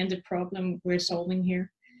understand the problem we're solving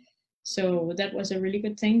here. So that was a really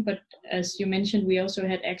good thing. But as you mentioned, we also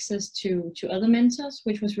had access to other mentors,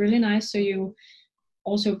 which was really nice. So you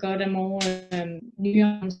also got a more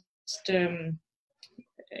nuanced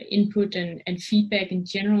input and feedback in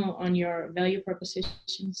general on your value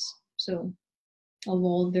propositions. So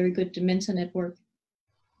overall, very good mentor network.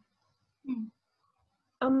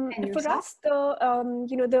 For us,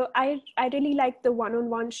 I really like the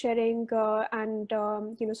one-on-one sharing and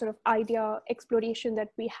sort of idea exploration that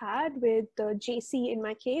we had with JC in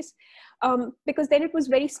my case, because then it was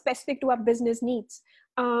very specific to our business needs.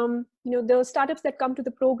 The startups that come to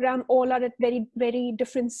the program all are at very, very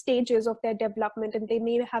different stages of their development, and they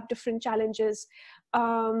may have different challenges.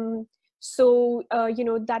 So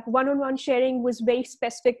that one-on-one sharing was very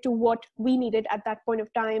specific to what we needed at that point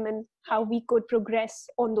of time and how we could progress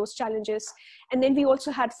on those challenges. And then we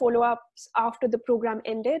also had follow-ups after the program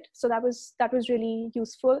ended. So that was really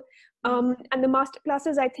useful. And the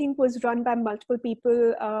masterclasses, I think, was run by multiple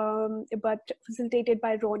people, but facilitated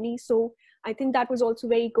by Ronnie. So I think that was also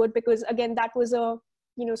very good because, again, that was a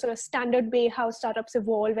sort of standard way how startups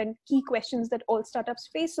evolve and key questions that all startups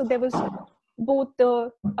face. So there was both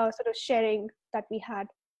the sort of sharing that we had.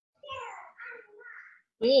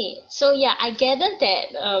 Great. So yeah, I gathered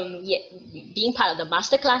that being part of the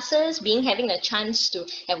masterclasses, having a chance to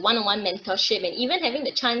have one-on-one mentorship, and even having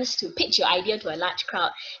the chance to pitch your idea to a large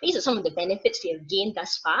crowd, these are some of the benefits you have gained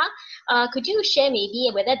thus far. Could you share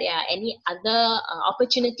maybe whether there are any other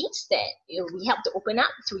opportunities that we help to open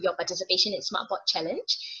up through your participation in SmartPort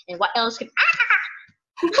Challenge, and what else can?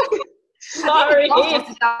 Sorry.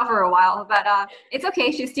 For a while, but it's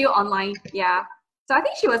okay. She's still online. Yeah. So I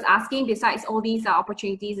think she was asking, besides all these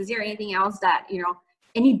opportunities, is there anything else that,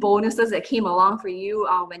 any bonuses that came along for you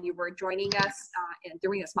when you were joining us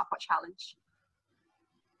during the SmartPort Challenge?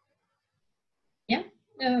 Yeah.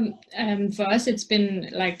 For us, it's been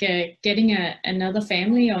like getting another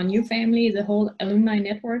family or new family. The whole alumni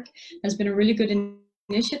network has been a really good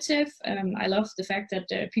initiative. I love the fact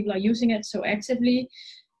that people are using it so actively.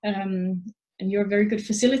 And you're a very good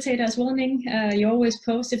facilitator as well, Ning. You always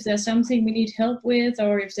post if there's something we need help with,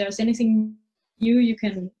 or if there's anything new you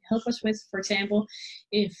can help us with. For example,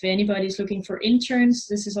 if anybody's looking for interns,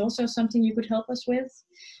 this is also something you could help us with.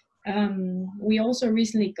 We also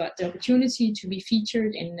recently got the opportunity to be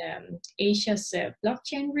featured in Asia's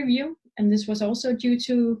blockchain review, and this was also due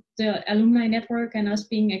to the alumni network and us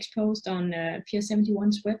being exposed on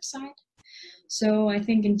Peer71's website. So I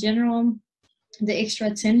think in general, the extra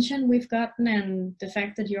attention we've gotten and the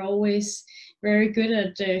fact that you're always very good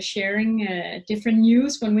at sharing different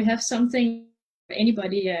news when we have something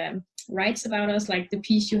anybody writes about us, like the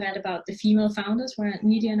piece you had about the female founders where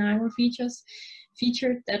Nidia and I were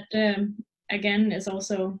featured, that again is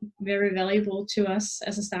also very valuable to us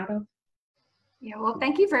as a startup. Yeah, well,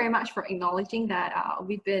 thank you very much for acknowledging that.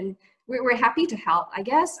 We're happy to help. I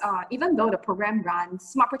guess even though the program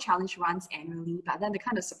runs, SmartPort Challenge runs annually, but then the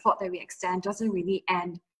kind of support that we extend doesn't really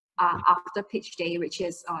end after pitch day, which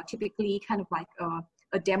is typically kind of like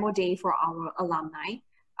a demo day for our alumni.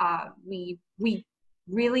 We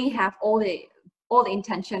really have all the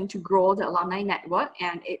intention to grow the alumni network,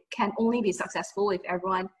 and it can only be successful if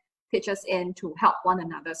everyone pitches in to help one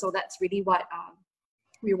another. So that's really what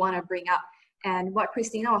we want to bring up. And what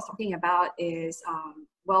Christina was talking about is,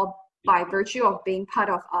 well, by virtue of being part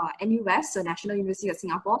of NUS, the National University of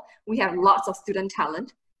Singapore, we have lots of student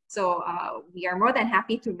talent. So we are more than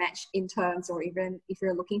happy to match interns, or even if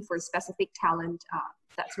you're looking for specific talent,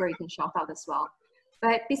 that's where you can shout out as well.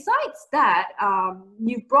 But besides that,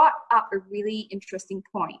 you brought up a really interesting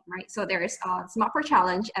point, right? So there is SmartPort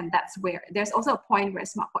Challenge, and that's where there's also a point where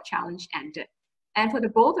SmartPort Challenge ended. And for the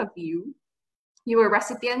both of you, you were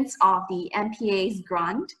recipients of the MPA's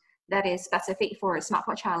grant that is specific for a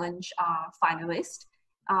SmartPort Challenge finalist.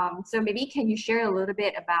 So maybe can you share a little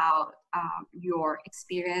bit about your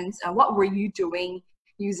experience? What were you doing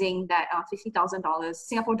using that $50,000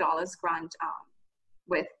 Singapore dollars grant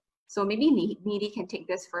with? So maybe Nidhi can take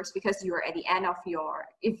this first, because you are at the end of your,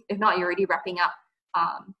 if not, you're already wrapping up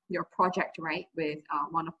your project, right, with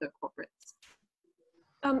one of the corporates.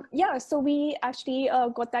 Yeah, so we actually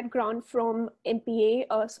got that grant from MPA,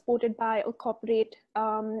 supported by a corporate,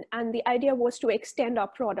 and the idea was to extend our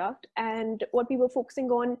product. And what we were focusing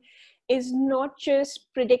on is not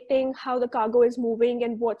just predicting how the cargo is moving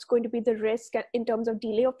and what's going to be the risk in terms of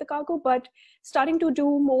delay of the cargo, but starting to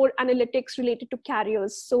do more analytics related to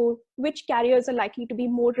carriers. So which carriers are likely to be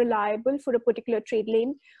more reliable for a particular trade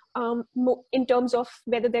lane, in terms of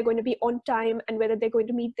whether they're going to be on time and whether they're going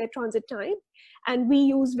to meet their transit time. And we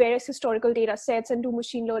use various historical data sets and do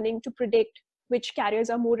machine learning to predict which carriers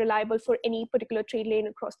are more reliable for any particular trade lane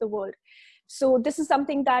across the world. So this is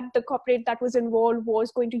something that the corporate that was involved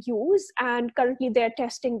was going to use, and currently they're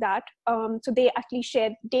testing that. So they actually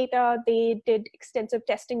shared data, they did extensive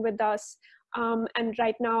testing with us, and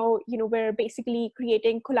right now, we're basically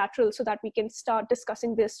creating collateral so that we can start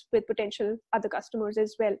discussing this with potential other customers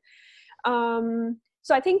as well.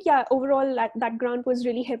 So I think, yeah, overall that grant was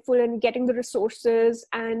really helpful in getting the resources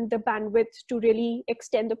and the bandwidth to really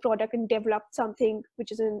extend the product and develop something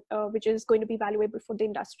which is going to be valuable for the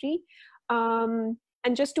industry.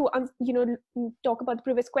 And just to talk about the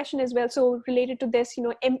previous question as well. So related to this,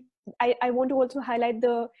 I want to also highlight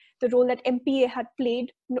the role that MPA had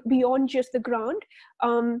played beyond just the grant,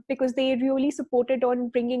 because they really supported on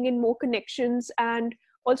bringing in more connections, and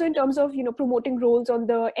also in terms of promoting roles on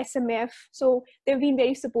the SMF. So they've been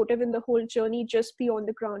very supportive in the whole journey just beyond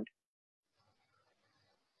the grant.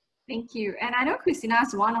 Thank you. And I know Christina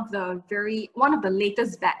is one of the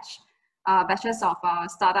latest batches of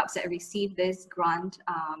startups that received this grant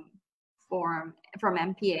from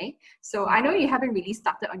MPA. So I know you haven't really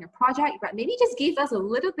started on your project, but maybe just give us a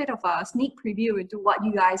little bit of a sneak preview into what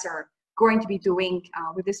you guys are going to be doing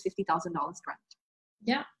with this $50,000 grant.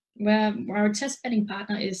 Yeah, well, our test bedding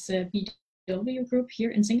partner is BW Group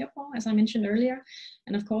here in Singapore, as I mentioned earlier.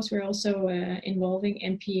 And of course, we're also involving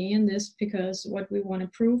MPA in this, because what we want to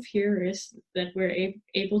prove here is that we're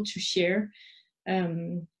able to share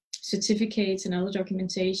certificates and other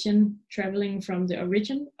documentation traveling from the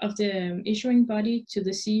origin of the issuing body to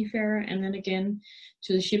the seafarer, and then again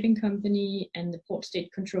to the shipping company and the port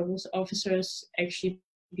state controls officers actually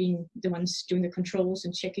being the ones doing the controls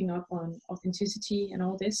and checking up on authenticity and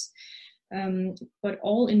all this. But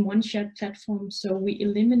all in one shared platform, so we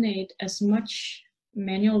eliminate as much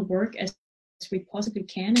manual work as we possibly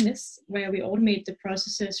can in this, where we automate the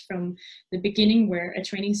processes from the beginning, where a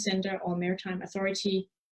training center or maritime authority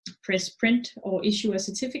press print or issue a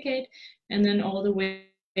certificate, and then all the way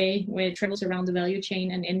where it travels around the value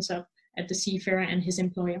chain and ends up at the seafarer and his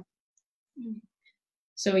employer.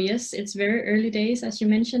 So yes, it's very early days, as you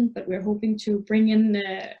mentioned, but we're hoping to bring in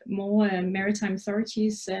more maritime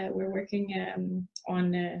authorities. We're working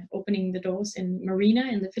on opening the doors in Marina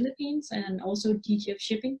in the Philippines, and also DG of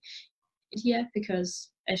Shipping here, because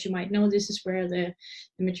as you might know, this is where the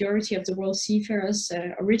majority of the world seafarers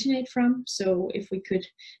originate from. So if we could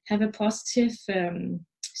have a positive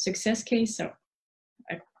success case, or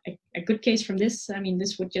a good case from this, I mean,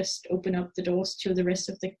 this would just open up the doors to the rest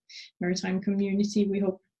of the maritime community, we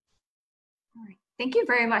hope. All right. Thank you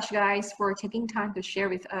very much, guys, for taking time to share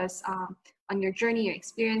with us on your journey, your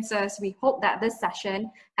experiences. We hope that this session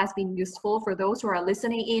has been useful for those who are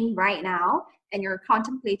listening in right now and you're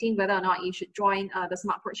contemplating whether or not you should join the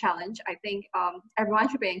SmartPort Challenge. I think everyone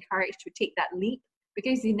should be encouraged to take that leap,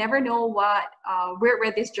 because you never know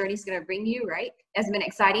where this journey is going to bring you, right? It's been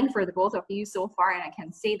exciting for the both of you so far, and I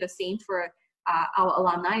can say the same for our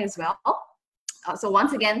alumni as well. So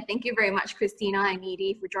once again, thank you very much, Christina and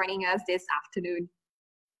Needy, for joining us this afternoon.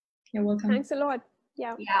 You're welcome. Thanks a lot.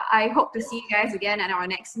 Yeah, I hope to see you guys again at our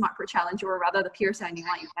next SmartPort Challenge, or rather the Pier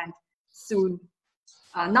 71 event soon.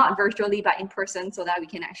 Not virtually, but in person, so that we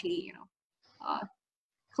can actually,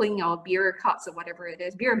 clean our beer cups or whatever it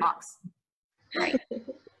is, beer mugs. Right.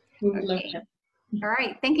 Okay. All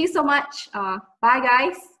right. Thank you so much. Bye,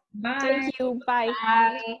 guys. Bye. Thank you. Bye.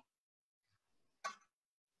 Bye.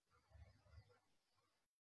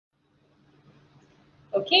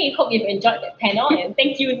 Okay, hope you've enjoyed that panel, and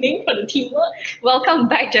thank you, Ning, for the teamwork. Welcome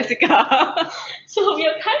back, Jessica. So we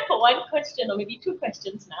have time for one question, or maybe two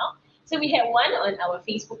questions now. So we have one on our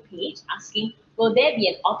Facebook page asking, will there be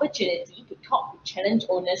an opportunity to talk to challenge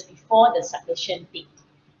owners before the submission date?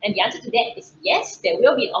 And the answer to that is yes, there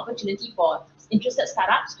will be an opportunity for interested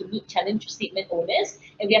startups to meet challenge statement owners.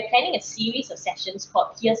 And we are planning a series of sessions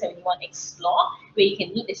called Pier 71 Explore, where you can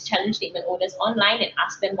meet these challenge statement owners online and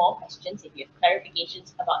ask them more questions if you have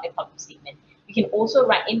clarifications about their public statement. You can also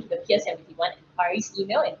write into the Pier 71 inquiries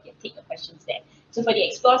email and you can take your questions there. So for the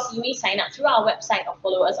Explore series, sign up through our website or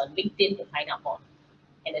follow us on LinkedIn to find out more.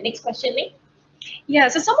 And the next question, Ling? Yeah,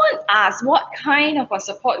 so someone asked what kind of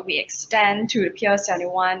support we extend to the Pier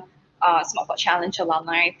 71 SmartPort Challenge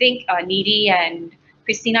alumni. I think Needy and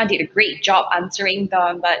Christina did a great job answering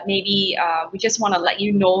them, but maybe we just want to let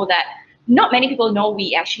you know that not many people know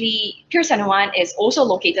we actually, Pier 71 is also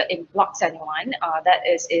located in Block 71. That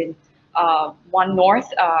is in 1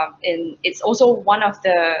 North. It's also one of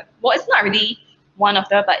the, well, it's not really one of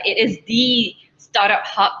the, but it is the startup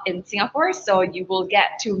hub in Singapore. So you will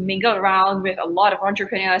get to mingle around with a lot of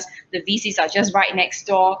entrepreneurs. The VCs are just right next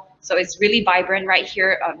door. So it's really vibrant right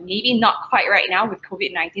here. Maybe not quite right now with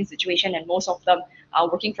COVID-19 situation and most of them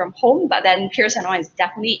are working from home, but then Pier 71 is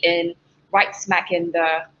definitely right smack in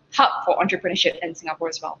the hub for entrepreneurship in Singapore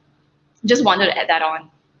as well. Just wanted to add that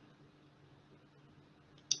on.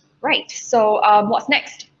 Right, so what's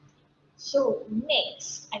next? So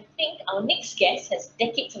next, I think our next guest has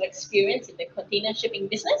decades of experience in the container shipping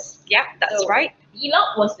business. Yeah, that's right.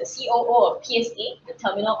 Vlog was the COO of PSA, the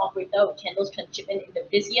terminal operator which handles transshipment in the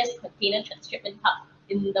busiest container transshipment hub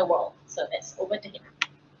in the world. So that's over to him.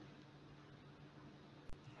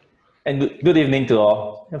 And good evening to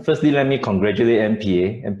all. Firstly, let me congratulate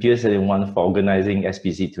MPA and Pier 71 for organizing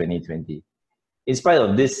SPC 2020. In spite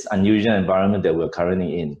of this unusual environment that we're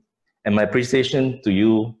currently in, and my appreciation to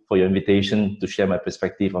you for your invitation to share my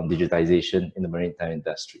perspective on digitization in the maritime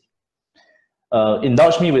industry.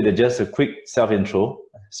 Indulge me with just a quick self-intro.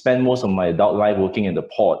 Spent most of my adult life working in the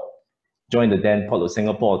port, joined the then Port of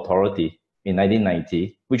Singapore Authority in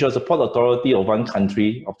 1990, which was a port authority of one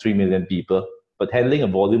country of 3 million people, but handling a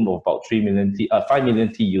volume of about 5 million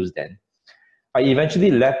TEUs then. I eventually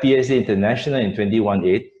left PSA International in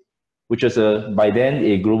 2018, which was by then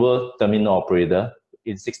a global terminal operator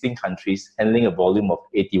in 16 countries, handling a volume of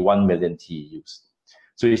 81 million TEUs.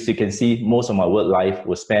 So as you can see, most of my work life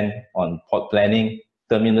was spent on port planning,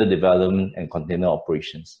 terminal development, and container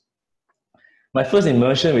operations. My first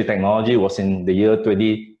immersion with technology was in the year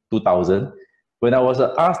 2000, when I was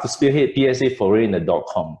asked to spearhead PSA foray in the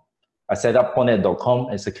 .com. I set up portnet.com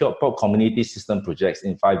and secured port community system projects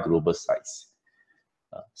in 5 global sites.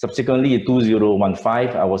 Subsequently, in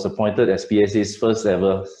 2015, I was appointed as PSA's first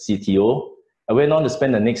ever CTO. I went on to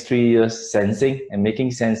spend the next 3 years sensing and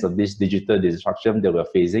making sense of this digital disruption that we're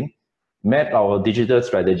facing, mapped our digital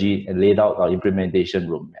strategy, and laid out our implementation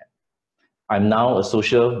roadmap. I'm now a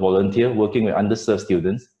social volunteer working with underserved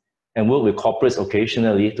students and work with corporates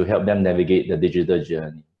occasionally to help them navigate the digital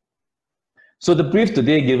journey. So the brief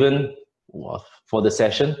today given for the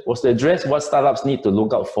session was to address what startups need to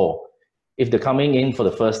look out for if they're coming in for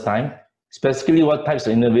the first time, specifically what types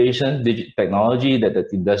of innovation, technology that the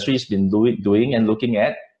industry has been doing and looking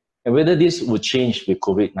at, and whether this would change with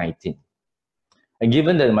COVID-19. And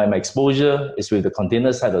given that my exposure is with the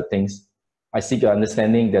container side of things, I seek your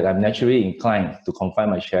understanding that I'm naturally inclined to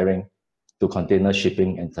confine my sharing to container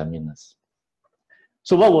shipping and terminals.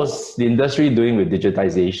 So what was the industry doing with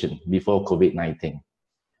digitization before COVID-19?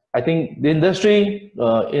 I think the industry,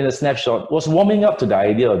 in a snapshot, was warming up to the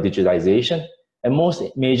idea of digitization, and most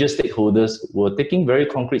major stakeholders were taking very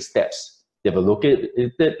concrete steps. They've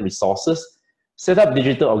allocated resources, set up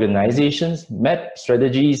digital organizations, mapped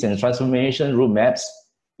strategies and transformation roadmaps,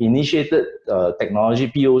 initiated technology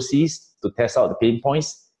POCs to test out the pain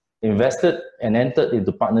points, invested and entered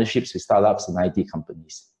into partnerships with startups and IT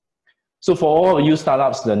companies. So for all of you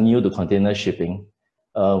startups that are new to container shipping,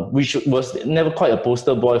 which was never quite a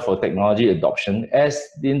poster boy for technology adoption, as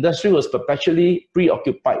the industry was perpetually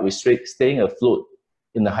preoccupied with staying afloat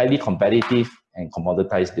in a highly competitive and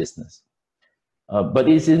commoditized business. But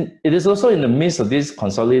it is also in the midst of this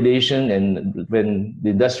consolidation, and when the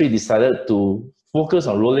industry decided to focus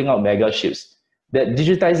on rolling out mega ships, that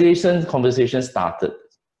digitization conversation started.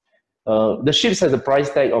 The ships had a price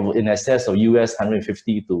tag of in excess of US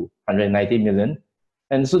 150 to 190 million.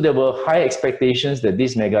 And so there were high expectations that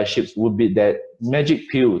these mega ships would be that magic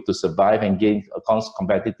pill to survive and gain a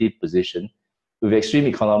competitive position with extreme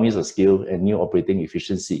economies of scale and new operating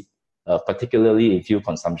efficiency, particularly in fuel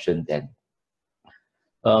consumption then.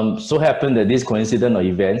 So happened that this coincidence of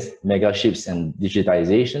events, mega ships and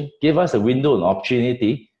digitization, gave us a window and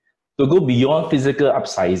opportunity to go beyond physical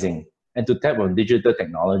upsizing and to tap on digital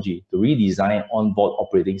technology to redesign onboard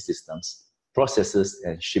operating systems, processes,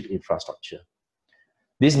 and ship infrastructure.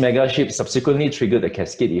 These mega ships subsequently triggered a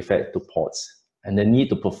cascade effect to ports and the need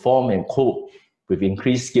to perform and cope with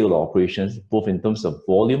increased scale of operations, both in terms of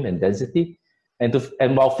volume and density, and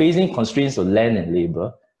while facing constraints of land and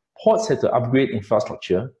labor, ports had to upgrade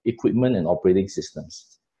infrastructure, equipment, and operating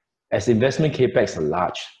systems. As investment capex are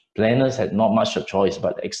large, planners had not much of a choice,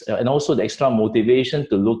 and also the extra motivation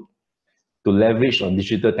to leverage on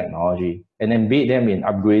digital technology and embed them in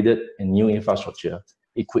upgraded and new infrastructure,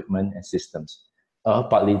 equipment, and systems,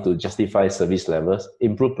 partly to justify service levels,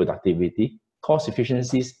 improve productivity, cost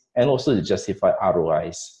efficiencies, and also to justify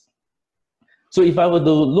ROIs. So if I were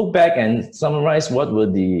to look back and summarize what were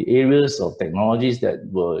the areas of technologies that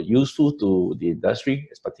were useful to the industry,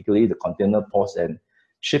 particularly the container ports and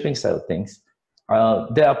shipping side of things,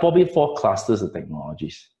 there are probably 4 clusters of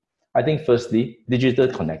technologies. I think firstly, digital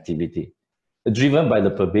connectivity. Driven by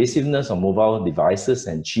the pervasiveness of mobile devices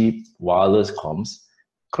and cheap wireless comms,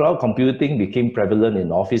 cloud computing became prevalent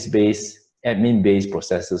in office-based, admin-based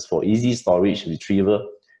processes for easy storage, retrieval,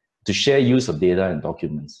 to share use of data and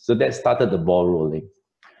documents. So that started the ball rolling.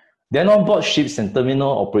 Then on board ships and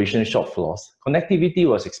terminal operation shop floors, connectivity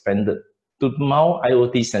was expanded to mount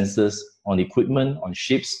IoT sensors on equipment, on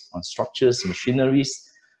ships, on structures, machineries,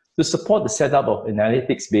 to support the setup of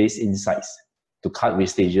analytics-based insights to cut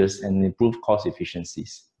wastages and improve cost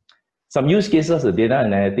efficiencies. Some use cases of data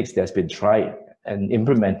analytics that has been tried and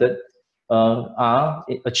implemented are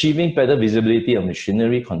achieving better visibility of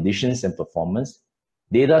machinery conditions and performance,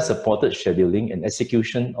 data-supported scheduling and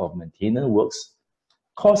execution of maintenance works.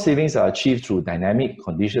 Cost savings are achieved through dynamic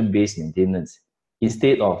condition-based maintenance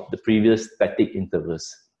instead of the previous static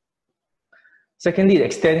intervals. Secondly, it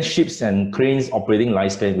extends ships and cranes operating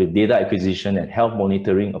lifespan with data acquisition and health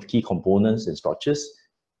monitoring of key components and structures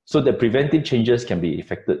so that preventive changes can be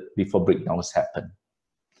effected before breakdowns happen.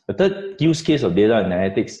 The third use case of data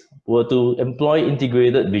analytics were to employ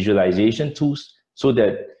integrated visualization tools so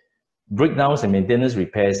that breakdowns and maintenance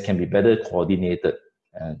repairs can be better coordinated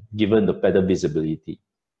given the better visibility.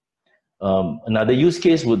 Another use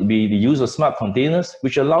case would be the use of smart containers,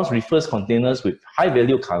 which allows reverse containers with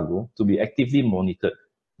high-value cargo to be actively monitored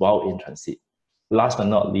while in transit. Last but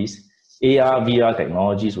not least, AR, VR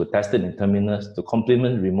technologies were tested in terminals to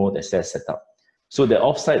complement remote access setup, so that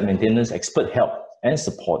off-site maintenance expert help and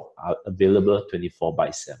support are available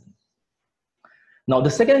 24/7. Now,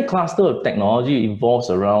 the second cluster of technology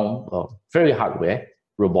involves around very hardware,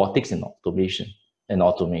 robotics, and automation.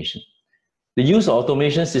 The use of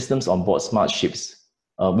automation systems on board smart ships,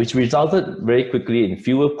 which resulted very quickly in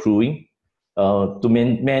fewer crewing to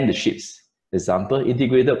man the ships. Example,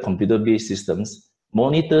 integrated computer-based systems,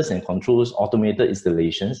 monitors and controls automated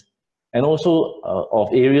installations, and also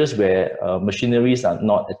of areas where machineries are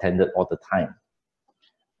not attended all the time.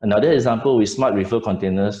 Another example is smart reefer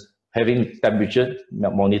containers having temperature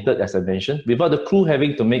monitored, as I mentioned, without the crew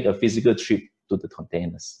having to make a physical trip to the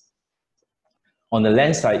containers. On the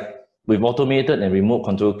land side, with automated and remote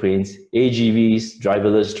control cranes, AGVs,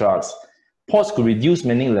 driverless trucks, ports could reduce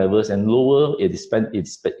manning levels and lower its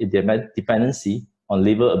dependency on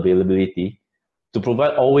labor availability to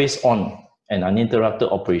provide always-on and uninterrupted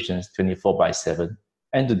operations 24/7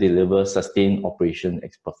 and to deliver sustained operation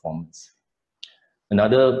performance.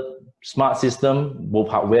 Another smart system, both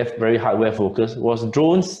very hardware focused, was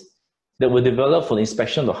drones that were developed for the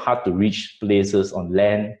inspection of hard-to-reach places on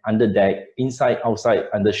land, under deck, inside, outside,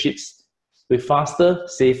 under ships, with faster,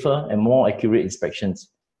 safer, and more accurate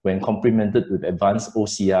inspections when complemented with advanced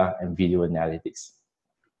OCR and video analytics.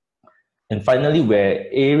 And finally, where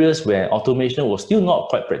areas where automation was still not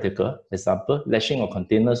quite practical, example, lashing of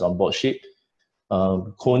containers on board ship,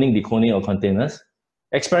 coning, deconing of containers,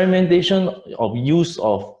 experimentation of use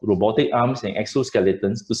of robotic arms and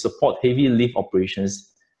exoskeletons to support heavy lift operations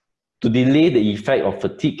to delay the effect of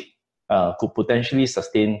fatigue could potentially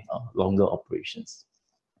sustain longer operations.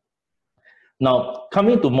 Now,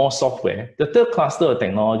 coming to more software, the third cluster of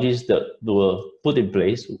technologies that were put in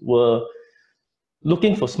place were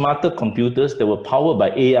looking for smarter computers that were powered by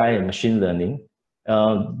AI and machine learning.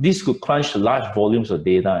 This could crunch large volumes of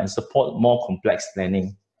data and support more complex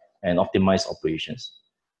planning and optimized operations.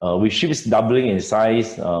 With ships doubling in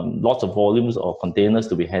size, lots of volumes of containers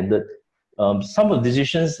to be handled, some of the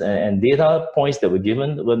decisions and data points that were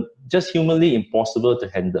given were just humanly impossible to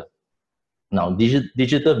handle. Now,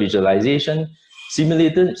 digital visualization,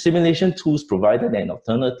 simulation tools provided an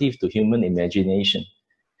alternative to human imagination,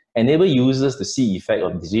 enable users to see effect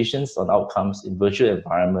of decisions on outcomes in virtual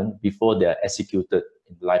environment before they are executed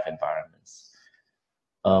in live environments.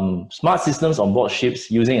 Smart systems on board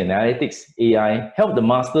ships using analytics, AI, help the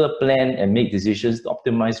master plan and make decisions to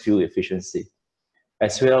optimize fuel efficiency,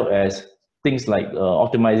 as well as things like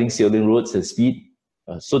optimizing sailing routes and speed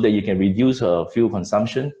so that you can reduce fuel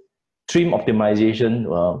consumption, trim optimization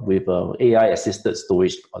with AI-assisted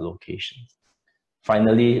storage allocation.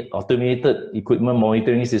 Finally, automated equipment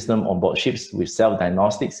monitoring system on board ships with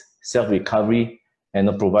self-diagnostics, self-recovery, and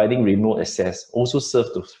providing remote access also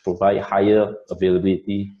serve to provide higher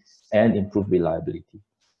availability and improve reliability.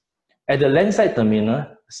 At the landside terminal,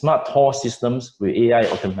 smart TOR systems with AI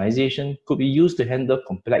optimization could be used to handle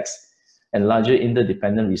complex and larger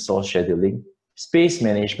interdependent resource scheduling, space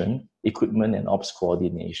management, equipment, and ops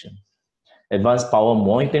coordination. Advanced power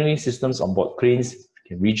monitoring systems on board cranes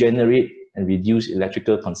can regenerate and reduce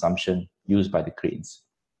electrical consumption used by the cranes.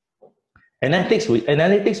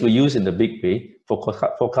 Analytics were used in a big way for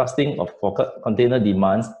forecasting of container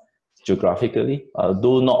demands geographically,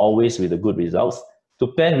 though not always with the good results, to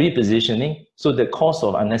plan repositioning so the cost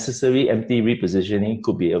of unnecessary empty repositioning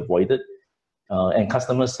could be avoided and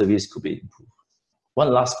customer service could be improved.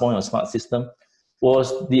 One last point on smart system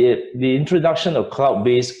was the introduction of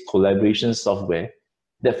cloud-based collaboration software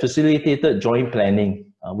that facilitated joint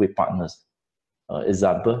planning with partners.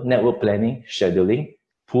 Example, network planning, scheduling,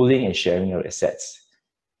 pooling and sharing of assets.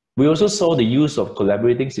 We also saw the use of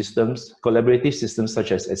collaborative systems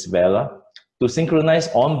such as Svela to synchronize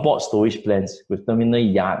onboard storage plans with terminal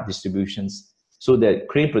yard distributions so that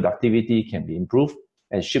crane productivity can be improved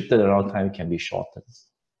and ship turnaround time can be shortened.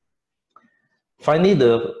 Finally,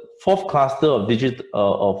 the fourth cluster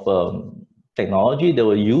of technology that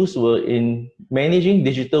were used were in managing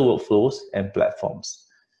digital workflows and platforms.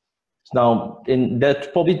 Now, there are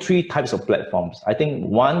probably three types of platforms. I think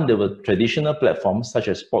one, there were traditional platforms such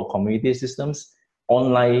as port community systems,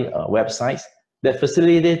 online websites that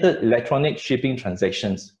facilitated electronic shipping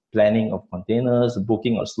transactions, planning of containers,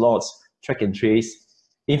 booking of slots, track and trace,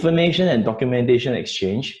 information and documentation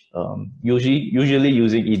exchange, usually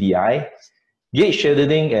using EDI. Gate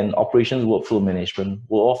scheduling and operations workflow management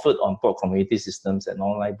were offered on port community systems and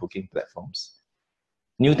online booking platforms.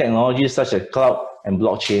 New technologies such as cloud and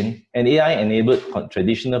blockchain and AI enabled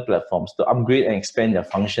traditional platforms to upgrade and expand their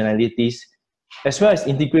functionalities, as well as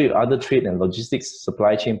integrate with other trade and logistics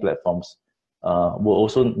supply chain platforms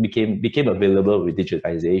became available with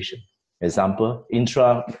digitization. Example,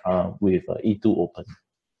 Intra with E2 Open.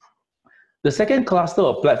 The second cluster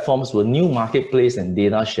of platforms were new marketplace and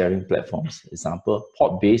data sharing platforms. Example,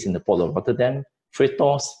 Portbase in the Port of Rotterdam,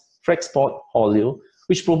 Freightos, Frexport, Haulio,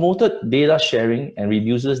 which promoted data sharing and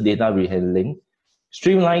reduces data rehandling,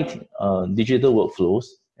 streamlined digital workflows,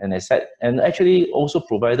 and actually also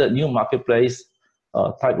provided new marketplace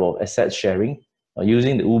type of asset sharing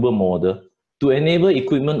using the Uber model to enable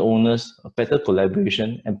equipment owners better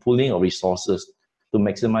collaboration and pooling of resources to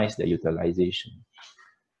maximize their utilization.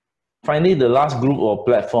 Finally, the last group of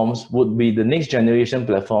platforms would be the next generation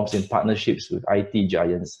platforms in partnerships with IT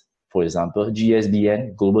giants. For example,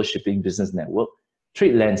 GSBN, Global Shipping Business Network,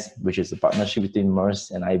 TradeLens, which is a partnership between Maersk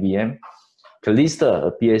and IBM, Calista,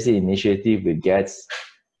 a PSA initiative with GATS,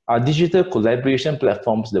 are digital collaboration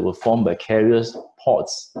platforms that were formed by carriers,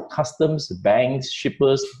 ports, customs, banks,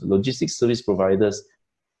 shippers, logistics service providers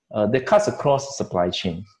that cuts across the supply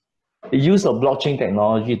chain. The use of blockchain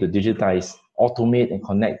technology to digitize, automate, and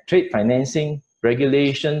connect trade financing,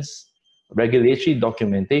 regulations, regulatory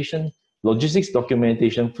documentation, logistics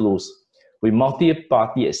documentation flows with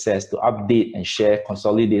multi-party access to update and share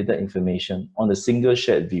consolidated information on a single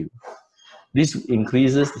shared view. This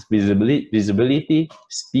increases visibility,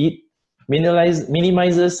 speed,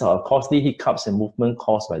 minimizes costly hiccups and movement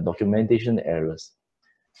caused by documentation errors.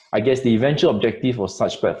 I guess the eventual objective of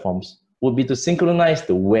such platforms would be to synchronize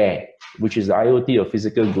the where, which is the IoT of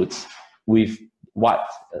physical goods, with what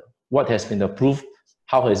has been approved,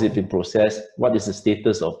 how has it been processed, what is the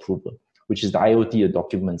status of approval, which is the IoT of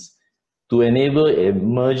documents, to enable a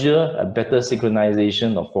merger, a better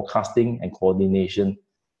synchronization of forecasting and coordination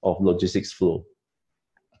of logistics flow.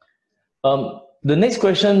 The next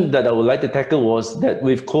question that I would like to tackle was that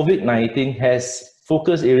with COVID-19, has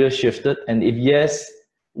focus areas shifted? And if yes,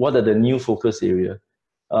 what are the new focus areas?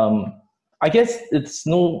 I guess it is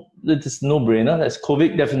no-brainer, as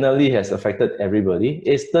COVID definitely has affected everybody.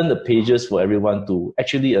 It's turned the pages for everyone to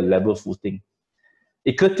actually a level footing.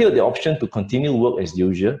 It curtailed the option to continue work as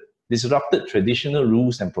usual, disrupted traditional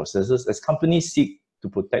rules and processes as companies seek to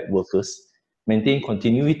protect workers, maintain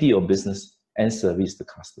continuity of business, and service the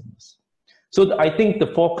customers. So I think the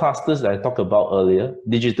four clusters that I talked about earlier,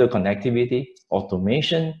 digital connectivity,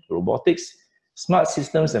 automation, robotics, smart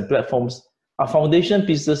systems and platforms, are foundation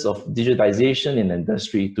pieces of digitization in the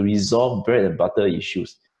industry to resolve bread and butter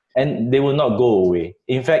issues. And they will not go away.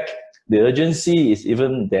 In fact, the urgency is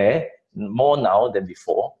even there, more now than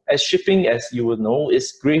before, as shipping, as you will know,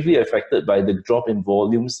 is gravely affected by the drop in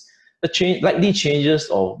volumes, the likely changes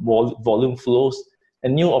of volume flows,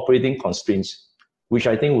 and new operating constraints, which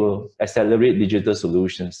I think will accelerate digital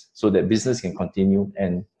solutions so that business can continue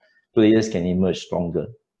and players can emerge stronger.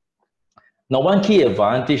 Now, one key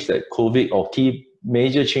advantage that COVID, or key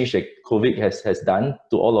major change that COVID has done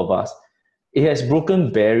to all of us, it has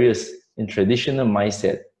broken barriers in traditional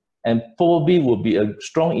mindset and probably will be a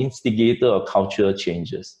strong instigator of cultural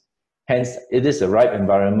changes. Hence, it is a ripe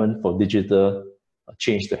environment for digital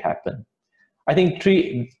change to happen. I think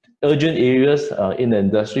three urgent areas in the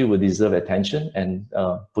industry will deserve attention and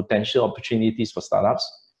potential opportunities for startups.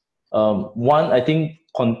 One, I think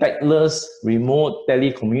contactless, remote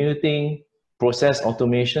telecommuting, process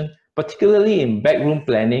automation, particularly in backroom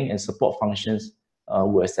planning and support functions,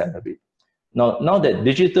 will accelerate. Now that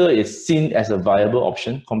digital is seen as a viable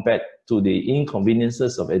option compared to the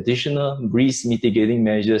inconveniences of additional risk mitigating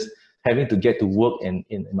measures, having to get to work in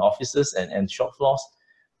offices and shop floors,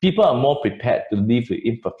 people are more prepared to live with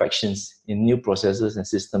imperfections in new processes and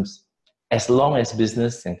systems as long as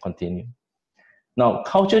business can continue. Now,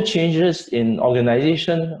 culture changes in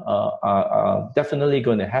organization are definitely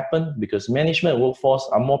going to happen because management workforce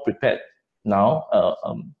are more prepared now,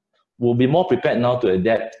 will be more prepared now to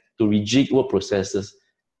adapt to rigid work processes,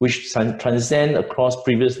 which transcend across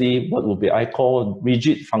previously what would be, I call,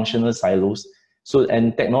 rigid functional silos. So,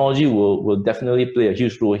 and technology will definitely play a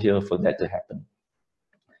huge role here for that to happen.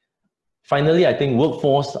 Finally, I think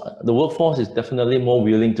the workforce is definitely more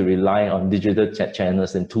willing to rely on digital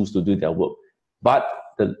channels and tools to do their work. But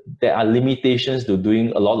there are limitations to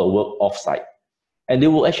doing a lot of work offsite. And they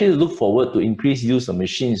will actually look forward to increased use of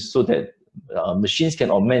machines so that machines can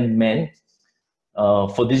augment men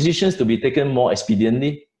for decisions to be taken more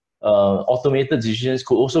expediently. Automated decisions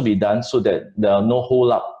could also be done so that there are no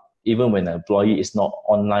hold up even when an employee is not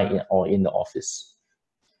online or in the office.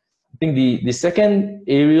 I think the second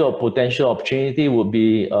area of potential opportunity would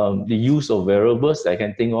be the use of wearables that I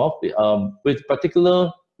can think of, with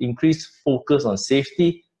particular increased focus on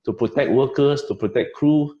safety to protect workers, to protect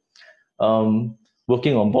crew,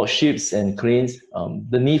 working on board ships and cranes,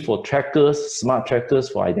 the need for trackers, smart trackers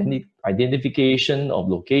for identification of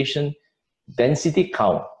location, density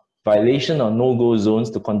count, violation of no-go zones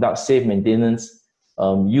to conduct safe maintenance,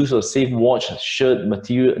 use of safe watch, shirt,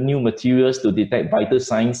 new materials to detect vital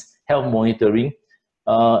signs, health monitoring,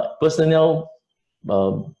 personnel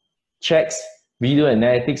checks, video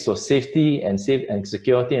analytics for safety and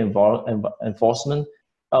security enforcement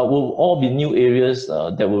will all be new areas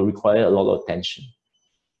that will require a lot of attention.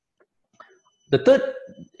 The third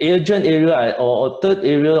urgent area or third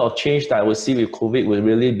area of change that I will see with COVID will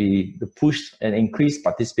really be the push and increased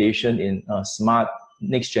participation in smart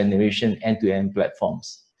next generation end-to-end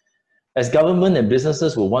platforms. As government and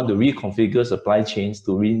businesses will want to reconfigure supply chains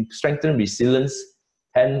to strengthen resilience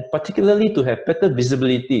and particularly to have better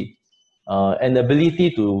visibility and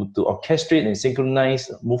ability to orchestrate and synchronize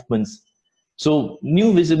movements. So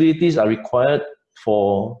new visibilities are required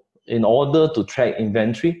in order to track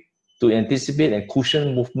inventory, to anticipate and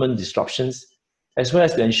cushion movement disruptions, as well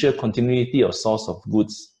as to ensure continuity of source of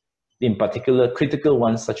goods, in particular critical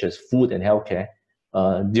ones such as food and healthcare,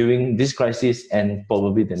 during this crisis and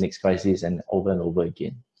probably the next crisis and over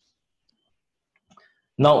again.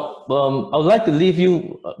 Now, I would like to leave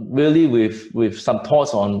you really with some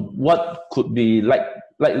thoughts on what could be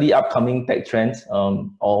likely upcoming tech trends,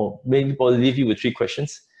 or maybe I'll leave you with 3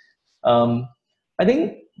 questions. I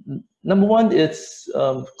think number one is,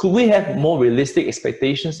 could we have more realistic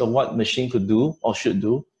expectations of what machine could do or should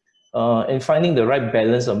do, and finding the right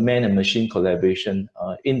balance of man and machine collaboration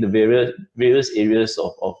in the various areas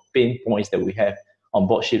of pain points that we have on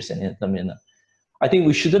board ships and in terminal. I think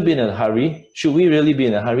we shouldn't be in a hurry. Should we really be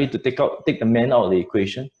in a hurry to take the man out of the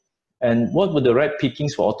equation? And what were the right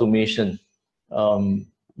pickings for automation?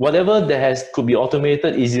 Whatever that could be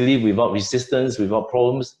automated easily without resistance, without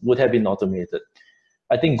problems, would have been automated.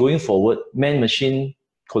 I think going forward, man-machine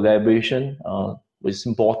collaboration is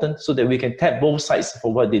important so that we can tap both sides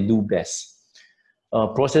for what they do best.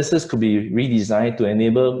 Processes could be redesigned to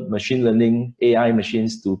enable machine learning, AI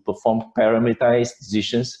machines to perform parameterized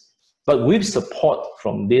decisions, but with support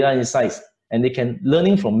from data insights, and they can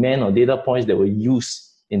learning from man or data points that were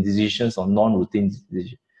used in decisions or non-routine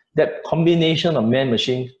decisions. That combination of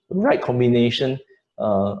man-machine, the right combination,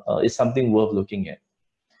 is something worth looking at.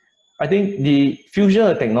 I think the fusion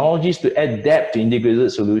of technologies to add depth to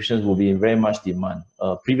integrated solutions will be in very much demand.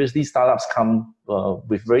 Previously, startups come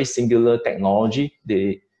with very singular technology.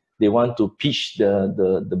 They want to pitch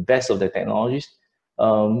the best of their technologies.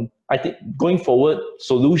 I think going forward,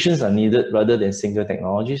 solutions are needed rather than single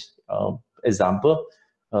technologies. Example,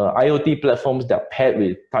 IoT platforms that are paired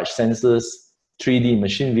with touch sensors, 3D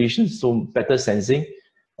machine vision, so better sensing,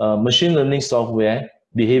 machine learning software,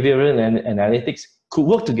 behavioral analytics could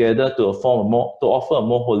work together to offer a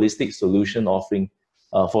more holistic solution offering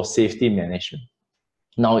for safety management.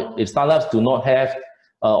 Now, if startups do not have,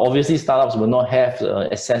 obviously startups will not have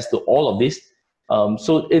access to all of this.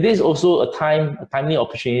 So it is also a timely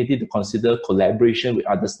opportunity to consider collaboration with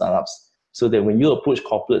other startups so that when you approach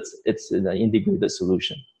corporates, it's an integrated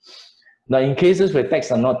solution. Now, in cases where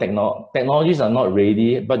technologies are not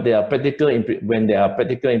ready, but when there are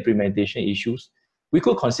practical implementation issues, we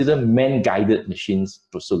could consider man-guided machines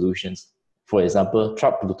for solutions. For example,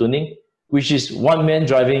 truck platooning, which is one man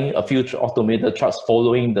driving a few automated trucks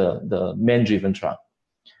following the man-driven truck.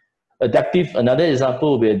 Another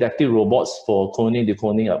example would be adaptive robots for coning,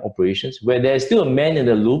 deconing operations, where there is still a man in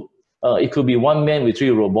the loop. It could be one man with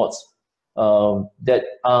 3 robots that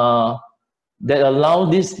allow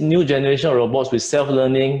this new generation of robots with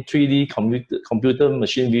self-learning, 3D computer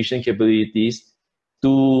machine vision capabilities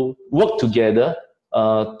to work together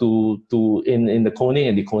in the coning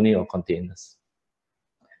and deconing of containers.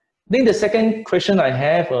 I think the second question I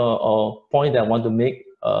have, or point that I want to make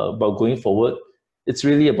about going forward, it's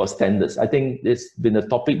really about standards. I think it's been a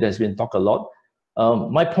topic that's been talked a lot.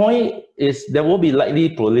 My point is there will be likely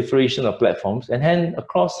proliferation of platforms, and hence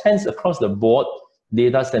across the board,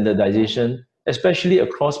 data standardization, especially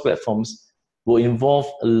across platforms, will involve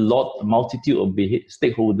a multitude of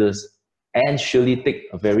stakeholders and surely take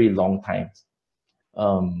a very long time.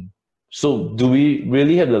 So do we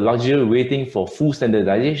really have the luxury of waiting for full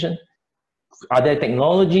standardization? Are there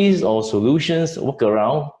technologies or solutions work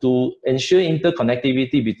around to ensure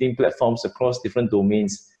interconnectivity between platforms across different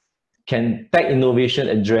domains? Can tech innovation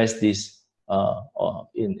address this?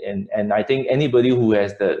 And I think anybody who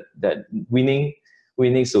has that winning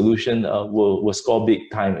solution will score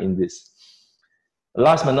big time in this.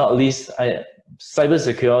 Last but not least,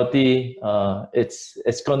 cybersecurity,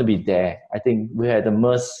 it's going to be there. I think we had a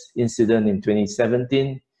MERS incident in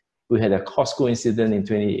 2017. We had a Costco incident in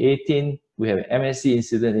 2018. We have an MSC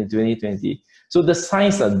incident in 2020. So the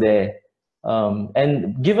signs are there.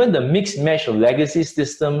 And given the mixed match of legacy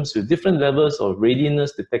systems with different levels of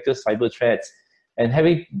readiness to tackle cyber threats and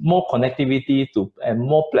having more connectivity and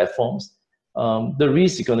more platforms, the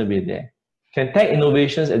risk is going to be there. Can tech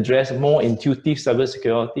innovations address more intuitive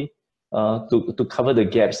cybersecurity to cover the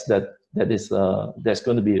gaps that's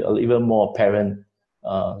going to be even more apparent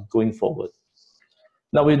going forward?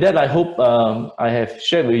 Now, with that, I hope I have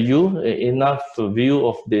shared with you enough view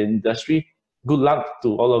of the industry. Good luck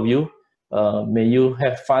to all of you. May you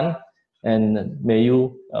have fun, and may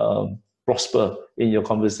you prosper in your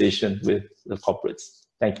conversation with the corporates.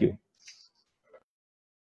 Thank you.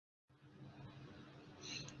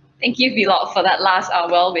 Thank you, Vlog, for that last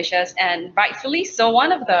well wishes, and rightfully so.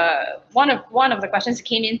 One of the questions that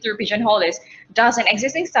came in through Pigeonhole is: does an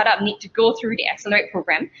existing startup need to go through the Accelerate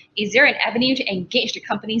program? Is there an avenue to engage the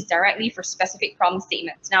companies directly for specific problem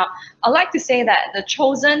statements? Now, I'd like to say that the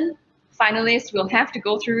chosen finalists will have to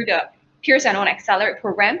go through the Pearson on Accelerate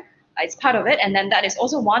program. It's part of it, and then that is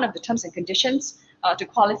also one of the terms and conditions to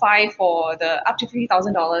qualify for the up to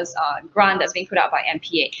 $3,000 grant that's being put out by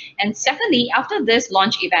MPA. And secondly, after this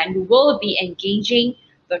launch event, we will be engaging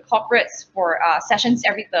the corporates for sessions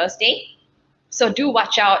every Thursday. So do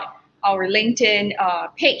watch out our LinkedIn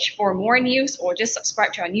page for more news, or just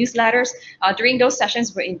subscribe to our newsletters. During those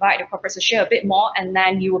sessions, we'll invite the corporates to share a bit more, and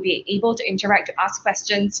then you will be able to interact, to ask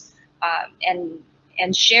questions,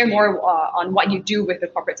 and share more on what you do with the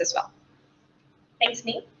corporates as well. Thanks,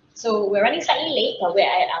 Ning. So we're running slightly late, but we're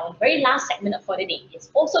at our very last segment for the day.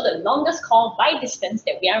 It's also the longest call by distance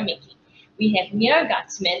that we are making. We have Nir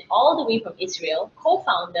Gutzman, all the way from Israel,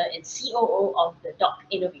 co-founder and COO of the Doc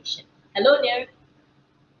Innovation. Hello, Nir.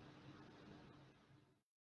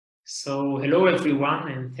 So hello,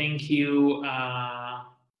 everyone, and thank you,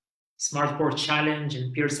 SmartPort Challenge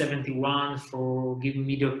and Peer 71 for giving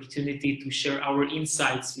me the opportunity to share our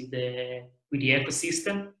insights with the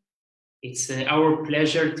ecosystem. It's our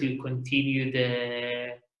pleasure to continue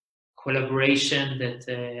the collaboration that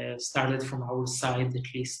started from our side,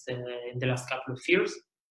 at least in the last couple of years.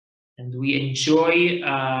 And we enjoy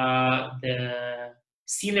the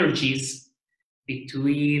synergies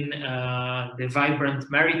between the vibrant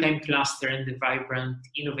maritime cluster and the vibrant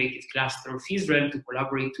innovative cluster of Israel to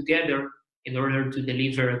collaborate together in order to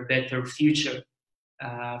deliver a better future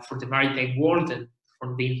for the maritime world and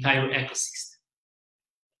for the entire ecosystem.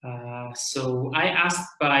 So I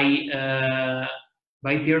asked by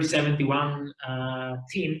Peer 71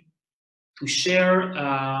 team to share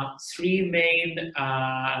three main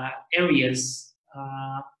areas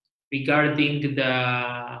regarding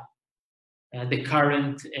the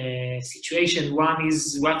current situation. One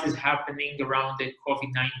is what is happening around the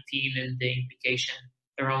COVID-19 and the implication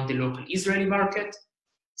around the local Israeli market.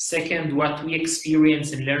 Second, what we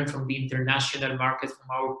experience and learn from the international market, from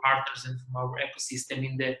our partners and from our ecosystem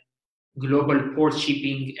in the global port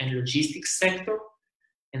shipping and logistics sector.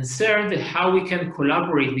 And third, how we can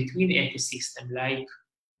collaborate between ecosystems like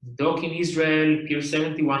Doc in Israel, Peer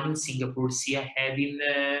 71 in Singapore, See Ahead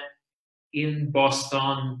in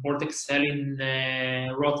Boston, Port Excel in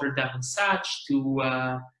Rotterdam and such, to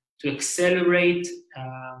accelerate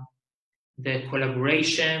the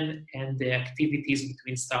collaboration and the activities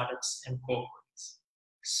between startups and corporates.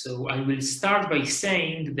 So I will start by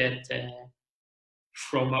saying that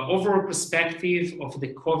from an overall perspective of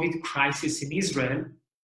the COVID crisis in Israel,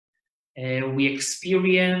 we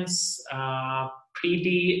experience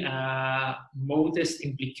pretty modest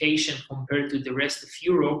implication compared to the rest of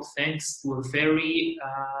Europe, thanks to a very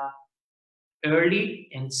early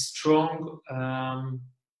and strong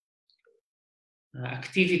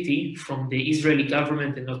activity from the Israeli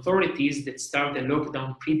government and authorities that started the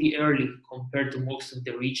lockdown pretty early compared to most of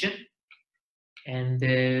the region. And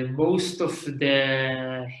most of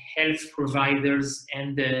the health providers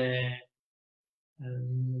and the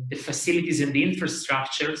facilities and the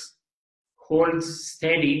infrastructures hold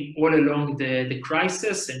steady all along the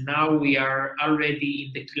crisis. And now we are already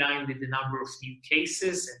in decline with the number of new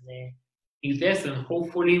cases and new deaths, and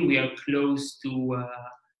hopefully we are close to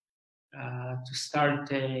start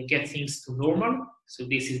get things to normal. So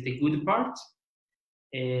this is the good part.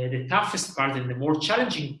 The toughest part and the more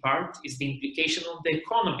challenging part is the implication on the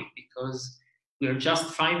economy, because we are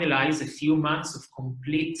just finalized a few months of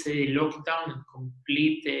complete lockdown and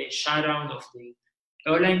complete shutdown of the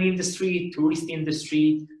airline industry, tourist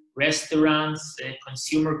industry, restaurants,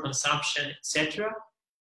 consumer consumption, etc.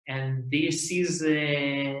 And this is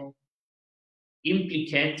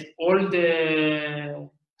implicate all the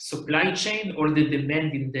supply chain, all the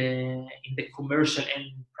demand in the commercial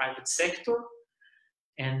and private sector,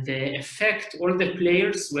 and affect all the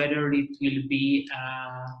players, whether it will be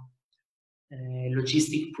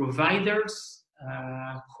logistic providers,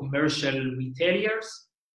 commercial retailers,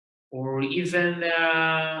 or even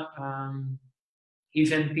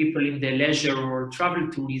people in the leisure or travel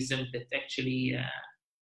tourism that actually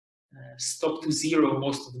stop to zero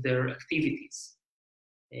most of their activities.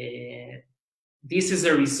 This as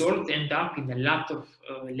a result end up in a lot of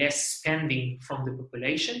less spending from the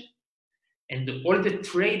population, and all the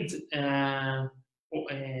trade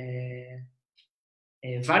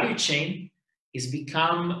value chain is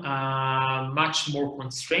become much more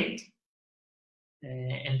constrained,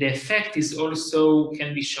 and the effect is also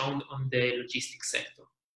can be shown on the logistics sector.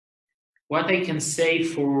 What I can say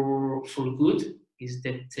for good is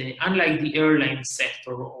that unlike the airline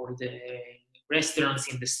sector or the restaurants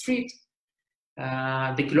in the street,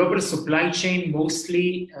 the global supply chain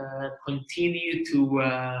mostly continue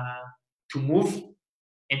to move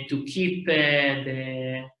and to keep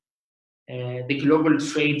the global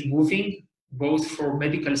trade moving, both for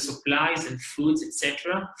medical supplies and foods,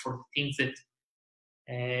 etc., for things that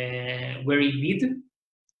were in need.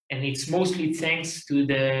 And it's mostly thanks to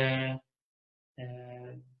the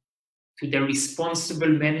responsible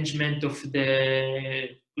management of the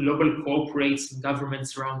global corporates and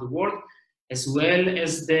governments around the world, as well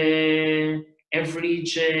as the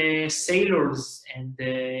average sailors and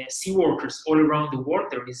sea workers all around the world.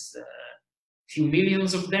 There is a few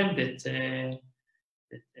millions of them that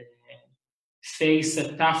face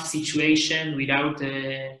a tough situation without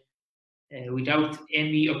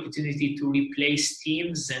any opportunity to replace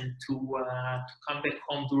teams and to come back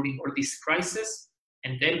home during all this crisis,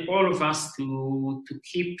 and help all of us to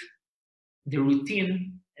keep the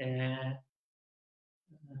routine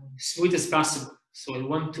smooth as possible. So I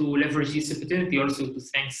want to leverage this opportunity also to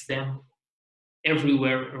thank them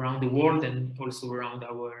everywhere around the world and also around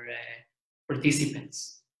our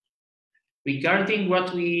participants. Regarding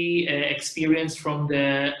what we experience from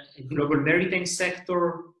the global maritime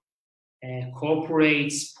sector,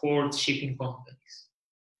 corporates, ports, shipping companies,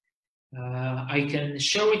 I can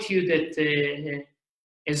share with you that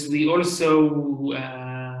as we also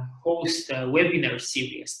host a webinar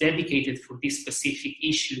series dedicated for this specific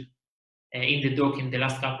issue in the doc in the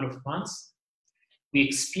last couple of months, we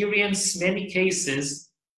experienced many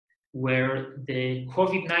cases where the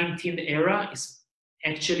COVID-19 era is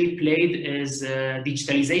actually played as a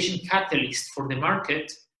digitalization catalyst for the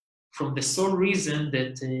market, from the sole reason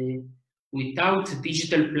that without a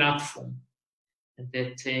digital platform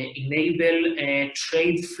that enable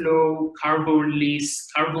trade flow, cargo release,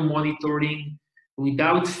 cargo monitoring,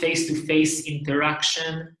 without face-to-face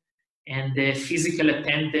interaction and the physical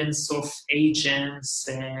attendance of agents,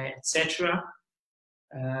 etc.,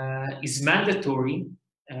 is mandatory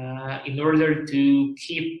in order to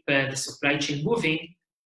keep the supply chain moving,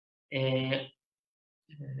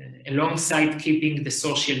 alongside keeping the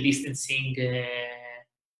social distancing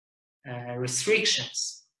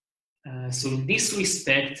restrictions. So in this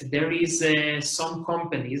respect, there is some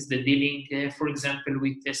companies that dealing, for example,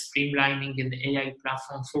 with streamlining an AI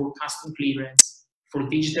platform for custom clearance, for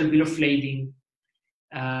digital bill of lading,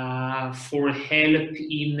 for help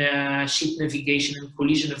in ship navigation and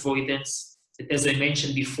collision avoidance. That, as I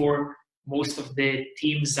mentioned before, most of the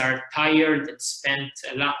teams are tired and spent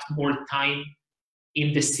a lot more time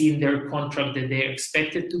in the sea in their contract than they're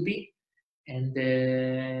expected to be. And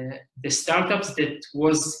the startups that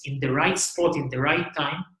was in the right spot, in the right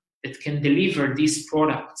time, that can deliver these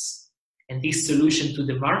products and this solution to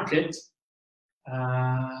the market,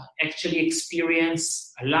 actually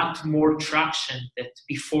experience a lot more traction than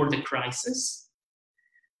before the crisis.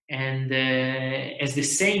 And as the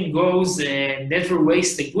saying goes, never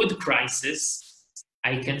waste a good crisis.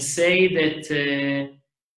 I can say that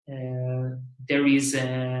there is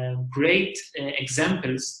great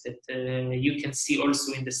examples that you can see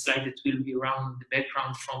also in the slide that will be around the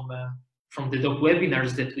background from the DOC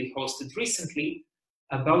webinars that we hosted recently,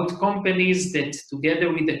 about companies that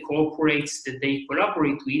together with the corporates that they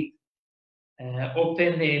collaborate with,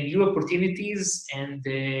 open new opportunities and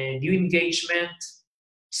new engagement,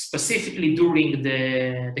 specifically during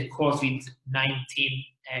the COVID-19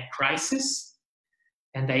 crisis.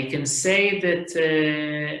 And I can say that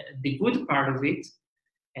the good part of it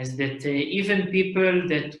is that even people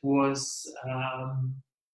that was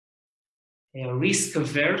risk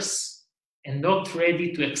averse and not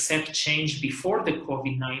ready to accept change before the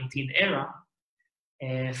COVID-19 era,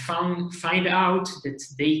 find out that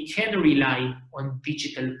they can rely on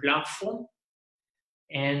digital platform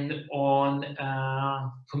and on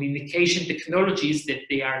communication technologies that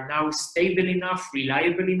they are now stable enough,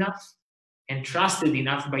 reliable enough, and trusted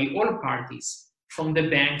enough by all parties, from the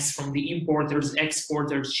banks, from the importers,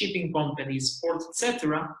 exporters, shipping companies, ports,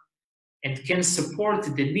 etc., and can support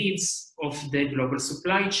the needs of the global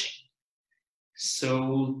supply chain.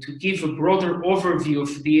 So to give a broader overview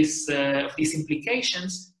of these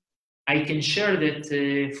implications, I can share that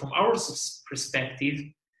from our perspective,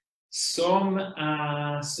 some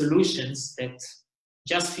solutions that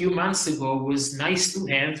just a few months ago was nice to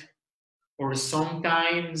have, or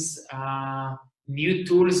sometimes new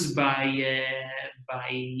tools by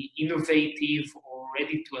innovative or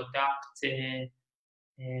ready to adapt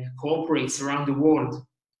corporates around the world,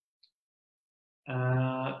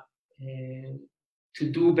 to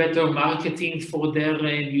do better marketing for their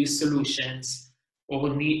new solutions,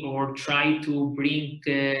 or try to bring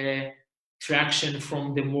traction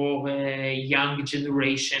from the more young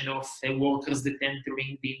generation of workers that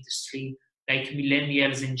entering the industry, like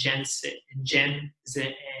millennials and Gen Z,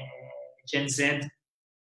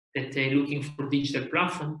 that are looking for digital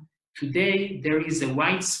platform. Today, there is a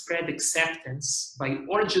widespread acceptance by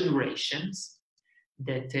all generations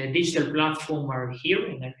that digital platforms are here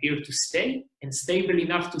and are here to stay and stable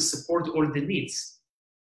enough to support all the needs.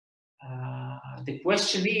 The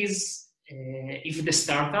question is if the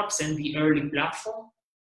startups and the early platform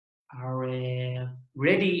are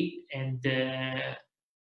ready and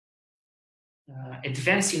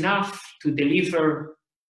advanced enough to deliver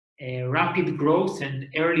rapid growth and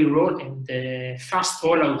early roll and fast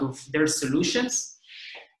rollout of their solutions,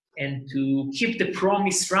 and to keep the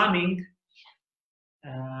promise running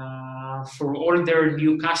for all their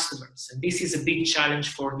new customers. And this is a big challenge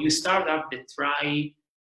for new startups that try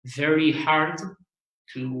very hard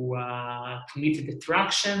to meet the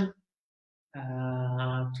traction,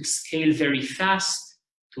 to scale very fast,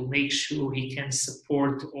 to make sure he can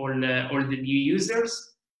support all the new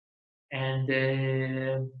users.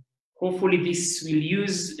 And hopefully this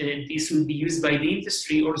will be used by the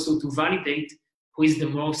industry also to validate who is the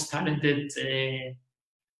most talented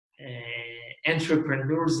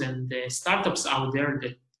entrepreneurs and startups out there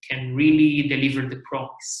that can really deliver the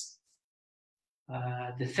promise.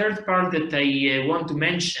 The third part that I want to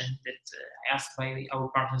mention, that asked by our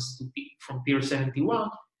partners from Pier 71,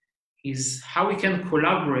 is how we can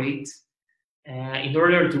collaborate in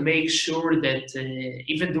order to make sure that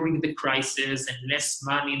even during the crisis and less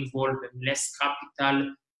money involved and less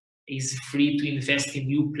capital is free to invest in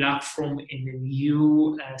new platform and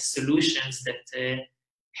new solutions that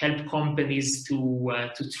help companies to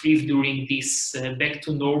thrive during this back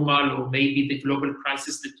to normal, or maybe the global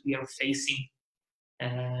crisis that we are facing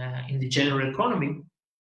in the general economy.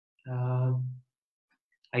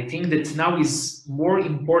 I think that now is more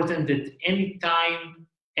important than any time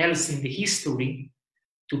else in the history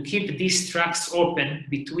to keep these tracks open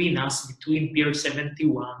between us, between Pier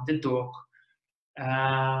 71, the DOC,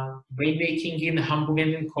 by making in Hamburg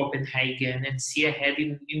and in Copenhagen, and see ahead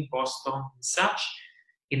in Boston and such,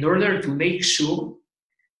 in order to make sure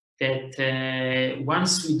that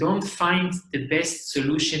once we don't find the best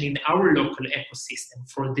solution in our local ecosystem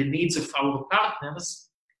for the needs of our partners,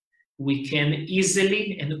 we can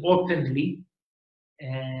easily and openly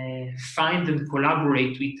find and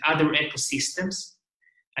collaborate with other ecosystems.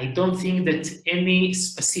 I don't think that any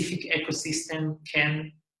specific ecosystem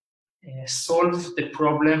can solve the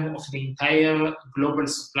problem of the entire global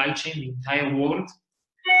supply chain, the entire world.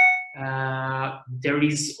 There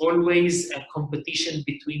is always a competition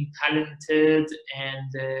between talented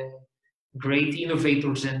and great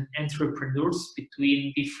innovators and entrepreneurs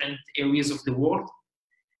between different areas of the world.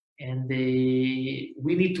 And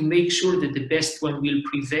we need to make sure that the best one will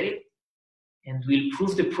prevail and will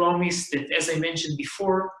prove the promise that, as I mentioned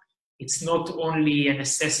before, It's not only a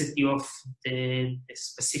necessity of the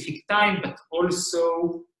specific time, but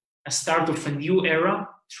also a start of a new era,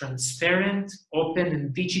 transparent, open,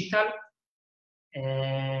 and digital,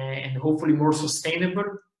 and hopefully more sustainable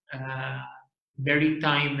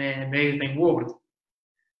maritime world.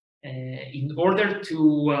 In order to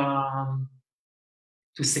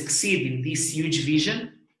succeed in this huge vision,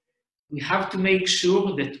 we have to make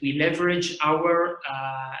sure that we leverage our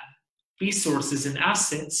resources and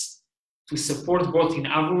assets to support both in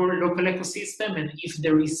our local ecosystem, and if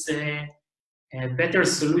there is better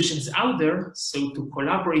solutions out there, so to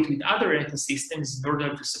collaborate with other ecosystems in order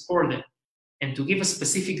to support them. And to give a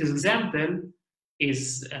specific example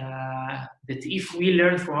is that if we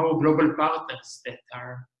learn from our global partners that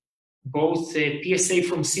are both PSA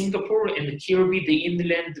from Singapore and Kirby, the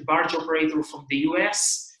inland barge operator from the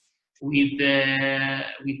US, with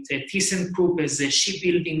ThyssenKrupp as a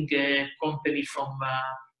shipbuilding company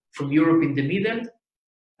from Europe in the middle.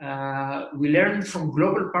 We learn from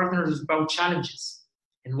global partners about challenges.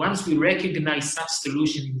 And once we recognize such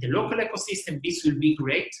solution in the local ecosystem, this will be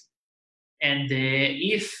great. And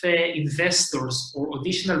if investors or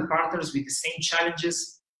additional partners with the same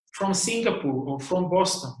challenges from Singapore or from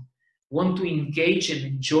Boston want to engage and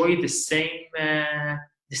enjoy the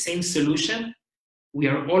same solution, we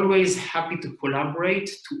are always happy to collaborate,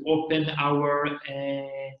 to open our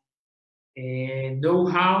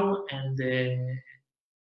know-how and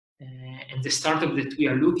the startup that we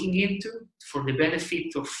are looking into for the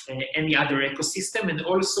benefit of any other ecosystem, and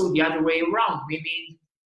also the other way around, meaning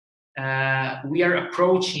we are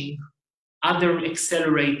approaching other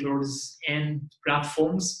accelerators and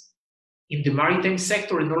platforms in the maritime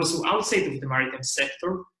sector and also outside of the maritime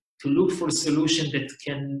sector to look for solutions that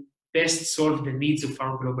can best solve the needs of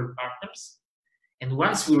our global partners. And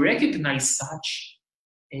once we recognize such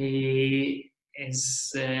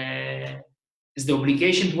as the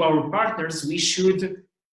obligation to our partners, we should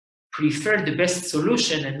prefer the best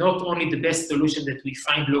solution and not only the best solution that we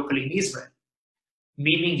find locally in Israel.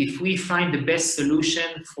 Meaning, if we find the best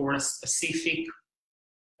solution for a specific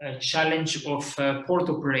challenge of a port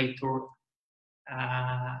operator,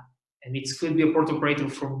 and it could be a port operator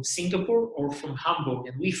from Singapore or from Hamburg,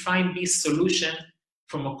 and we find this solution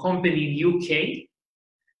from a company in UK,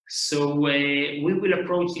 so we will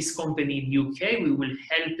approach this company in UK, we will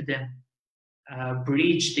help them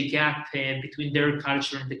bridge the gap between their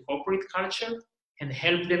culture and the corporate culture, and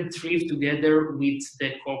help them thrive together with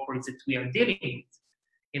the corporates that we are dealing with.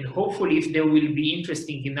 And hopefully, if they will be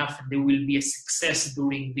interesting enough and there will be a success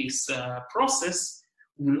during this process,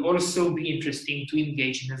 it will also be interesting to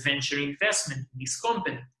engage in a venture investment in this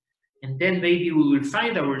company. And then maybe we will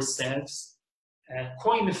find ourselves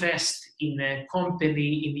co-invest in a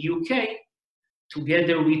company in the UK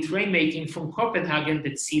together with Rainmaking from Copenhagen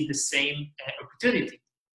that see the same opportunity.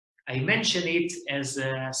 I mention it as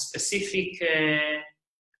a specific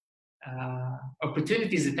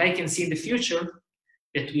opportunities that I can see in the future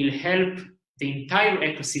that will help the entire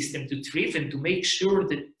ecosystem to thrive and to make sure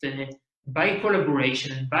that by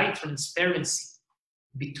collaboration and by transparency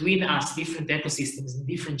between us, different ecosystems and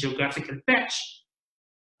different geographical patch,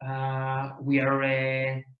 we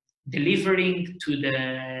are delivering to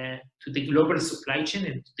the global supply chain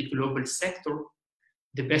and to the global sector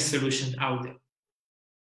the best solution out there.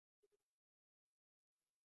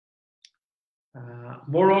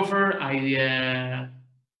 Moreover, I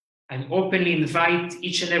openly invite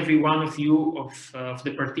each and every one of you of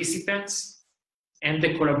the participants and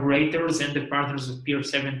the collaborators and the partners of Pier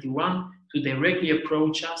 71 to directly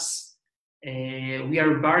approach us. We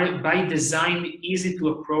are by design easy to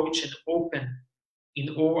approach and open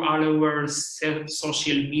in all our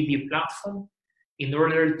social media platform in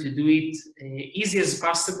order to do it easy as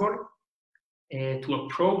possible to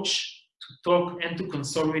approach, to talk, and to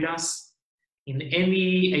consult with us in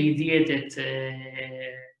any idea that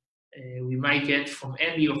we might get from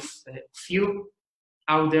any of you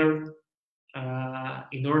out there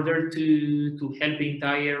in order to help the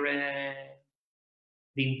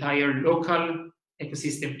entire local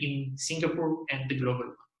ecosystem in Singapore and the global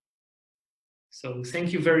one. So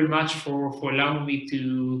thank you very much for allowing me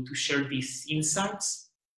to share these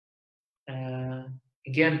insights.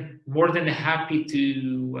 Again, more than happy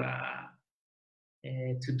to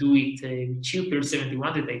do it with you, Pier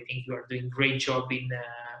 71, that I think you are doing a great job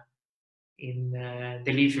in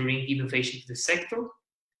delivering innovation to the sector.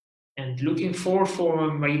 And looking forward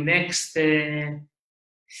for my next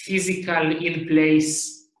physical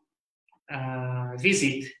in-place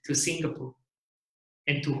visit to Singapore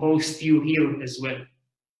and to host you here as well.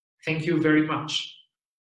 Thank you very much.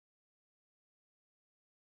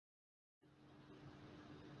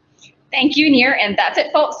 Thank you, Nir. And that's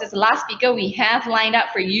it, folks. That's the last speaker we have lined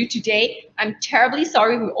up for you today. I'm terribly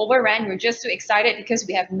sorry we overran. We're just too excited because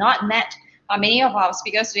we have not met many of our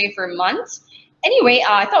speakers today for months. Anyway,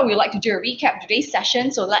 I thought we'd like to do a recap of today's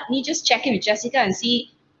session. So let me just check in with Jessica and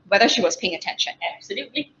see whether she was paying attention.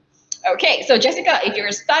 Absolutely. Okay, so Jessica, if you're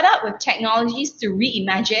a startup with technologies to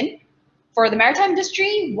reimagine for the maritime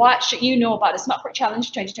industry, what should you know about the SmartPort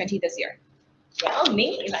Challenge 2020 this year? Well,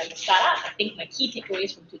 Ming, if I'm a startup, I think my key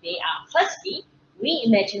takeaways from today are, firstly,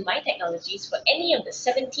 reimagine my technologies for any of the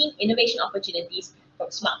 17 innovation opportunities from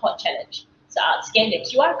SmartPort Challenge. So I'll scan the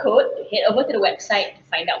QR code to head over to the website to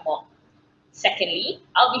find out more. Secondly,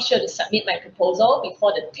 I'll be sure to submit my proposal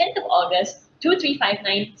before the 10th of August,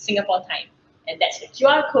 2359 Singapore time. And that's the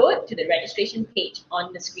QR code to the registration page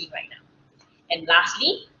on the screen right now. And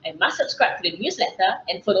lastly, I must subscribe to the newsletter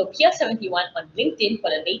and follow Pier 71 on LinkedIn for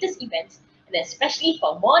the latest events, and especially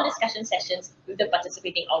for more discussion sessions with the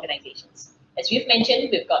participating organizations. As we've mentioned,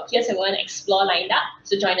 we've got Pier 71 Explore lined up,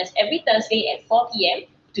 so join us every Thursday at 4 p.m.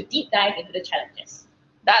 to deep dive into the challenges.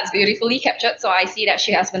 That's beautifully captured, so I see that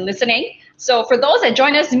she has been listening. So for those that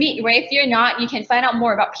join us midway, if you're not, you can find out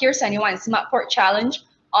more about Pier 71 SmartPort Challenge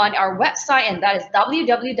on our website, and that is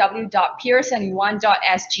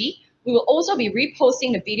www.pier71.sg. We will also be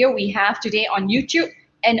reposting the video we have today on YouTube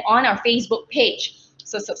and on our Facebook page.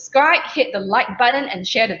 So subscribe, hit the like button, and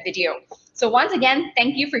share the video. So once again,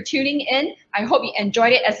 thank you for tuning in. I hope you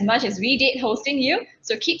enjoyed it as much as we did hosting you.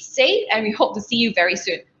 So keep safe, and we hope to see you very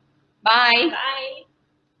soon. Bye. Bye.